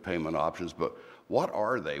make the payment options, but what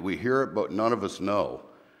are they? We hear it, but none of us know.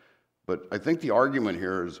 But I think the argument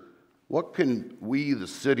here is, what can we, the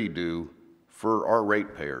city, do for our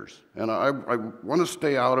ratepayers? And I want to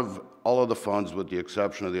stay out of all of the funds with the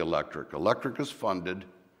exception of the electric. Electric is funded.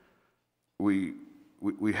 We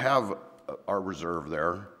have our reserve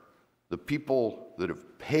there. The people that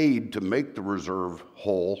have paid to make the reserve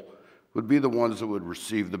whole would be the ones that would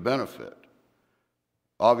receive the benefit.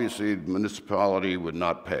 Obviously, the municipality would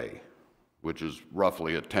not pay, which is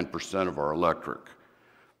roughly at 10% of our electric.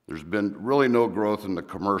 There's been really no growth in the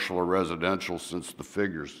commercial or residential since the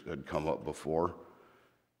figures had come up before.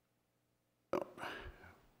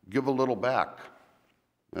 Give a little back.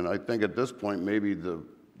 And I think at this point, maybe the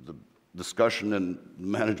discussion in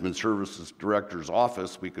management services director's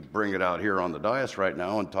office, we could bring it out here on the dais right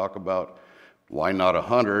now and talk about why not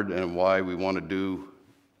 100 and why we want to do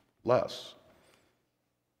less.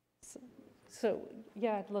 So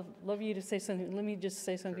yeah, I'd love you to say something. Let me just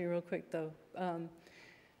say something real quick, though.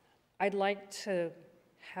 I'd like to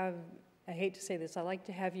have, I hate to say this, I'd like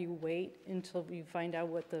to have you wait until you find out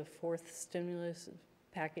what the 4th stimulus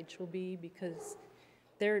package will be, because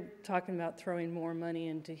they're talking about throwing more money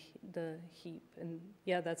into the HEAP. And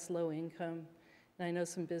yeah, that's low income. And I know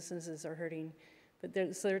some businesses are hurting, but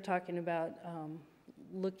they're talking about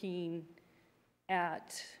looking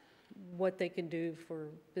at what they can do for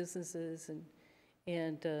businesses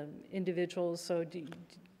and individuals. So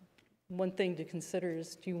one thing to consider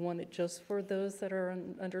is, do you want it just for those that are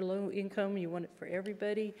under low income? You want it for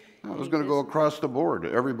everybody? I was going to go across the board.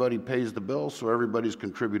 Everybody pays the bill, so everybody's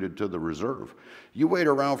contributed to the reserve. You wait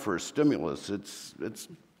around for a stimulus,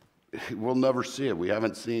 we'll never see it. We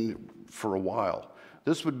haven't seen for a while.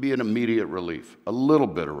 This would be an immediate relief, a little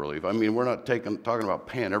bit of relief. I mean, we're not talking about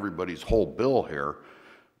paying everybody's whole bill here,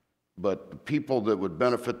 but the people that would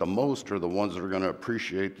benefit the most are the ones that are going to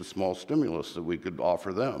appreciate the small stimulus that we could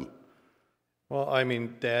offer them. Well, I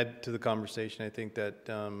mean, to add to the conversation, I think that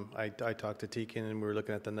I talked to Tekin and we were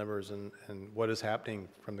looking at the numbers and what is happening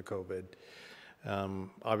from the COVID.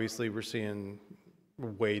 Obviously, we're seeing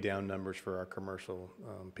way down numbers for our commercial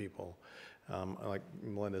people. Like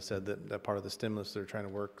Melinda said, that part of the stimulus, they're trying to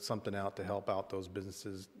work something out to help out those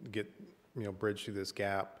businesses get, bridge through this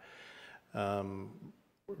gap.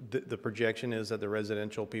 The projection is that the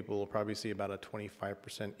residential people will probably see about a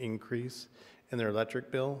 25% increase in their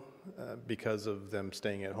electric bill because of them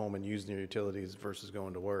staying at home and using their utilities versus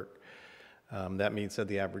going to work. That means that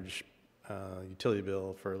the average utility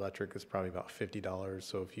bill for electric is probably about $50.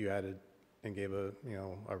 So if you added and gave a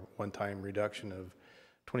one-time reduction of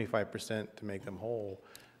 25% to make them whole,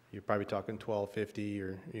 you're probably talking $12.50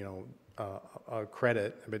 or a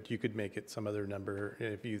credit, but you could make it some other number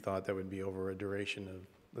if you thought that would be over a duration of,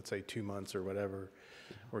 let's say, 2 months or whatever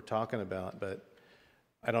we're talking about. But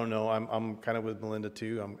I don't know. I'm kind of with Melinda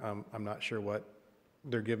too. I'm not sure what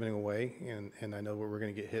they're giving away, and I know we're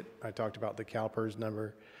going to get hit. I talked about the CalPERS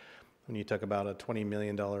number. When you talk about a $20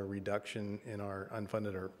 million reduction in our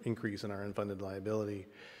unfunded or increase in our unfunded liability,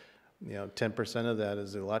 10% of that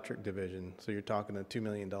is the electric division. So you're talking a $2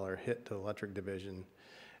 million hit to the electric division.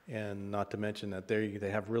 And not to mention that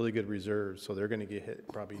they have really good reserves, so they're going to get hit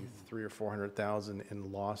probably $300,000 or $400,000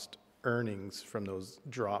 in lost earnings from those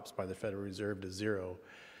drops by the Federal Reserve to zero.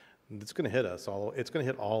 And it's going to hit us all. It's going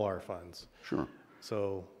to hit all our funds. Sure.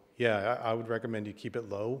 So yeah, I would recommend you keep it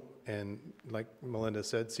low, and like Melinda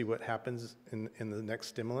said, see what happens in the next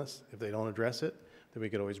stimulus. If they don't address it, then we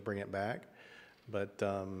could always bring it back. But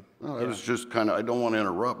no, it was just kind of, I don't want to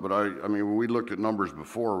interrupt, but I mean, when we looked at numbers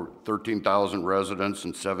before, 13,000 residents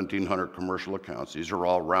and 1,700 commercial accounts, these are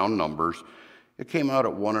all round numbers. It came out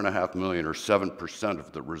at $1.5 million, or 7%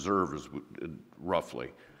 of the reserve, is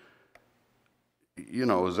roughly.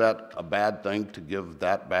 Is that a bad thing to give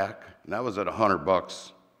that back? And that was at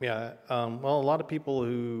 $100. Yeah, well, a lot of people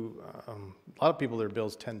their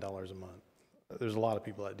bill's $10 a month. There's a lot of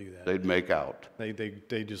people that do that. They'd make out.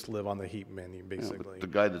 They just live on the heap menu, basically. The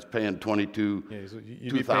guy that's paying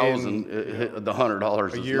 $2,000, the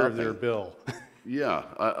 $100 a year of their bill. Yeah,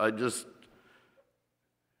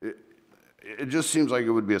 it just seems like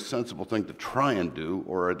it would be a sensible thing to try and do,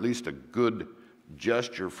 or at least a good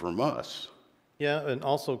gesture from us. Yeah, and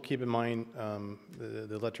also keep in mind,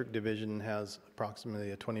 the electric division has approximately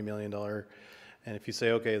a $20 million. And if you say,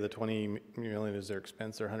 okay, the $20 million is their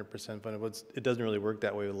expense, they're 100% funded, it doesn't really work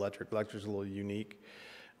that way with electric. Electric's a little unique.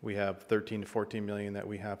 We have 13 to 14 million that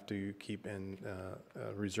we have to keep in a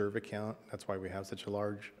reserve account. That's why we have such a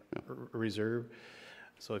large reserve.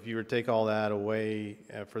 So if you were to take all that away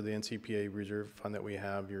for the NCPA reserve fund that we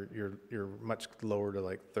have, you're much lower to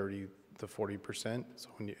like 30 to 40%. So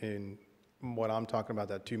in what I'm talking about,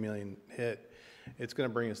 that 2 million hit, it's going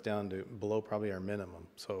to bring us down to below probably our minimum.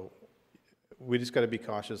 So we just got to be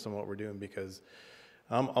cautious on what we're doing, because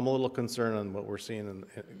I'm a little concerned on what we're seeing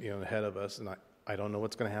ahead of us, and I don't know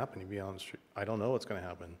what's going to happen, to be honest. I don't know what's going to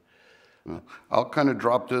happen. Well, I'll kind of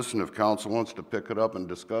drop this, and if council wants to pick it up and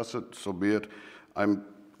discuss it, so be it. I'm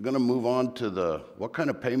going to move on to what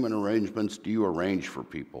kind of payment arrangements do you arrange for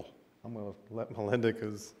people? I'm going to let Melinda,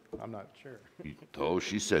 because I'm not sure. Oh,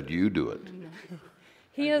 she said you do it.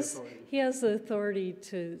 He has the authority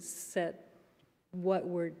to set what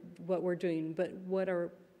we're doing, but what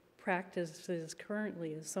our practice is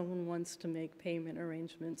currently is someone wants to make payment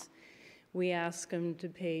arrangements, we ask them to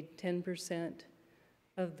pay 10%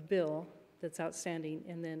 of the bill that's outstanding,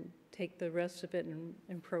 and then take the rest of it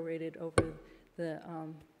and prorate it over the,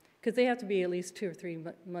 because they have to be at least 2 or 3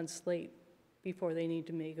 months late before they need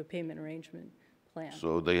to make a payment arrangement plan.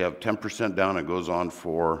 So they have 10% down, it goes on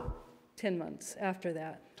for? 10 months after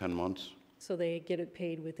that. 10 months? So they get it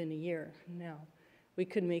paid within a year. Now, we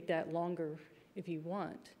could make that longer if you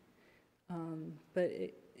want, but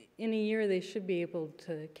in a year they should be able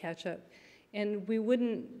to catch up. And we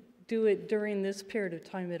wouldn't do it during this period of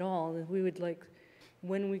time at all. We would, like,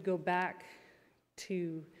 when we go back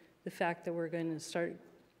to the fact that we're going to start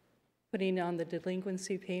putting on the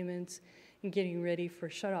delinquency payments and getting ready for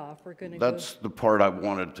shut-off, we're going to That's the part I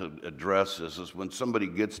wanted to address is when somebody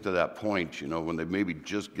gets to that point, when they maybe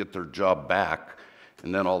just get their job back,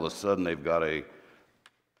 and then all of a sudden they've got a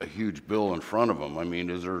huge bill in front of them. I mean,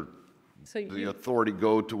 is there the authority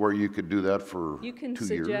go to where you could do that for 2 years? You can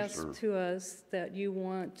suggest to us that you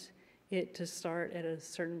want it to start at a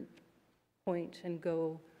certain point and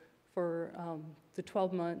go for the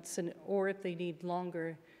 12 months, or if they need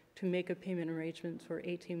longer, to make a payment arrangement for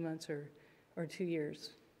 18 months or 2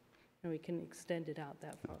 years. And we can extend it out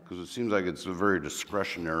that far. Because it seems like it's a very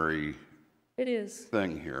discretionary It is.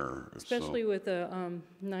 thing here. Especially with a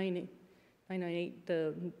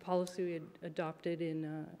the policy we had adopted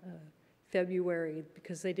in February,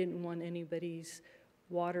 because they didn't want anybody's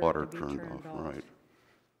water to be turned off. Right.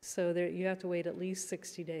 So there, you have to wait at least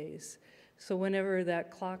 60 days. So whenever that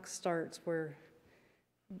clock starts where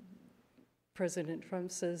President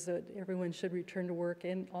Trump says that everyone should return to work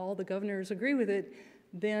and all the governors agree with it,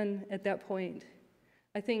 then at that point,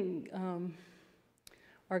 I think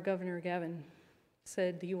our Governor Gavin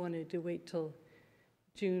said he wanted to wait till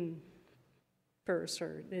June 1st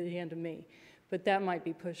or the end of May. But that might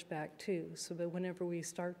be pushed back too, so that whenever we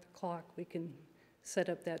start the clock, we can set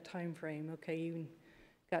up that time frame. Okay, you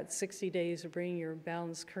got 60 days to bring your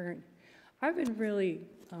balance current. I've been really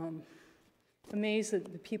amazed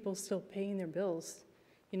that the people still paying their bills.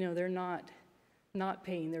 You know, they're not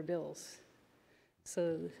paying their bills.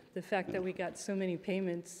 So the fact that we got so many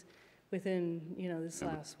payments within, you know, this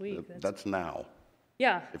last week. That's now.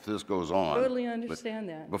 Yeah. If this goes on. Totally understand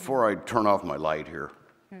that. Before I turn off my light here,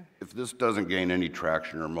 if this doesn't gain any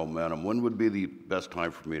traction or momentum, when would be the best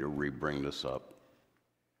time for me to re-bring this up?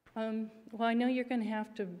 Well, I know you're going to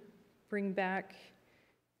have to bring back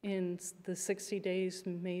in the 60 days,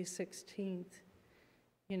 May 16th,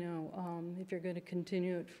 you know, if you're going to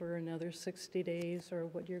continue it for another 60 days or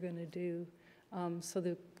what you're going to do. So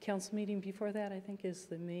the council meeting before that, I think, is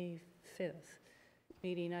the May 5th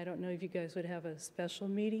meeting. I don't know if you guys would have a special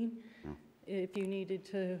meeting if you needed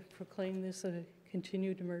to proclaim this a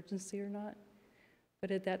continued emergency or not.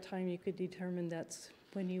 But at that time, you could determine that's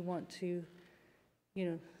when you want to, you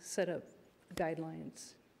know, set up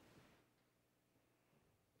guidelines.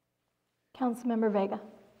 Councilmember Vega.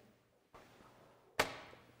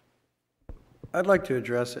 I'd like to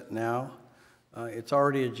address it now. It's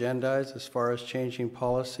already agendized as far as changing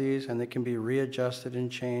policies, and it can be readjusted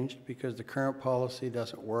and changed because the current policy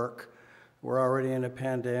doesn't work. We're already in a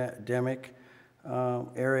pandemic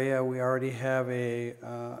area. We already have a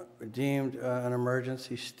deemed an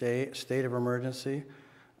emergency state of emergency.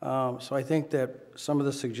 So I think that some of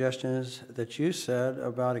the suggestions that you said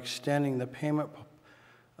about extending the payment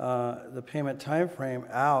time frame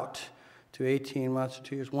out to 18 months or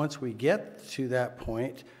 2 years, once we get to that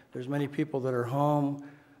point, there's many people that are home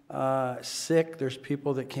sick. There's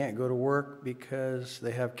people that can't go to work because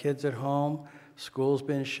they have kids at home. School's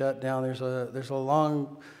been shut down. There's a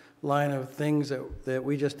long line of things that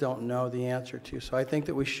we just don't know the answer to. So I think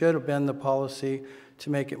that we should amend the policy to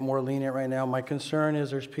make it more lenient right now. My concern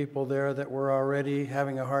is there's people there that were already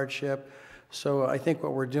having a hardship. So I think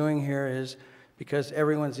what we're doing here is, because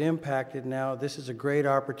everyone's impacted now, this is a great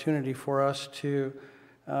opportunity for us to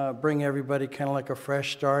bring everybody kind of like a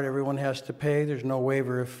fresh start. Everyone has to pay. There's no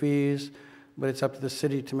waiver of fees, but it's up to the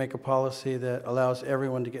city to make a policy that allows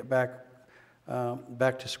everyone to get back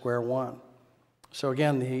to square one. So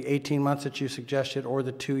again, the 18 months that you suggested, or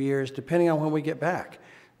the 2 years, depending on when we get back,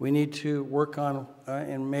 we need to work on,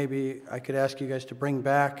 and maybe I could ask you guys to bring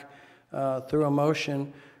back through a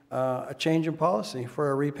motion a change in policy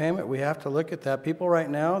for a repayment. We have to look at that. People right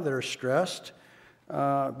now that are stressed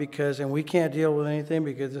and we can't deal with anything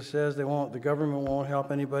because it says the government won't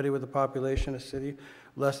help anybody with a population of city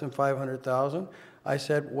less than 500,000. I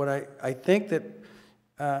said what I think that,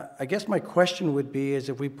 I guess my question would be is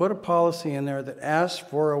if we put a policy in there that asks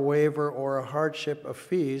for a waiver or a hardship of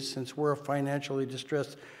fees, since we're a financially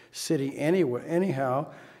distressed city anyhow,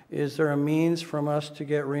 is there a means from us to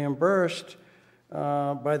get reimbursed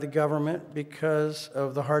by the government because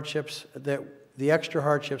of the hardships the extra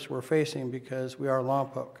hardships we're facing because we are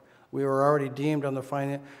Lompoc. We were already deemed on the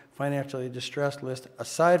financially distressed list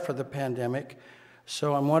aside for the pandemic.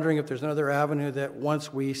 So I'm wondering if there's another avenue that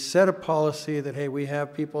once we set a policy that, hey, we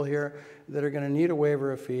have people here that are going to need a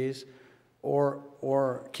waiver of fees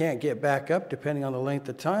or can't get back up depending on the length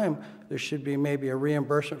of time, there should be maybe a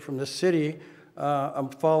reimbursement from the city. I'm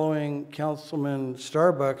following Councilman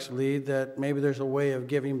Starbuck's lead that maybe there's a way of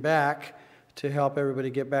giving back to help everybody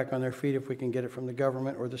get back on their feet if we can get it from the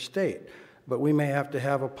government or the state. But we may have to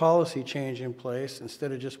have a policy change in place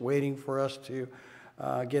instead of just waiting for us to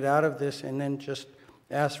get out of this and then just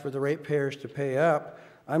ask for the ratepayers to pay up.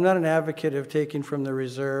 I'm not an advocate of taking from the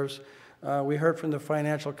reserves. We heard from the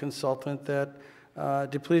financial consultant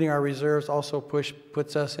that depleting our reserves also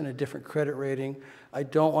puts us in a different credit rating. I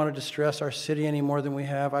don't want to distress our city any more than we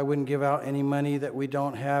have. I wouldn't give out any money that we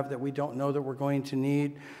don't have, that we don't know that we're going to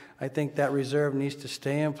need. I think that reserve needs to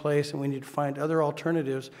stay in place, and we need to find other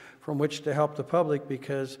alternatives from which to help the public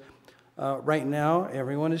because right now,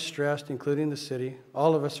 everyone is stressed, including the city.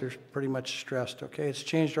 All of us are pretty much stressed, okay? It's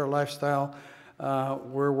changed our lifestyle.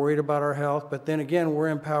 We're worried about our health, but then again, we're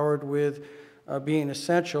empowered with being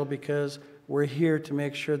essential because we're here to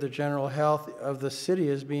make sure the general health of the city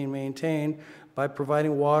is being maintained by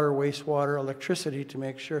providing water, wastewater, electricity to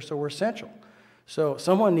make sure. So we're essential. So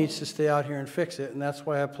someone needs to stay out here and fix it, and that's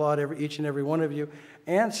why I applaud each and every one of you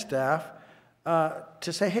and staff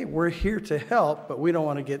to say, hey, we're here to help, but we don't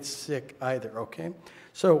want to get sick either, okay?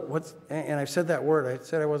 So and I've said that word. I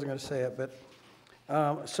said I wasn't going to say it,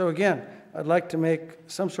 but so again, I'd like to make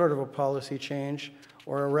some sort of a policy change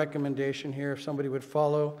or a recommendation here. If somebody would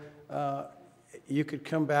follow, you could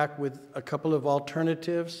come back with a couple of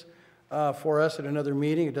alternatives for us at another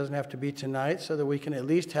meeting. It doesn't have to be tonight, so that we can at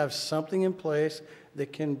least have something in place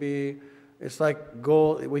that can be, it's like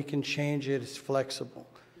goal, we can change it, it's flexible.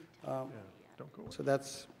 So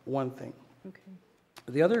that's one thing. Okay.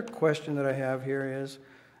 The other question that I have here is,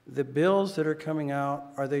 the bills that are coming out,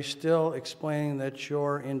 are they still explaining that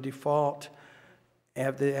you're in default?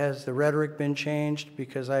 Has the rhetoric been changed?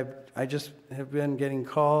 Because I just have been getting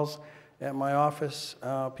calls at my office,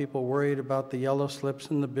 people worried about the yellow slips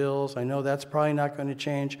in the bills. I know that's probably not going to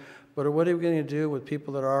change, but what are we going to do with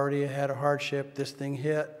people that already had a hardship, this thing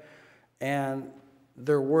hit, and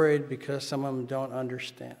they're worried because some of them don't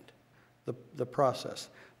understand the process.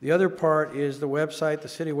 The other part is the website. The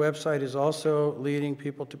city website is also leading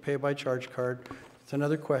people to pay by charge card. It's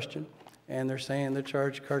another question, and they're saying the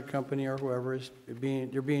charge card company or whoever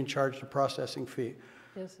they're being charged a processing fee.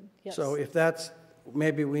 Yes. Yes. So if that's,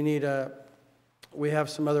 maybe we have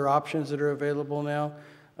some other options that are available now.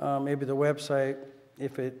 Maybe the website,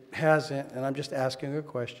 if it hasn't, and I'm just asking a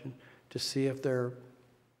question to see if there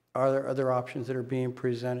are other options that are being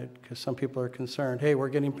presented, because some people are concerned, hey, we're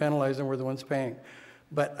getting penalized and we're the ones paying.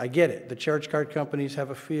 But I get it. The charge card companies have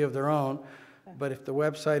a fee of their own, but if the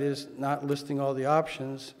website is not listing all the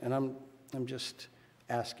options, and I'm just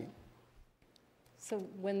asking. So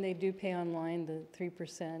when they do pay online, the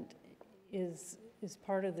 3% is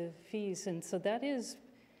part of the fees, and so that is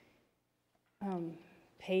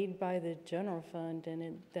paid by the general fund,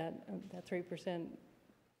 and that 3%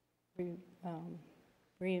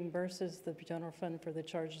 reimburses the general fund for the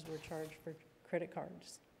charges we're charged for credit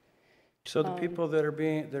cards. So the people that are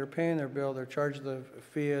paying their bill, they're charged the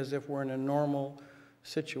fee as if we're in a normal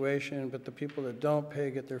situation, but the people that don't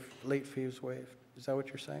pay get their late fees waived. Is that what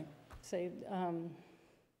you're saying? Say,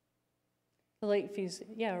 the late fees,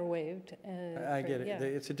 yeah, are waived. I get it. Yeah.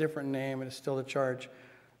 It's a different name, and it's still a charge.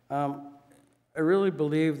 I really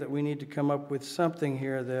believe that we need to come up with something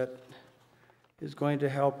here that is going to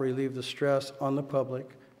help relieve the stress on the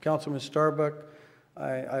public. Councilman Starbuck,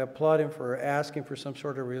 I applaud him for asking for some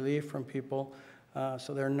sort of relief from people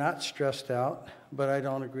so they're not stressed out, but I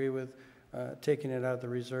don't agree with taking it out of the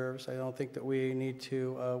reserves. I don't think that we need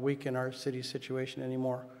to weaken our city situation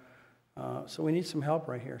anymore. So we need some help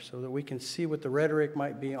right here so that we can see what the rhetoric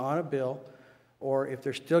might be on a bill, or if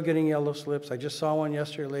they're still getting yellow slips. I just saw one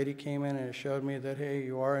yesterday. A lady came in and it showed me that, hey,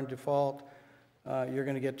 you are in default. You're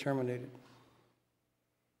going to get terminated.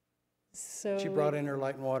 So she brought in her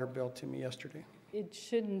light and water bill to me yesterday. It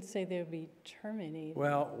shouldn't say they'll be terminated.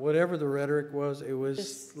 Well, whatever the rhetoric was, it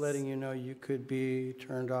was letting you know you could be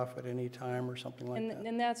turned off at any time or something like that.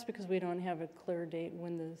 And that's because we don't have a clear date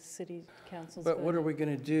when the city council's But what are we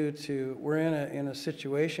going to do we're in a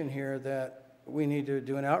situation here that we need to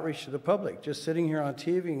do an outreach to the public. Just sitting here on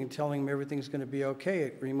TV and telling them everything's going to be okay.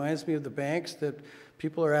 It reminds me of the banks that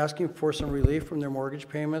people are asking for some relief from their mortgage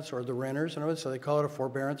payments, or the renters, so they call it a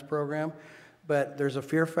forbearance program. But there's a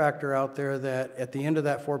fear factor out there that at the end of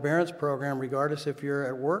that forbearance program, regardless if you're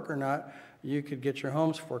at work or not, you could get your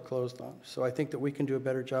homes foreclosed on. So I think that we can do a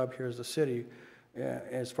better job here as a city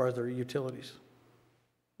as far as their utilities.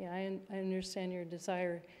 Yeah, I understand your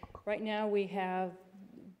desire. Right now, we have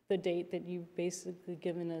the date that you've basically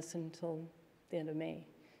given us until the end of May,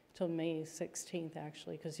 till May 16th,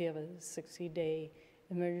 actually, because you have a 60-day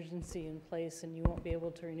emergency in place, and you won't be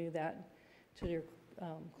able to renew that till you're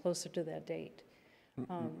closer to that date.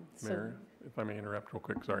 Mayor, if I may interrupt real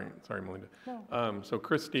quick, sorry, Melinda. No. So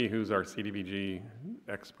Christy, who's our CDBG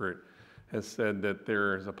expert, has said that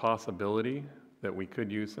there's a possibility that we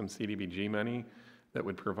could use some CDBG money that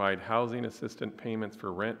would provide housing assistance payments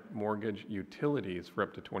for rent, mortgage, utilities for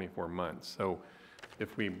up to 24 months. So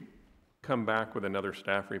if we come back with another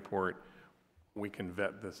staff report, we can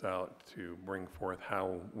vet this out to bring forth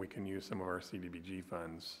how we can use some of our CDBG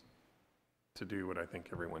funds to do what I think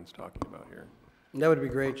everyone's talking about here. That would be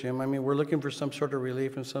great, Jim. I mean, we're looking for some sort of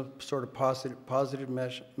relief and some sort of positive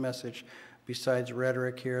message besides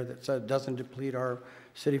rhetoric here that doesn't deplete our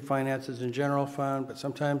city finances in general fund, but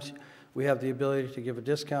sometimes we have the ability to give a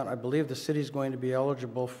discount. I believe the city is going to be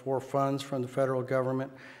eligible for funds from the federal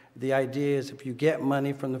government. The idea is if you get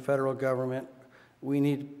money from the federal government, we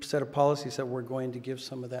need to set a policy that we're going to give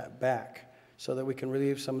some of that back so that we can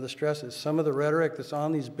relieve some of the stresses. Some of the rhetoric that's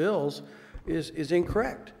on these bills is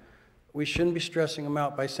incorrect. We shouldn't be stressing them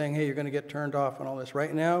out by saying, hey, you're going to get turned off and all this.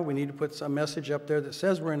 Right now, we need to put some message up there that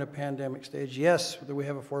says we're in a pandemic stage. Yes, that we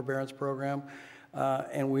have a forbearance program,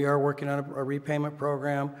 and we are working on a repayment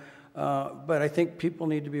program. But I think people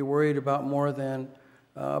need to be worried about more than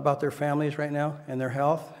about their families right now and their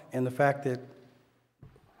health and the fact that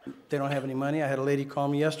they don't have any money. I had a lady call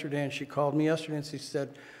me yesterday, and she called me yesterday, and she said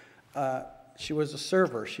she was a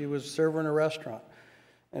server. She was a server in a restaurant.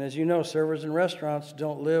 And as you know, servers in restaurants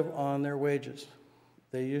don't live on their wages.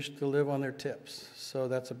 They used to live on their tips. So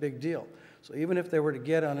that's a big deal. So even if they were to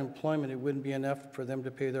get unemployment, it wouldn't be enough for them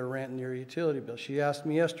to pay their rent and their utility bill. She asked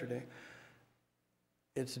me yesterday,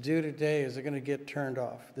 it's due today, is it going to get turned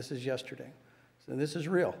off? This is yesterday. So this is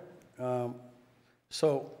real.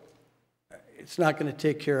 So it's not going to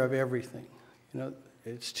take care of everything. You know,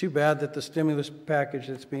 it's too bad that the stimulus package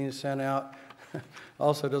that's being sent out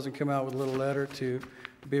also doesn't come out with a little letter to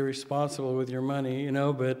be responsible with your money, you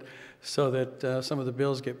know, but so that some of the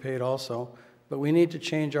bills get paid also. But we need to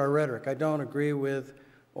change our rhetoric. I don't agree with,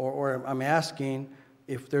 or I'm asking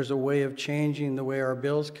if there's a way of changing the way our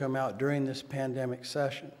bills come out during this pandemic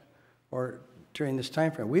session or during this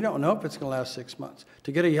time frame. We don't know if it's going to last 6 months.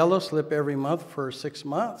 To get a yellow slip every month for 6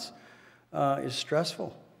 months is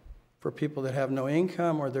stressful for people that have no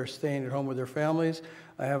income or they're staying at home with their families.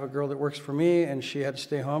 I have a girl that works for me, and she had to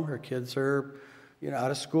stay home. Her kids are, you know,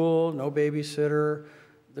 out of school, no babysitter.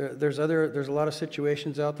 There's a lot of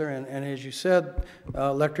situations out there, and as you said,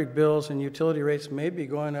 electric bills and utility rates may be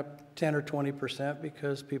going up 10 or 20%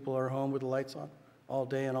 because people are home with the lights on all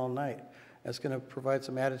day and all night. That's going to provide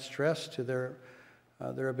some added stress to their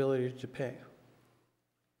ability to pay.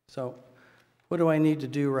 So, what do I need to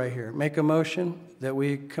do right here? Make a motion that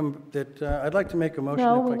we come. I'd like to make a motion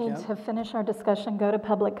No, if we I can. need to finish our discussion, go to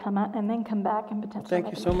public comment, and then come back and potentially Thank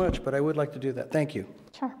make you a so motion. much, but I would like to do that. Thank you.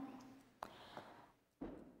 Sure.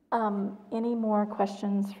 Any more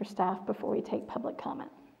questions for staff before we take public comment?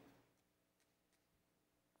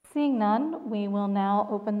 Seeing none, we will now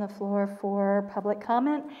open the floor for public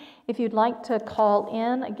comment. If you'd like to call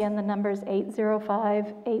in, again, the number is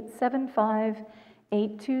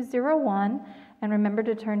 805-875-8201. And remember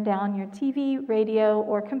to turn down your TV, radio,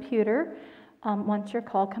 or computer once your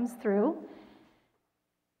call comes through.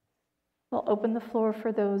 We'll open the floor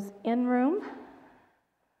for those in room.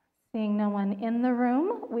 Seeing no one in the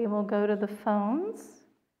room, we will go to the phones.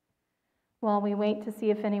 While we wait to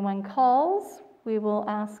see if anyone calls, we will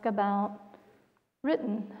ask about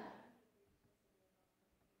written.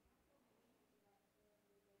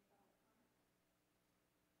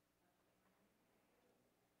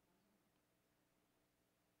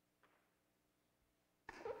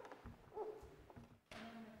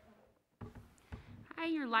 Hi,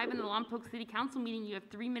 you're live in the Lompoc City Council meeting. You have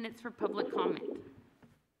 3 minutes for public comment.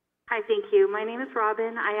 Hi, thank you. My name is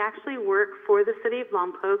Robin. I actually work for the City of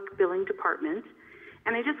Lompoc Billing Department,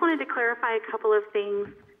 and I just wanted to clarify a couple of things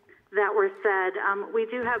that were said. We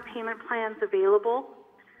do have payment plans available.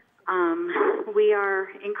 We are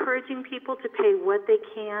encouraging people to pay what they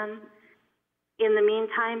can in the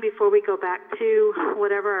meantime before we go back to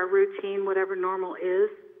whatever our routine, whatever normal is,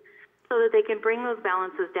 so that they can bring those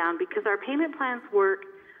balances down, because our payment plans work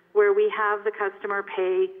where we have the customer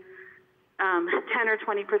pay 10 or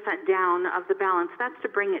 20% down of the balance. That's to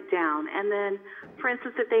bring it down. And then, for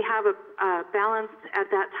instance, if they have a balance at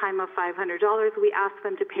that time of $500, we ask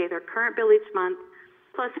them to pay their current bill each month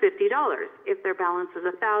plus $50. If their balance is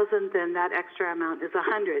 $1,000, then that extra amount is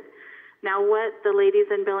 $100. Now, what the ladies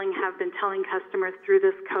in billing have been telling customers through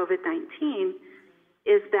this COVID-19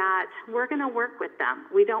 is that we're going to work with them.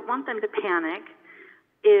 We don't want them to panic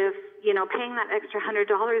if, you know, paying that extra $100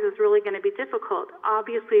 is really going to be difficult.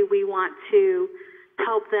 Obviously, we want to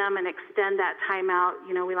help them and extend that time out.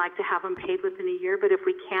 You know, we like to have them paid within a year, but if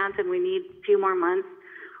we can't and we need a few more months,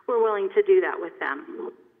 we're willing to do that with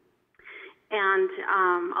them. And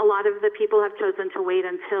a lot of the people have chosen to wait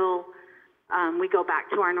until we go back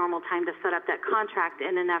to our normal time to set up that contract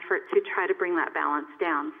in an effort to try to bring that balance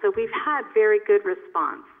down. So we've had very good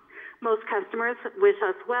response. Most customers wish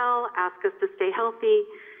us well, ask us to stay healthy,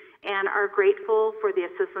 and are grateful for the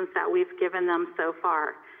assistance that we've given them so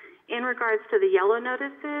far. In regards to the yellow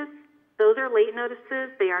notices, those are late notices.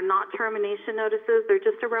 They are not termination notices. They're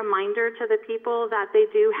just a reminder to the people that they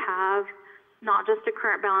do have not just a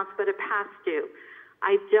current balance, but a past due.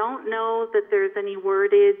 I don't know that there's any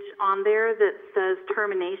wordage on there that says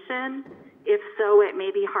termination. If so, it may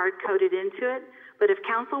be hard-coded into it. But if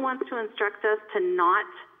council wants to instruct us to not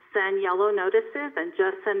send yellow notices and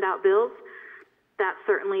just send out bills, that's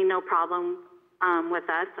certainly no problem with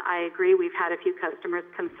us. I agree. We've had a few customers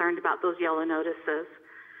concerned about those yellow notices.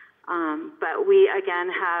 But we,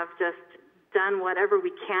 again, have just done whatever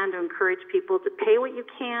we can to encourage people to pay what you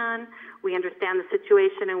can. We understand the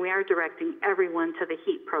situation, and we are directing everyone to the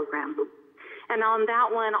HEAT program. And on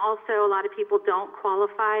that one, also, a lot of people don't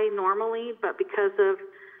qualify normally, but because of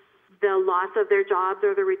the loss of their jobs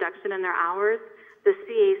or the reduction in their hours, the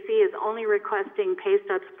CAC is only requesting pay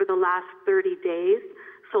stubs for the last 30 days.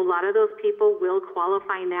 So a lot of those people will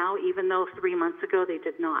qualify now, even though 3 months ago they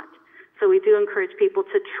did not. So we do encourage people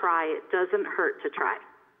to try. It doesn't hurt to try.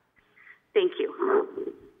 Thank you.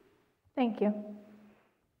 Thank you.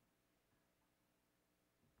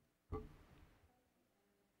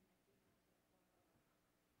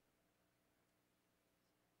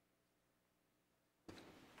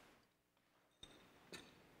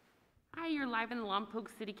 Hi, you're live in the Lompoc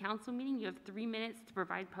City Council meeting. You have 3 minutes to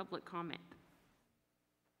provide public comment.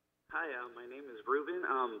 Hi, my name is Ruben.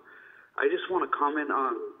 I just want to comment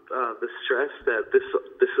on the stress that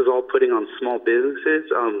this is all putting on small businesses.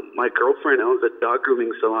 My girlfriend owns a dog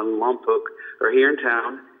grooming salon in Lompoc, or here in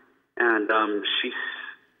town, and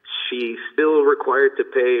she's still required to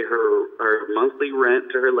pay her monthly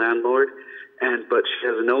rent to her landlord, but she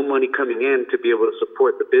has no money coming in to be able to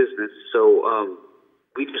support the business. So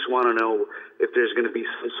we just want to know if there's going to be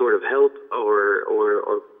some sort of help,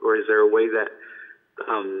 or is there a way that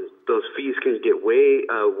those fees can get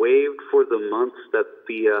waived for the months that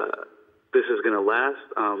this is going to last.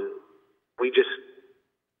 We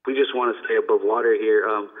just want to stay above water here.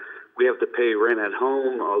 We have to pay rent at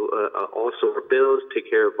home, also our bills, take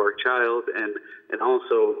care of our child, and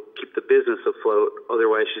also keep the business afloat.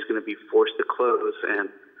 Otherwise, she's going to be forced to close, and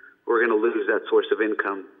we're going to lose that source of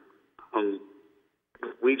income.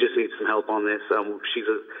 We just need some help on this. She's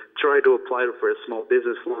tried to apply for a small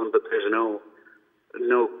business loan, but there's no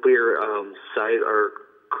clear site or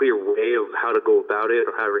clear way of how to go about it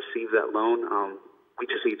or how to receive that loan. We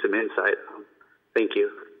just need some insight. Thank you.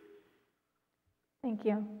 Thank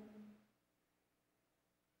you.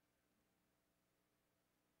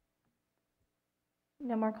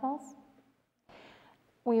 No more calls?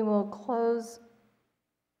 We will close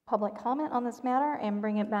public comment on this matter and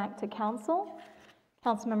bring it back to council.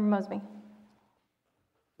 Councilmember Mosby.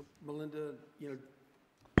 Melinda,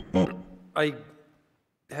 I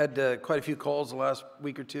had quite a few calls the last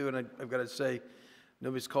week or two, and I've got to say,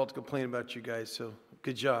 nobody's called to complain about you guys, so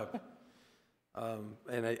good job.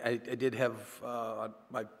 And I did have, on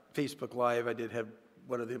my Facebook Live, I did have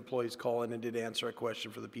one of the employees call in and did answer a question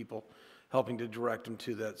for the people, helping to direct them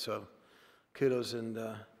to that, so kudos. And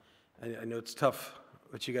I know it's tough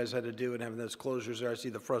what you guys had to do and having those closures there. I see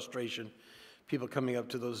the frustration, people coming up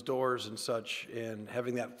to those doors and such, and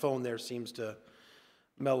having that phone there seems to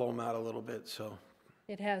mellow them out a little bit, so.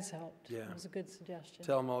 It has helped. Yeah. It was a good suggestion.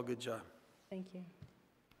 Tell them all good job. Thank you.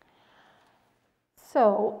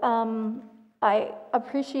 So I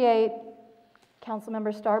appreciate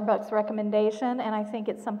Councilmember Starbuck's recommendation, and I think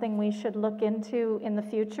it's something we should look into in the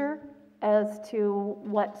future as to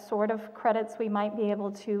what sort of credits we might be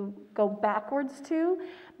able to go backwards to.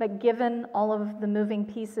 But given all of the moving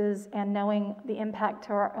pieces and knowing the impact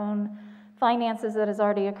to our own finances that is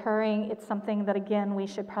already occurring, it's something that, again, we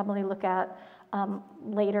should probably look at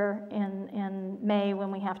later in May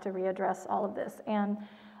when we have to readdress all of this. And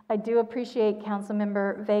I do appreciate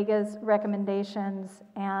Councilmember Vega's recommendations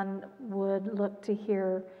and would look to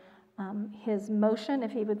hear his motion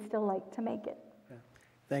if he would still like to make it.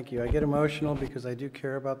 Thank you. I get emotional because I do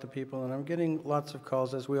care about the people, and I'm getting lots of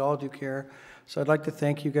calls, as we all do care. So I'd like to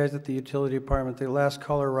thank you guys at the Utility Department. The last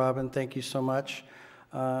caller, Robin, thank you so much.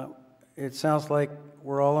 It sounds like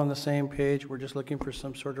we're all on the same page. We're just looking for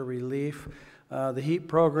some sort of relief. The HEAT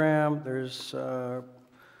program, there's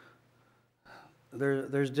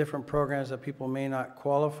different programs that people may not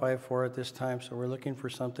qualify for at this time, so we're looking for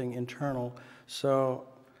something internal. So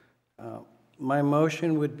my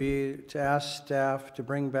motion would be to ask staff to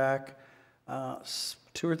bring back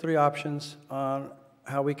 2 or 3 options on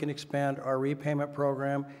how we can expand our repayment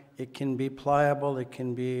program. It can be pliable, it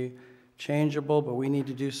can be changeable, but we need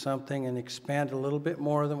to do something and expand a little bit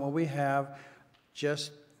more than what we have,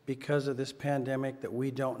 just because of this pandemic that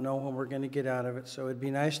we don't know when we're going to get out of it. So it'd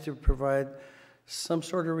be nice to provide some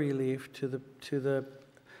sort of relief to the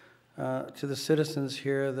citizens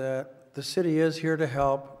here, that the city is here to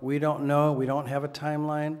help. We don't know, we don't have a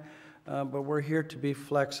timeline, but we're here to be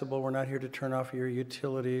flexible. We're not here to turn off your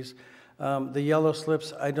utilities. The yellow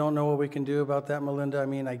slips, I don't know what we can do about that, Melinda. I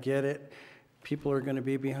mean, I get it. People are going to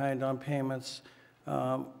be behind on payments.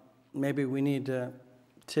 Maybe we need to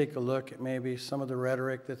take a look at maybe some of the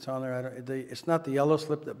rhetoric that's on there. It's not the yellow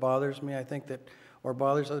slip that bothers me, I think that, or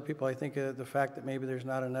bothers other people. I think the fact that maybe there's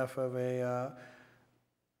not enough of a,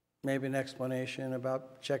 maybe an explanation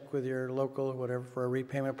about check with your local, whatever, for a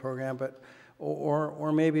repayment program, but,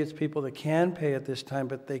 or maybe it's people that can pay at this time,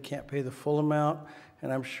 but they can't pay the full amount.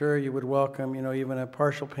 And I'm sure you would welcome, you know, even a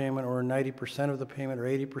partial payment or 90% of the payment or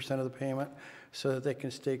 80% of the payment so that they can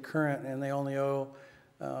stay current and they only owe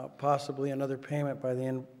possibly another payment by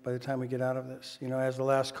the time we get out of this. You know, as the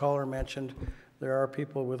last caller mentioned, there are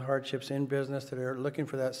people with hardships in business that are looking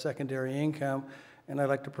for that secondary income, and I'd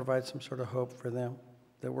like to provide some sort of hope for them,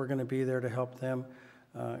 that we're going to be there to help them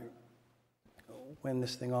when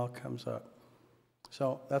this thing all comes up.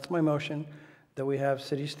 So that's my motion, that we have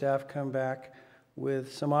city staff come back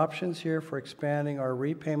with some options here for expanding our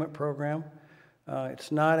repayment program.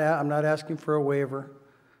 It's not, I'm not asking for a waiver,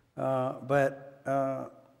 but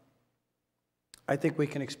I think we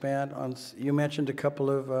can expand on, you mentioned a couple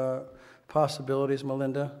of possibilities,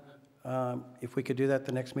 Melinda. If we could do that at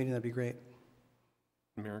the next meeting, that'd be great.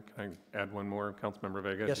 Mayor, can I add one more? Councilmember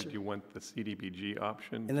Vega, Yes, did sir. you want the CDBG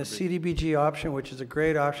option? And the to be- CDBG option, which is a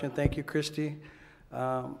great option, thank you, Christy.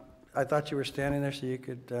 I thought you were standing there so you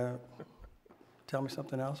could tell me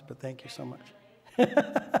something else, but thank you so much.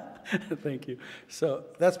 Thank you. So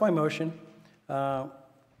that's my motion.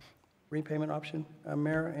 Repayment option,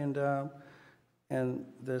 Mayor, and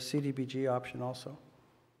the CDBG option also.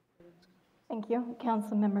 Thank you.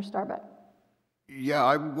 Councilmember Starbuck. Yeah,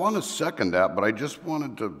 I want to second that, but I just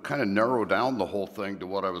wanted to kind of narrow down the whole thing to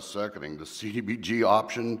what I was seconding, the CDBG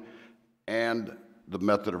option and the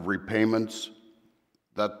method of repayments.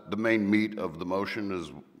 That the main meat of the motion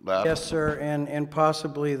is that? Yes, sir, and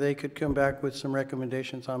possibly they could come back with some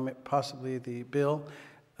recommendations on possibly the bill.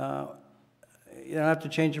 You don't have to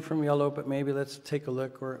change it from yellow, but maybe let's take a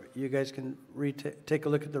look, or you guys can take a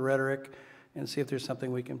look at the rhetoric and see if there's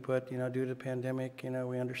something we can put, you know, due to the pandemic, you know,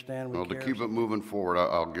 we understand, we Well, care. to keep it moving forward,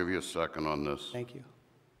 I'll give you a second on this. Thank you.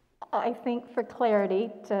 I think for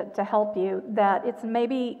clarity, to help you, that it's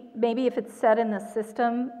maybe if it's set in the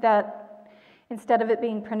system that instead of it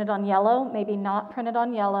being printed on yellow, maybe not printed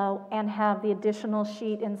on yellow and have the additional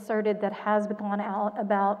sheet inserted that has gone out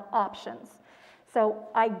about options. So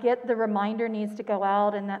I get the reminder needs to go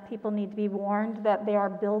out and that people need to be warned that they are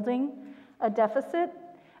building a deficit,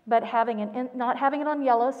 but not having it on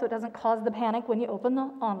yellow so it doesn't cause the panic when you open the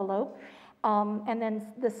envelope. And then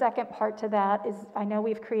the second part to that is, I know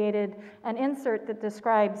we've created an insert that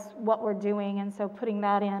describes what we're doing, and so putting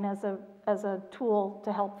that in as a tool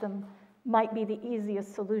to help them might be the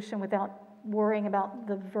easiest solution without worrying about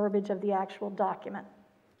the verbiage of the actual document.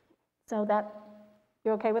 So that,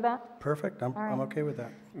 you okay with that? Perfect, I'm okay with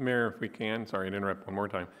that. Mayor, if we can, sorry to interrupt one more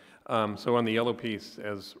time. So on the yellow piece,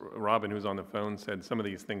 as Robin, who's on the phone, said, some of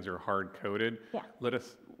these things are hard-coded. Yeah.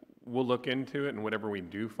 We'll look into it, and whatever we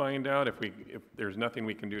do find out, if there's nothing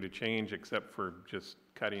we can do to change except for just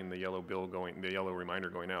cutting the yellow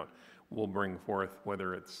reminder going out, we'll bring forth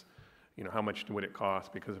whether it's, you know, how much would it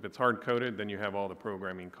cost? Because if it's hard-coded, then you have all the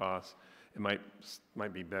programming costs. It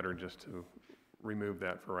might be better just to remove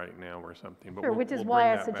that for right now or something. But Sure, we'll which is bring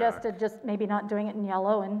why I that suggested back. just maybe not doing it in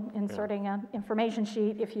yellow and inserting an information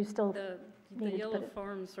sheet if you still The needed to yellow put it.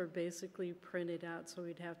 forms are basically printed out, so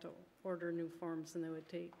we'd have to order new forms, and they would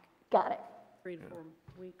take Got it. 3 to 4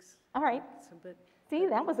 weeks. All right. So, but See,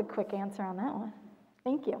 that was a quick answer on that one.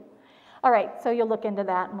 Thank you. All right, so you'll look into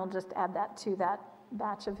that, and we'll just add that to that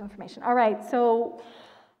batch of information. All right, so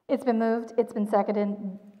it's been moved, it's been seconded.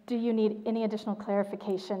 Do you need any additional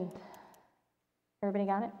clarification? Everybody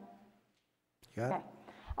got it? Got it. Okay.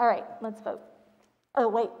 All right, let's vote. Oh,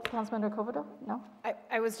 wait, Councilmember Covido? No?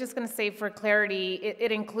 I was just going to say for clarity,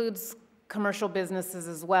 it includes commercial businesses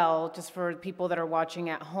as well, just for people that are watching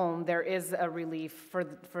at home. There is a relief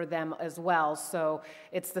for them as well. So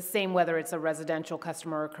it's the same whether it's a residential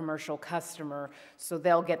customer or a commercial customer. So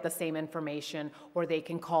they'll get the same information, or they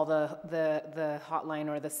can call the hotline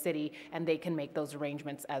or the city, and they can make those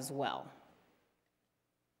arrangements as well.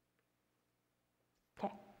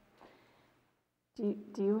 Okay.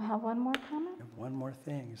 Do you have one more comment? One more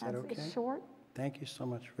thing, is that okay? It's short? Thank you so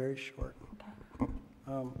much, very short.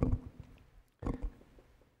 Okay.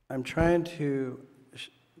 I'm trying to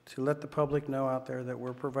let the public know out there that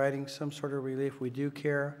we're providing some sort of relief. We do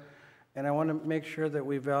care, and I want to make sure that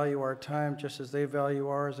we value our time just as they value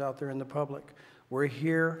ours out there in the public. We're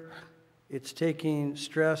here. It's taking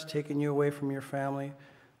stress, taking you away from your family,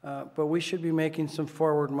 but we should be making some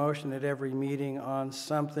forward motion at every meeting on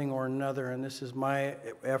something or another, and this is my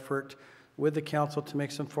effort with the council to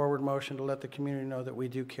make some forward motion to let the community know that we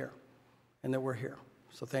do care and that we're here.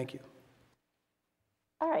 So thank you.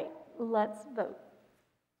 All right, let's vote.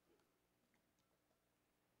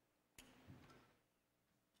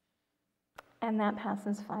 And that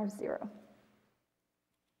passes 5-0.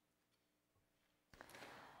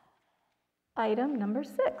 Item number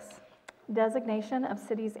 6, designation of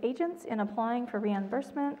city's agents in applying for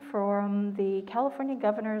reimbursement from the California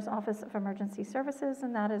Governor's Office of Emergency Services,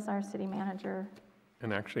 and that is our city manager.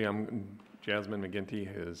 And actually, Jasmine McGinty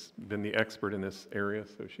has been the expert in this area,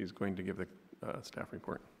 so she's going to give the staff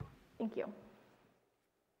report. Thank you.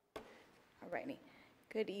 All righty.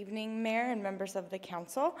 Good evening, Mayor and members of the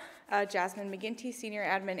council. Jasmine McGinty, Senior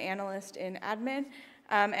Admin Analyst in Admin,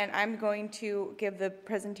 and I'm going to give the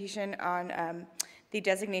presentation on the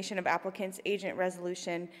designation of applicants agent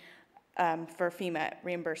resolution for FEMA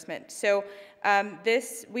reimbursement. So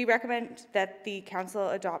we recommend that the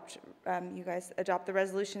council you guys adopt the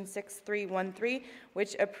resolution 6313,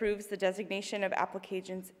 which approves the designation of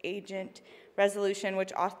applicants agent resolution,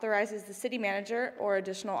 which authorizes the city manager or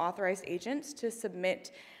additional authorized agents to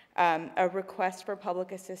submit a request for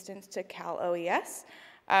public assistance to Cal OES,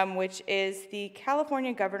 which is the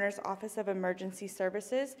California Governor's Office of Emergency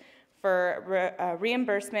Services for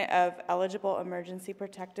reimbursement of eligible emergency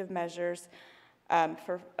protective measures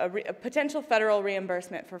for a potential federal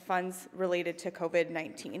reimbursement for funds related to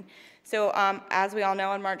COVID-19. So as we all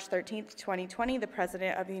know, on March 13th, 2020, the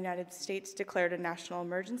President of the United States declared a national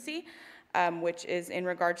emergency, which is in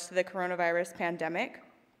regards to the coronavirus pandemic.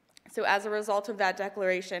 So as a result of that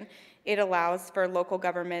declaration, it allows for local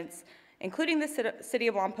governments, including the city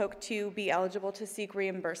of Lompoc, to be eligible to seek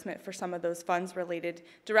reimbursement for some of those funds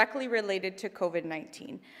directly related to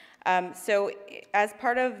COVID-19. So as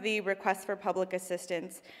part of the request for public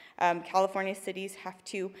assistance, California cities have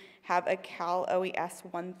to have a Cal OES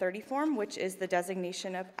 130 form, which is the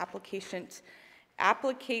designation of applicants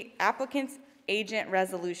agent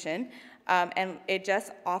resolution. And it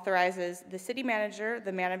just authorizes the city manager,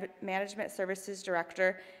 the management services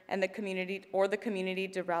director, and the community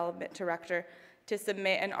development director to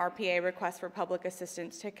submit an RPA request for public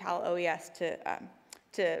assistance to Cal OES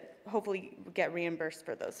to hopefully get reimbursed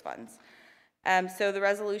for those funds. So the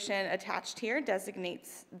resolution attached here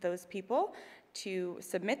designates those people to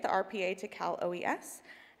submit the RPA to Cal OES.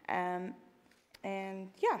 And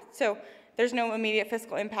yeah, so there's no immediate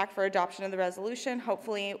fiscal impact for adoption of the resolution.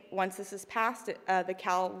 Hopefully, once this is passed, the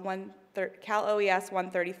Cal OES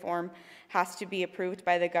 130 form has to be approved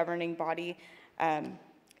by the governing body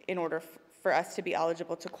in order for us to be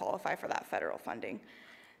eligible to qualify for that federal funding.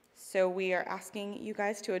 So we are asking you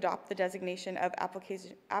guys to adopt the designation of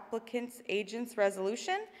applicants agents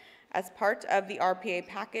resolution as part of the RPA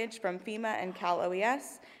package from FEMA and Cal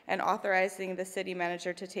OES, and authorizing the city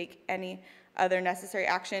manager to take any other necessary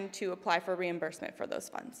action to apply for reimbursement for those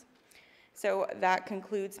funds. So that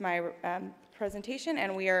concludes my presentation,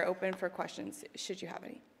 and we are open for questions should you have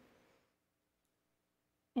any.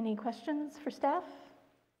 Any questions for staff?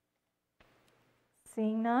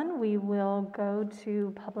 Seeing none, we will go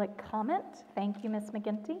to public comment. Thank you, Ms.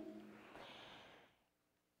 McGinty.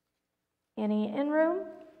 Any in room?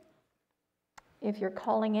 If you're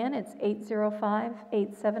calling in, it's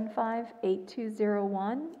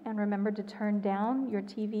 805-875-8201, and remember to turn down your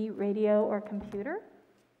TV, radio, or computer.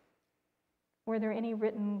 Were there any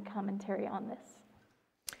written commentary on this?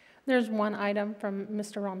 There's one item from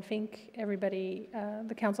Mr. Ron Fink. Everybody,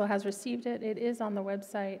 the council has received it. It is on the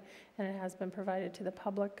website, and it has been provided to the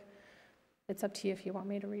public. It's up to you if you want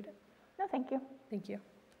me to read it. No, thank you. Thank you.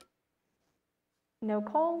 No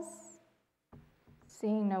calls?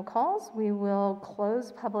 Seeing no calls, we will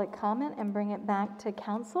close public comment and bring it back to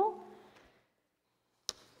council.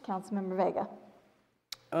 Councilmember Vega.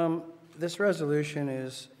 This resolution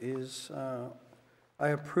is I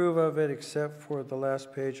approve of it except for the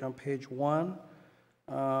last page on page 1,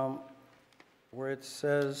 where it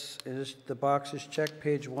says the box is checked,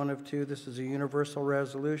 page 1 of 2. This is a universal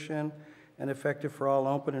resolution and effective for all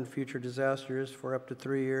open and future disasters for up to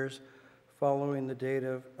 3 years following the date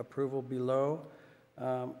of approval below.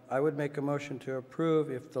 I would make a motion to approve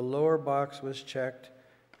if the lower box was checked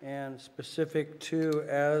and specific to,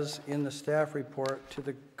 as in the staff report, to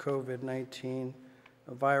the COVID-19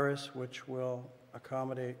 virus, which will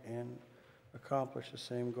accommodate and accomplish the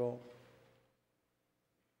same goal.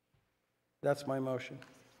 That's my motion.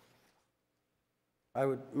 I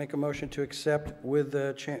would make a motion to accept with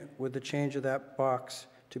the change of that box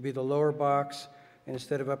to be the lower box, and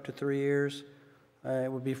instead of up to 3 years,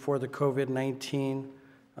 it would be for the COVID-19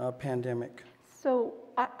 pandemic. So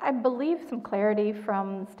I believe some clarity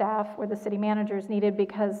from staff or the city manager is needed,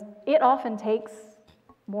 because it often takes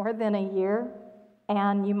more than a year,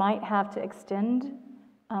 and you might have to extend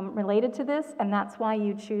related to this, and that's why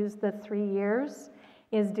you choose the 3 years,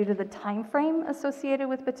 is due to the time frame associated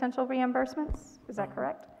with potential reimbursements. Is that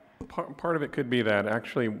correct? Part of it could be that.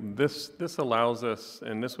 Actually, this allows us,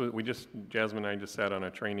 and this was, Jasmine and I just sat on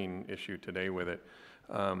a training issue today with it.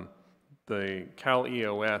 The Cal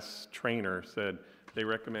EOS trainer said they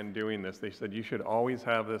recommend doing this. They said you should always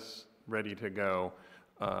have this ready to go.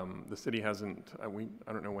 The city hasn't,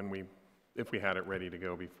 I don't know if we had it ready to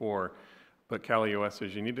go before, but Cal EOS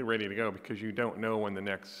says you need it ready to go because you don't know when the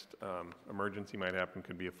next emergency might happen.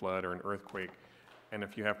 Could be a flood or an earthquake. And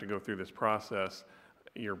if you have to go through this process,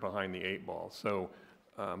 you're behind the 8 ball. So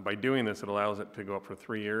by doing this, it allows it to go up for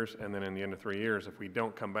 3 years, and then in the end of 3 years, if we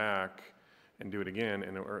don't come back and do it again,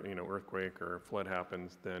 and earthquake or flood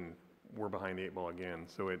happens, then we're behind the 8 ball again.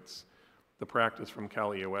 So it's the practice from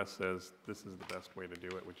Cal EOS says this is the best way to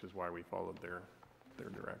do it, which is why we followed their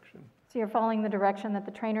direction. So you're following the direction that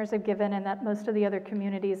the trainers have given and that most of the other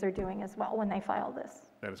communities are doing as well when they file this?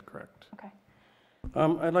 That is correct. Okay.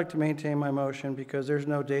 I'd like to maintain my motion because there's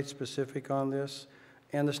no date specific on this.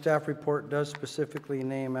 And the staff report does specifically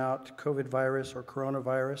name out COVID virus or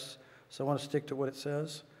coronavirus. So I want to stick to what it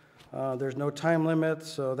says. There's no time limit,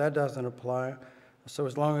 so that doesn't apply. So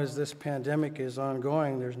as long as this pandemic is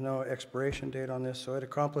ongoing, there's no expiration date on this, so it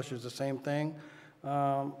accomplishes the same thing.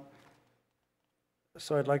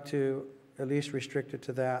 So I'd like to at least restrict it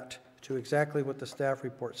to that, to exactly what the staff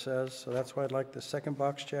report says. So that's why I'd like the second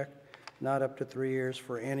box checked, not up to 3 years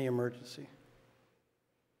for any emergency.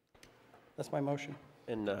 That's my motion.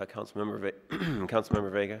 And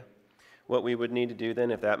Councilmember Vega, what we would need to do then,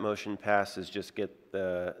 if that motion passes, just get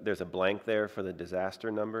there's a blank there for the disaster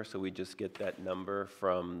number, so we just get that number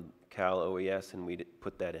from Cal OES and we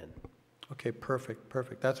put that in. Okay, perfect,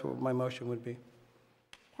 perfect. That's what my motion would be.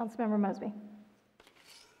 Councilmember Mosby.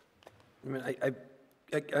 I mean,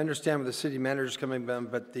 I understand where the city manager's coming from,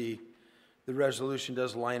 but the resolution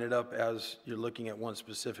does line it up as you're looking at one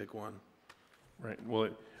specific one. Right. Well,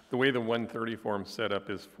 the way the 130 form's set up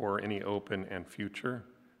is for any open and future.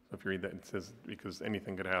 So if you read that, it says because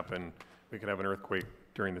anything could happen. We could have an earthquake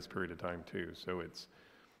during this period of time too. So it's.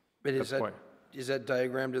 But is that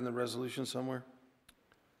diagrammed in the resolution somewhere?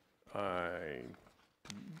 I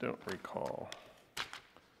don't recall.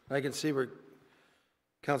 I can see where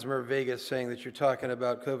Councilmember Vega is saying that you're talking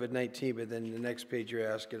about COVID-19, but then the next page you're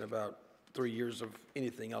asking about 3 years of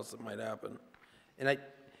anything else that might happen. And I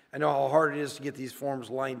know how hard it is to get these forms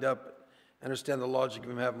lined up. I understand the logic of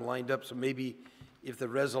them having them lined up, so maybe if the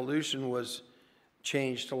resolution was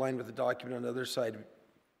changed to line with the document on the other side,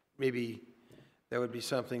 maybe that would be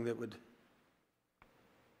something that would...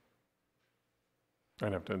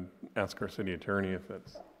 I'd have to ask our city attorney if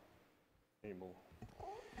that's able.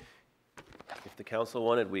 If the council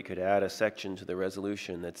wanted, we could add a section to the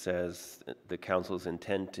resolution that says the council's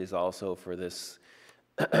intent is also for this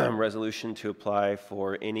resolution to apply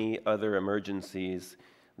for any other emergencies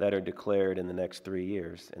that are declared in the next 3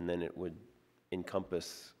 years, and then it would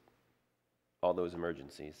encompass all those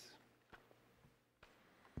emergencies.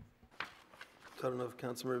 So I don't know if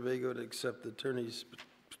Councilmember Vega would accept the attorney's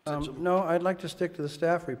potential. No, I'd like to stick to the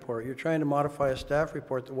staff report. You're trying to modify a staff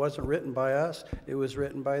report that wasn't written by us. It was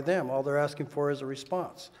written by them. All they're asking for is a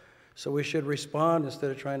response. So we should respond instead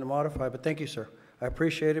of trying to modify. But thank you, sir. I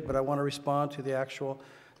appreciate it, but I want to respond to the actual.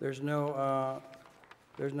 There's no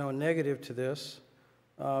negative to this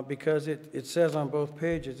because it says on both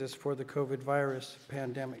pages it's for the COVID virus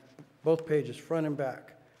pandemic. Both pages, front and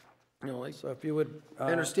back. So if you would...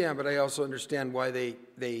 I understand, but I also understand why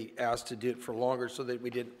they asked to do it for longer so that we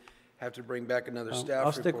didn't have to bring back another staff report.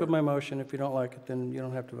 I'll stick with my motion. If you don't like it, then you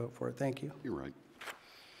don't have to vote for it. Thank you. You're right.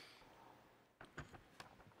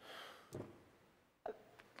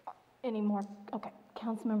 Any more? Okay.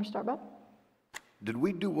 Councilmember Starbuck? Did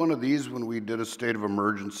we do one of these when we did a state of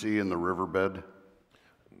emergency in the riverbed?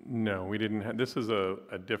 No, we didn't. This is a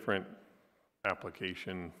different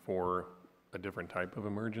application for a different type of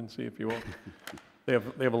emergency, if you will. They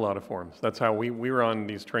have a lot of forms. That's how we were on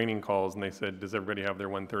these training calls, and they said, "Does everybody have their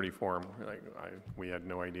 130 form?" We had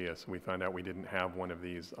no idea, so we found out we didn't have one of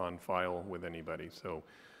these on file with anybody. So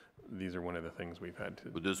these are one of the things we've had to.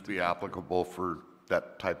 Would this be applicable for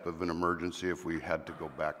that type of an emergency if we had to go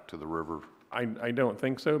back to the river? I don't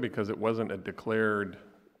think so, because it wasn't a declared,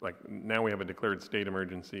 like now we have a declared state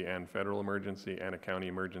emergency and federal emergency and a county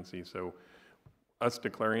emergency. So us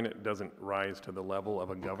declaring it doesn't rise to the level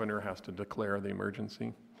of a governor has to declare the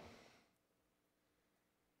emergency.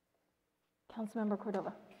 Councilmember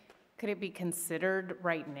Cordova. Could it be considered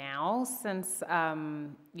right now, since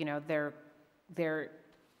there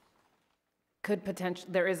could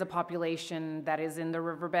there is a population that is in the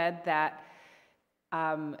riverbed that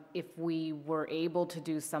if we were able to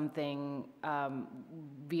do something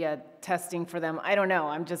via testing for them, I don't know,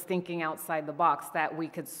 I'm just thinking outside the box, that we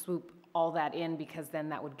could swoop all that in, because then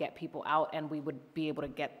that would get people out and we would be able to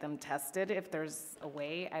get them tested if there's a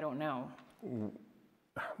way. I don't know.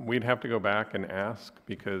 We'd have to go back and ask,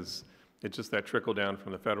 because it's just that trickle down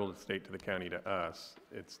from the federal to state to the county to us.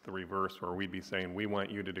 It's the reverse, where we'd be saying, we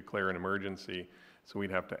want you to declare an emergency, so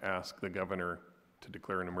we'd have to ask the governor to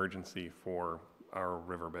declare an emergency for our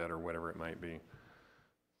riverbed or whatever it might be.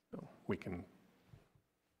 So we can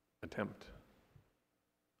attempt.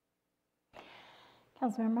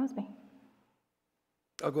 Councilmember Mosby.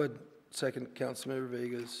 I'll go ahead, second Councilmember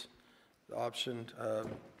Vega's option.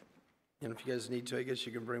 And if you guys need to, I guess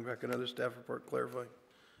you can bring back another staff report clarifying.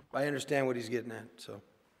 I understand what he's getting at, so.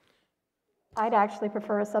 I'd actually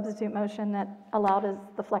prefer a substitute motion that allowed us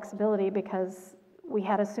the flexibility, because we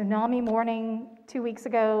had a tsunami warning 2 weeks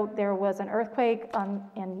ago. There was an earthquake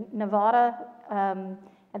in Nevada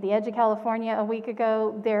at the edge of California a week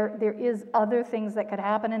ago. There is other things that could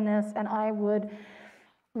happen in this, and I would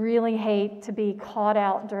really hate to be caught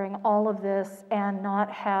out during all of this and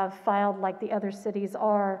not have filed like the other cities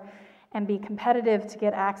are and be competitive to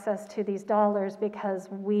get access to these dollars because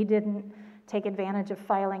we didn't take advantage of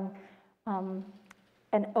filing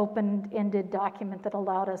an open-ended document that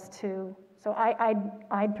allowed us to. So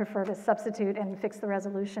I'd prefer to substitute and fix the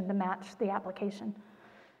resolution to match the application.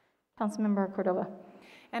 Councilmember Cordova.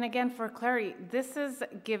 And again, for clarity, this is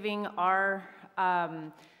giving our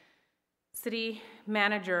city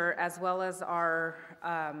manager as well as our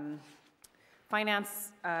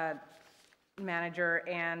finance manager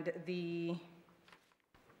and the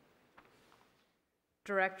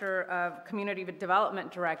director of community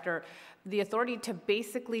development director the authority to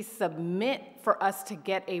basically submit for us to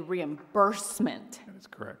get a reimbursement. That is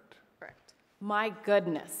correct. Correct. My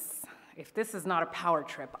goodness, if this is not a power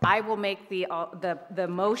trip, I will make the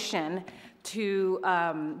motion to,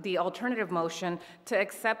 the alternative motion to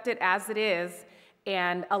accept it as it is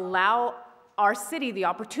and allow our city the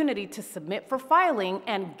opportunity to submit for filing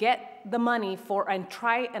and get the money for, and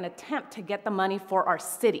try and attempt to get the money for our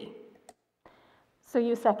city. So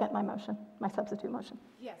you second my motion, my substitute motion?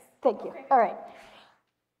 Yes. Thank you. Okay. All right.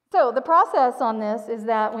 So the process on this is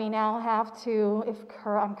that we now have to, if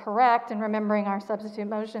I'm correct in remembering our substitute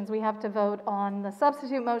motions, we have to vote on the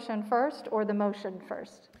substitute motion first or the motion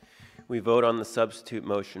first? We vote on the substitute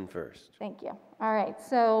motion first. Thank you. All right.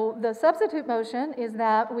 So the substitute motion is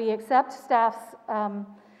that we accept staff's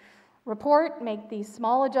report, make the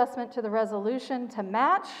small adjustment to the resolution to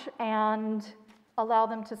match, and allow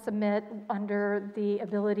them to submit under the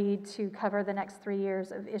ability to cover the next 3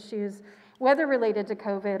 years of issues, whether related to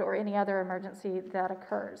COVID or any other emergency that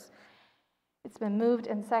occurs. It's been moved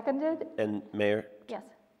and seconded. And Mayor? Yes.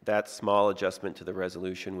 That small adjustment to the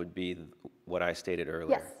resolution would be what I stated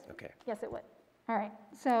earlier? Yes. Okay. Yes, it would. All right.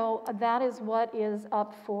 So that is what is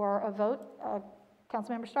up for a vote.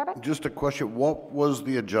 Councilmember Starbuck? Just a question. What was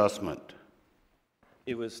the adjustment?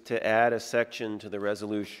 It was to add a section to the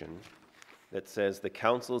resolution that says the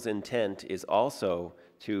council's intent is also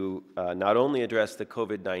to not only address the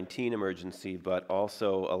COVID-19 emergency, but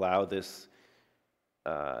also allow this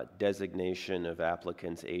designation of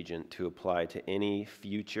applicant's agent to apply to any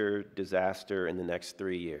future disaster in the next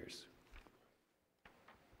 3 years.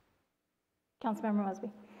 Councilmember Mosby.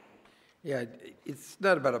 Yeah, it's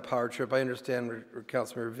not about a power trip. I understand where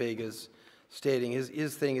Councilmember Vega's stating.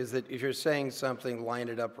 His thing is that if you're saying something, line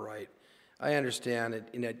it up right. I understand it,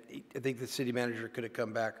 and I think the city manager could have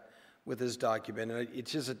come back with his document. And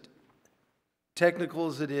it's just technical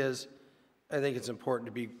as it is, I think it's important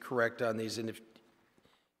to be correct on these. And if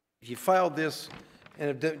you filed this, and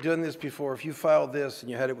have done this before, if you filed this and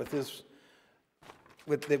you had it with this,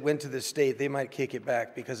 that went to the state, they might kick it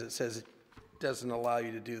back because it says it doesn't allow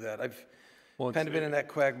you to do that. I've kind of been in that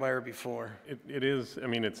quagmire before. It is, I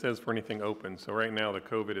mean, it says for anything open. So right now, the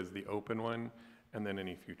COVID is the open one, and then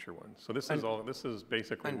any future ones. So this is all, this is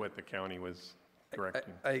basically what the county was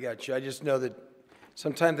directing. I got you. I just know that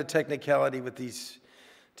sometimes the technicality with these,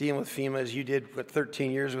 dealing with FEMA is you did,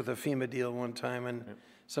 13 years with a FEMA deal one time, and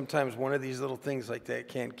sometimes one of these little things like that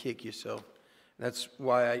can't kick you, so that's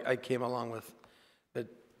why I came along with, but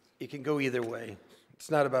it can go either way.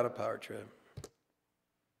 It's not about a power trip.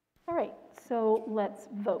 All right, so let's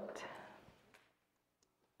vote.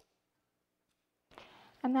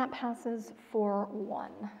 And that passes 4-1.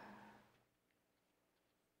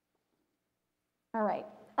 All right.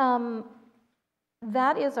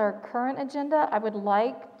 That is our current agenda. I would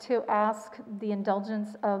like to ask the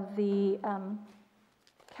indulgence of the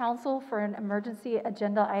council for an emergency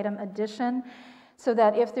agenda item addition. so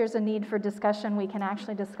that if there's a need for discussion, we can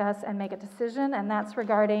actually discuss and make a decision, and that's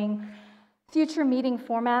regarding future meeting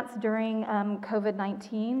formats during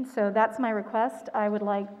COVID-19. So that's my request. I would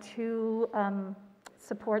like 2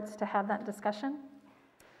 supports to have that discussion.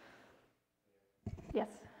 Yes.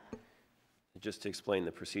 Just to explain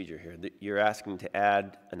the procedure here, you're asking to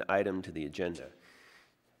add an item to the agenda.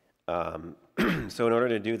 So in order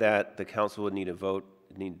to do that, the council would need a vote,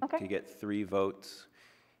 to get 3 votes.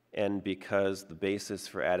 And because the basis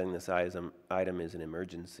for adding this item is an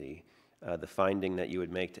emergency, the finding that you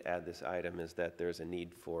would make to add this item is that there's a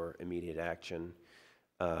need for immediate action,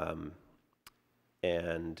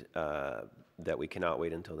 and that we cannot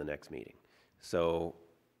wait until the next meeting. So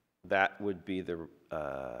that would be the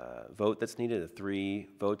vote that's needed, the 3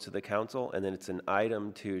 votes of the council, and then it's an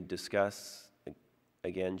item to discuss,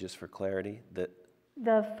 again, just for clarity, that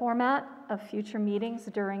the format of future meetings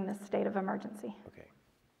during this state of emergency. Okay.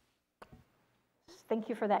 Thank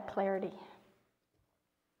you for that clarity.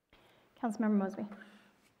 Councilmember Mosby.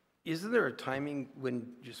 Isn't there a timing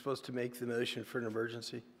when you're supposed to make the motion for an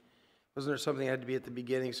emergency? Wasn't there something that had to be at the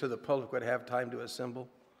beginning so the public would have time to assemble?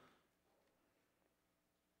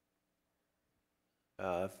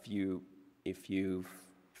 If you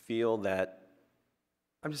feel that,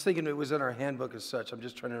 I'm just thinking it was in our handbook as such. I'm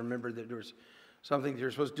just trying to remember that there was something you're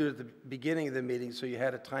supposed to do at the beginning of the meeting, so you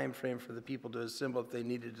had a time frame for the people to assemble if they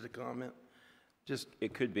needed to comment.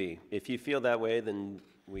 It could be. If you feel that way, then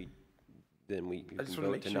you can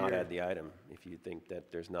vote to not add the item if you think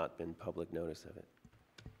that there's not been public notice of it.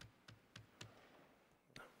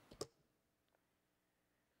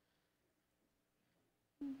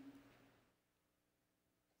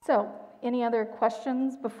 So, any other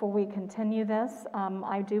questions before we continue this?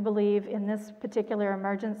 I do believe in this particular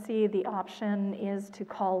emergency, the option is to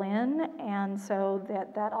call in, and so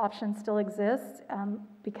that option still exists,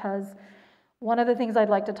 because one of the things I'd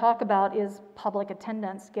like to talk about is public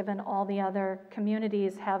attendance, given all the other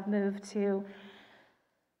communities have moved to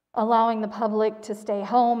allowing the public to stay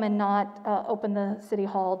home and not open the city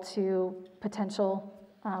hall to potential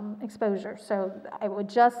exposure. So I would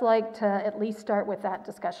just like to at least start with that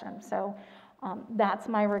discussion. So that's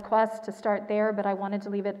my request, to start there, but I wanted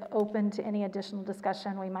to leave it open to any additional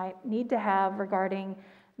discussion we might need to have regarding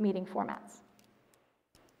meeting formats.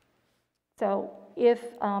 So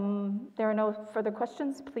if there are no further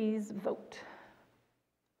questions, please vote.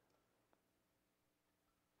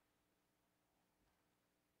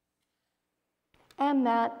 And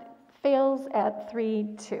that fails at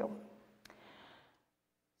 3-2.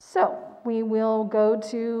 So we will go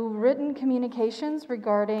to written communications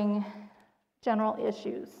regarding general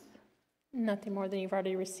issues. Nothing more than you've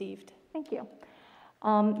already received. Thank you.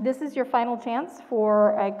 This is your final chance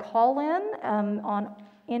for a call-in on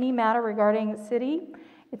any matter regarding the city.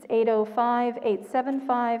 It's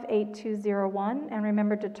 805-875-8201. And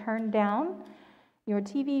remember to turn down your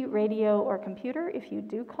TV, radio, or computer if you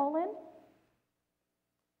do call in.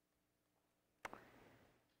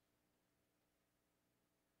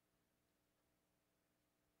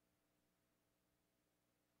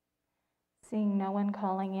 Seeing no one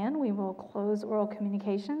calling in, we will close oral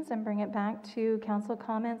communications and bring it back to council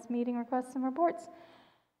comments, meeting requests, and reports.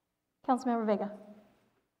 Councilmember Vega.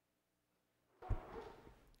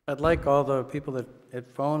 I'd like all the people that had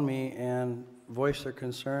phoned me and voiced their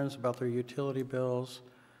concerns about their utility bills,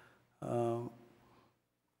 and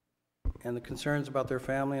the concerns about their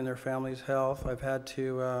family and their family's health. I've had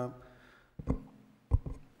to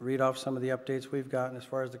read off some of the updates we've gotten as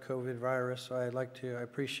far as the COVID virus, so I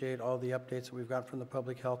appreciate all the updates that we've got from the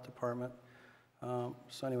Public Health Department. So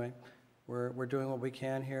anyway, we're doing what we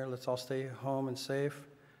can here. Let's all stay home and safe.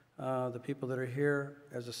 The people that are here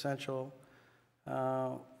as essential,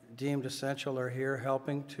 deemed essential, are here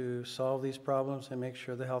helping to solve these problems and make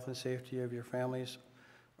sure the health and safety of your families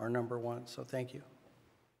are number one. So thank you.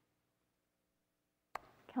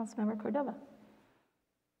 Councilmember Cordova.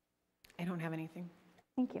 I don't have anything.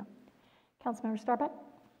 Thank you. Councilmember Starbuck?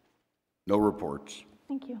 No reports.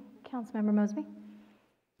 Thank you. Councilmember Mosby?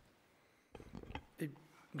 I've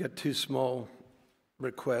got 2 small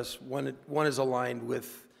requests. One is aligned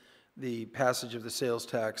with the passage of the sales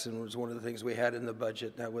tax, and was one of the things we had in the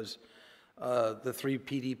budget. That was the 3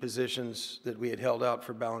 PD positions that we had held out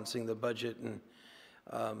for balancing the budget, and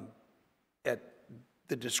at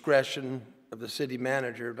the discretion of the city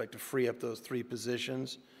manager, I'd like to free up those 3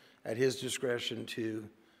 positions at his discretion to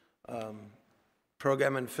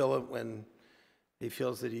program and fill it when he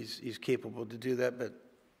feels that he's capable to do that, but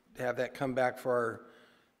have that come back for our,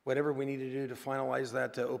 whatever we need to do to finalize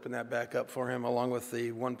that, to open that back up for him, along with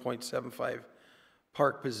the 1.75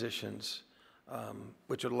 park positions.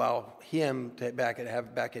 which would allow him to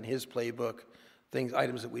have back in his playbook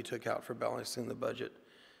items that we took out for balancing the budget.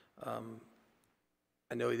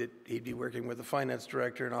 I know that he'd be working with the finance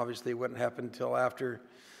director, and obviously it wouldn't happen until after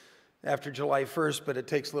July 1st, but it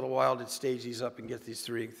takes a little while to stage these up and get these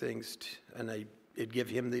three things, and it'd give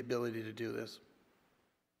him the ability to do this.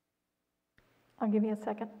 I'll give you a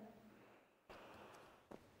second.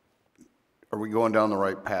 Are we going down the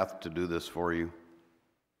right path to do this for you?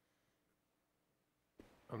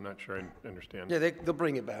 I'm not sure I understand. Yeah, they'll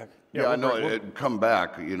bring it back. Yeah, I know it'd come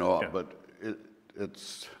back, you know, but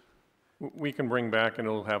it's... We can bring back, and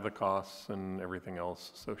it'll have the costs and everything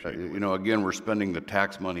else associated with it. You know, again, we're spending the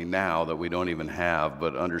tax money now that we don't even have,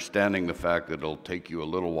 but understanding the fact that it'll take you a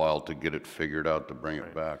little while to get it figured out to bring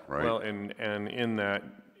it back, right? Well, and in that,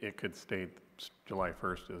 it could state July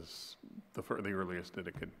 1st is the earliest that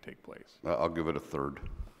it could take place. I'll give it a third.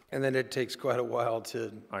 And then it takes quite a while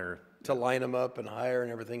to line them up and hire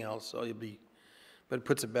and everything else, so but it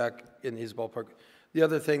puts it back in his ballpark. The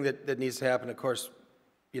other thing that needs to happen, of course,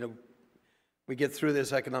 you know, we get through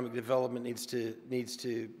this, economic development needs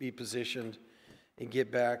to be positioned and get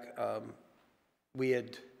back. We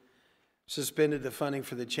had suspended the funding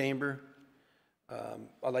for the chamber.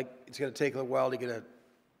 It's going to take a little while to get a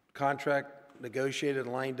contract negotiated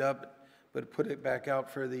and lined up, but put it back out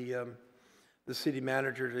for the city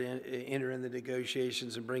manager to enter in the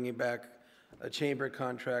negotiations and bringing back a chamber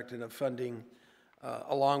contract and a funding,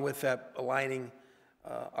 along with that aligning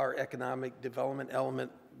our economic development element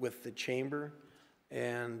with the chamber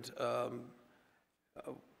and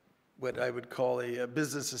what I would call a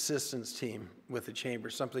business assistance team with the chamber,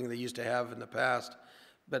 something they used to have in the past,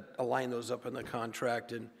 but align those up in the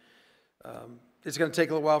contract. And it's going to take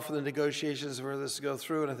a little while for the negotiations for this to go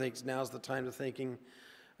through, and I think now's the time to thinking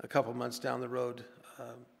a couple months down the road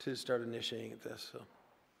to start initiating this. So.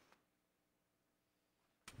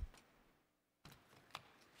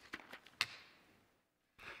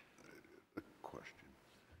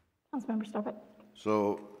 Councilmember Stoppett.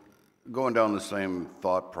 So going down the same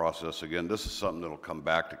thought process again, this is something that'll come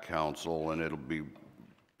back to council, and it'll be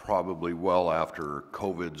probably well after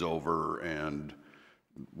COVID's over and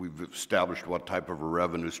we've established what type of a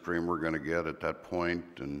revenue stream we're going to get at that point.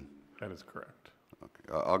 And that is correct.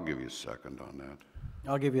 Okay, I'll give you a second on that.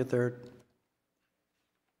 I'll give you a third.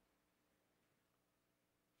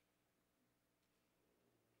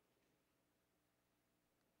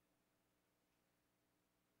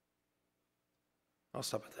 I'll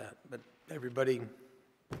stop at that. But everybody,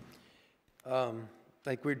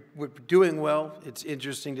 like we're doing well. It's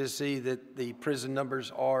interesting to see that the prison numbers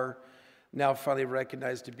are now finally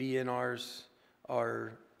recognized to be in our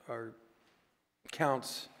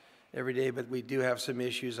counts every day, but we do have some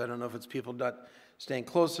issues. I don't know if it's people not staying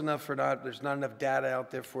close enough or not. There's not enough data out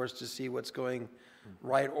there for us to see what's going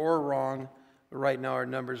right or wrong. But right now our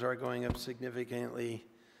numbers are going up significantly,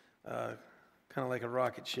 kind of like a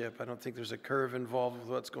rocket ship. I don't think there's a curve involved with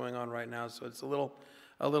what's going on right now, so it's a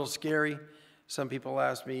little scary. Some people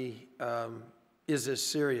ask me, is this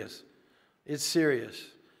serious? It's serious.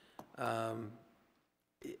 I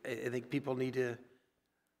think people need to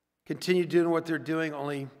continue doing what they're doing,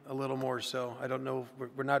 only a little more so. I don't know,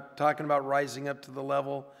 we're not talking about rising up to the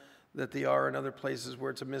level that they are in other places where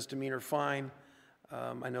it's a misdemeanor fine.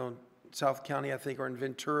 I know in South County, I think, or in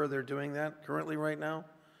Ventura, they're doing that currently right now,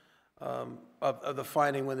 of the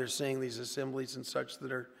fining when they're seeing these assemblies and such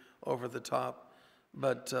that are over the top.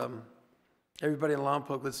 But everybody in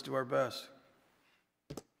Lompoc, let's do our best.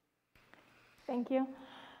 Thank you.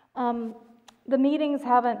 The meetings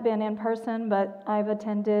haven't been in person, but I've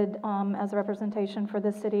attended as a representation for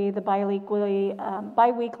the city the biweekly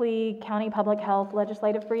county public health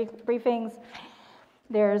legislative briefings.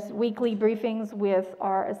 There's weekly briefings with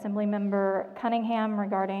our Assembly Member Cunningham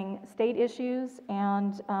regarding state issues,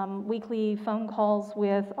 and weekly phone calls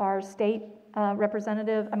with our state our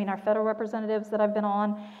federal representatives that I've been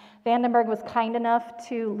on. Vandenberg was kind enough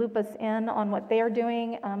to loop us in on what they're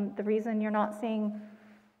doing. The reason you're not seeing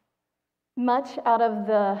much out of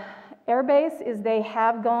the air base is they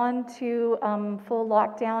have gone to full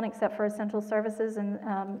lockdown except for essential services and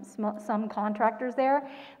some contractors there.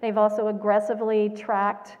 They've also aggressively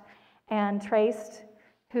tracked and traced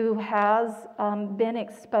who has been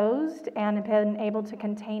exposed and have been able to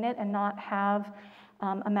contain it and not have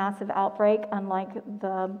a massive outbreak, unlike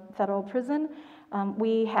the federal prison.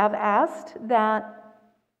 We have asked that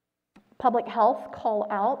public health call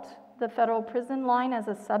out the federal prison line as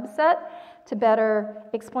a subset to better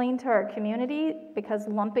explain to our community, because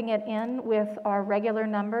lumping it in with our regular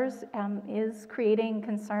numbers is creating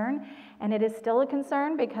concern, and it is still a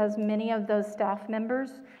concern because many of those staff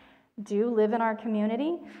members do live in our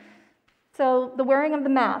community. So the wearing of the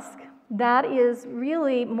mask, that is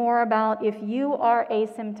really more about if you are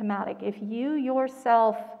asymptomatic, if you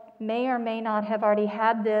yourself may or may not have already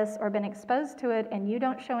had this or been exposed to it and you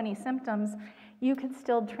don't show any symptoms, you could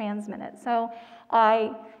still transmit it. So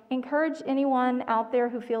I encourage anyone out there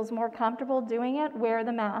who feels more comfortable doing it, wear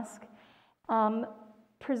the mask.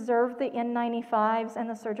 Preserve the N95s and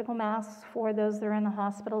the surgical masks for those that are in the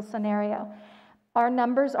hospital scenario. Our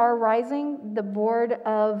numbers are rising. The Board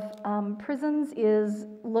of Prisons is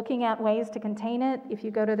looking at ways to contain it. If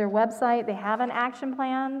you go to their website, they have an action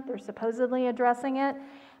plan. They're supposedly addressing it,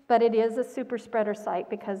 but it is a super spreader site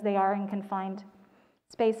because they are in confined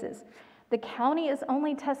spaces. The county is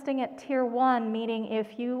only testing at Tier 1, meaning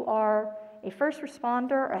if you are a first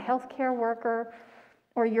responder, a healthcare worker,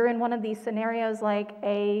 or you're in one of these scenarios like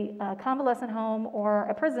a convalescent home or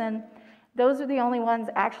a prison, those are the only ones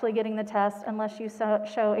actually getting the test unless you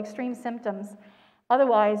show extreme symptoms.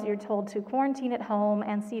 Otherwise, you're told to quarantine at home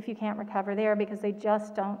and see if you can't recover there because they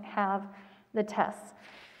just don't have the tests.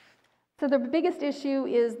 So the biggest issue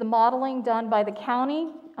is the modeling done by the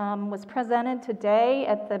county was presented today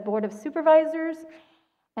at the Board of Supervisors.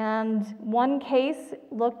 And one case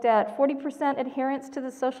looked at 40% adherence to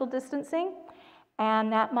the social distancing,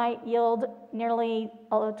 and that might yield nearly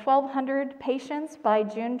 1,200 patients by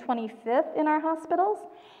June 25th in our hospitals.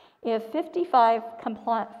 If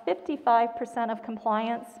 55% of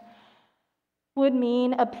compliance would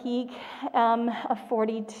mean a peak of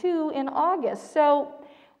 42 in August. So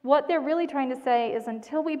what they're really trying to say is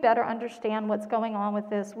until we better understand what's going on with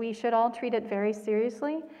this, we should all treat it very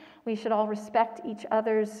seriously. We should all respect each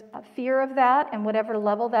other's fear of that, and whatever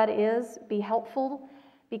level that is, be helpful,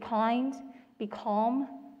 be kind, be calm,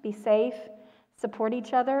 be safe, support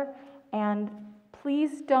each other, and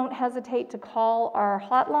please don't hesitate to call our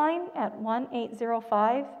hotline at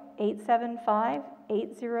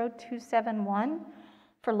 1-805-875-80271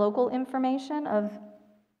 for local information of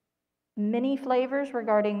many flavors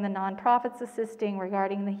regarding the nonprofits assisting,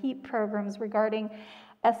 regarding the HEAP programs, regarding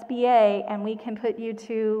SBA, and we can put you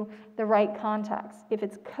to the right contacts. If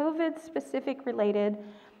it's COVID specific related,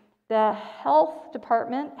 the health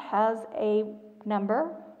department has a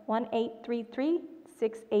number,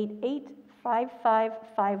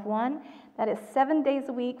 1-833-688-5551. That is 7 days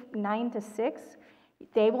a week, 9 to 6.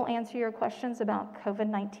 They will answer your questions about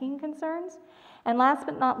COVID-19 concerns. And last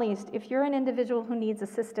but not least, if you're an individual who needs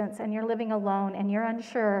assistance and you're living alone and you're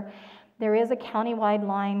unsure, there is a countywide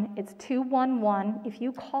line. It's 211. If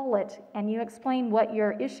you call it and you explain what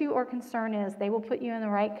your issue or concern is, they will put you in the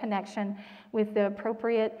right connection with the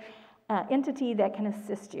appropriate entity that can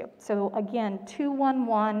assist you. So again,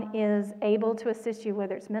 211 is able to assist you,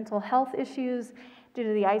 whether it's mental health issues due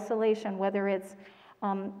to the isolation, whether it's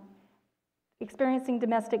experiencing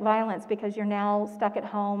domestic violence because you're now stuck at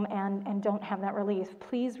home and don't have that relief.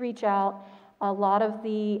 Please reach out. A lot of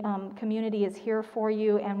the community is here for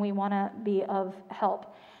you, and we want to be of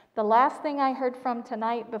help. The last thing I heard from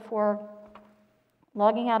tonight before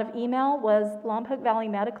logging out of email was Lompoc Valley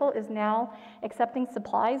Medical is now accepting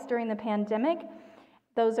supplies during the pandemic.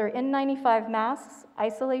 Those are N95 masks,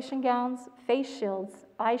 isolation gowns, face shields,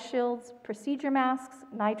 eye shields, procedure masks,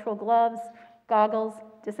 nitrile gloves, goggles,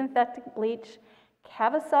 disinfectant bleach,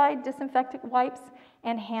 Cavicide disinfectant wipes,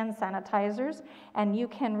 and hand sanitizers. And you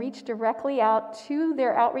can reach directly out to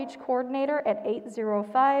their outreach coordinator at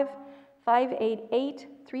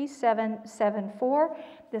 805-588-3774.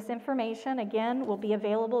 This information, again, will be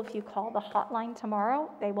available if you call the hotline tomorrow.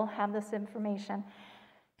 They will have this information.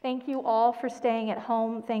 Thank you all for staying at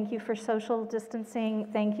home. Thank you for social distancing.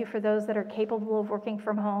 Thank you for those that are capable of working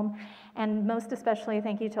from home. And most especially,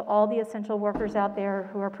 thank you to all the essential workers out there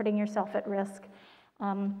who are putting yourself at risk.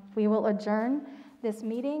 We will adjourn this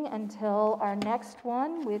meeting until our next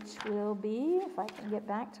one, which will be, if I can get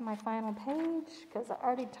back to my final page, because I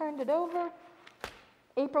already turned it over,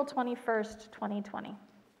 April 21st, 2020.